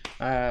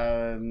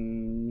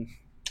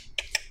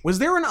 Was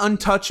there an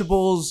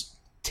Untouchables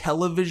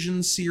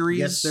television series?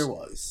 Yes, there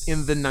was.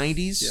 In the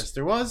 90s? Yes,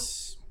 there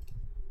was.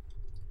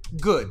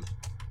 Good.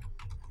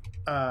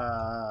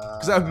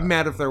 Because I would be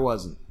mad if there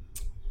wasn't.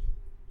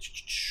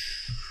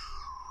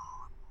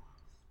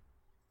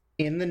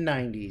 In the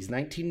 90s,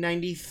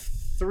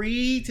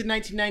 1993 to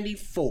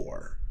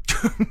 1994.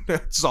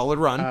 Solid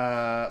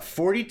run.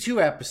 42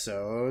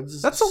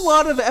 episodes. That's a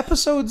lot of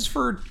episodes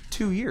for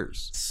 2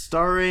 years.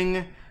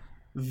 Starring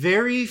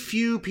very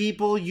few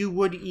people you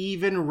would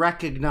even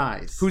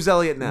recognize. Who's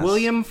Elliot Ness?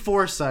 William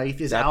Forsythe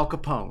is Al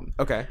Capone.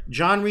 Okay.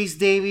 John Rhys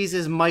Davies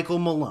is Michael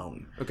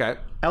Malone. Okay.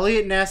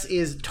 Elliot Ness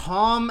is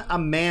Tom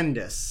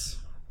Amandus.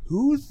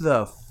 Who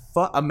the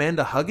fuck?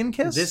 Amanda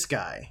Hugginkiss? This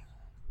guy.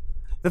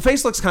 The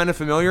face looks kind of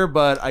familiar,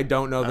 but I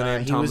don't know the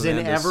name. He Tom was Amandus.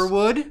 in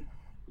Everwood.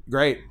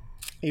 Great.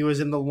 He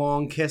was in The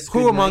Long Kiss Who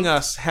Goodnight. among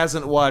us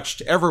hasn't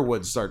watched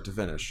Everwood start to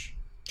finish?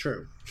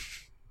 True.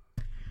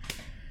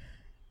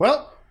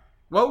 Well,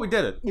 we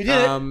did it. We did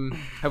it.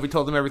 Have we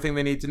told them everything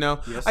they need to know?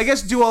 Yes. I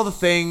guess do all the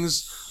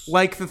things,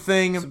 like the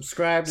thing,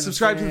 subscribe to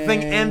the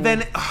thing, and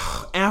then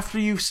after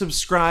you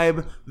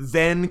subscribe,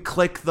 then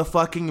click the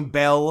fucking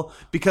bell,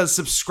 because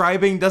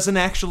subscribing doesn't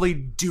actually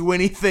do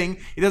anything.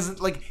 It doesn't,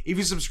 like, if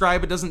you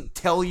subscribe, it doesn't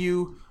tell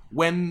you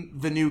when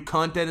the new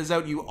content is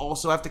out. You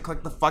also have to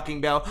click the fucking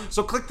bell.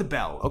 So click the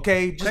bell,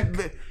 okay? Just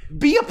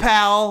be a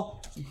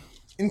pal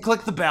and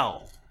click the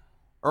bell.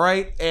 All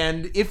right,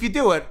 and if you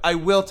do it, I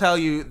will tell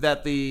you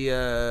that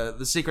the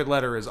secret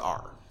letter is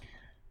R.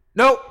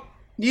 Nope,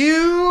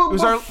 you it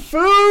was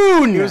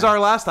buffoon. It was R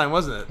last time,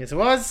 wasn't it? Yes, it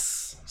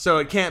was. So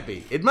it can't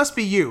be. It must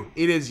be you.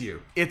 It is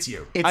you. It's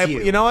you. It's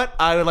you. You know what?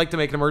 I would like to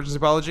make an emergency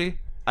apology.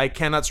 I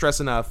cannot stress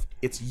enough.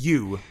 It's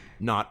you,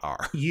 not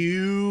R.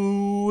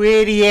 You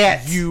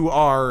idiot. You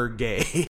are gay.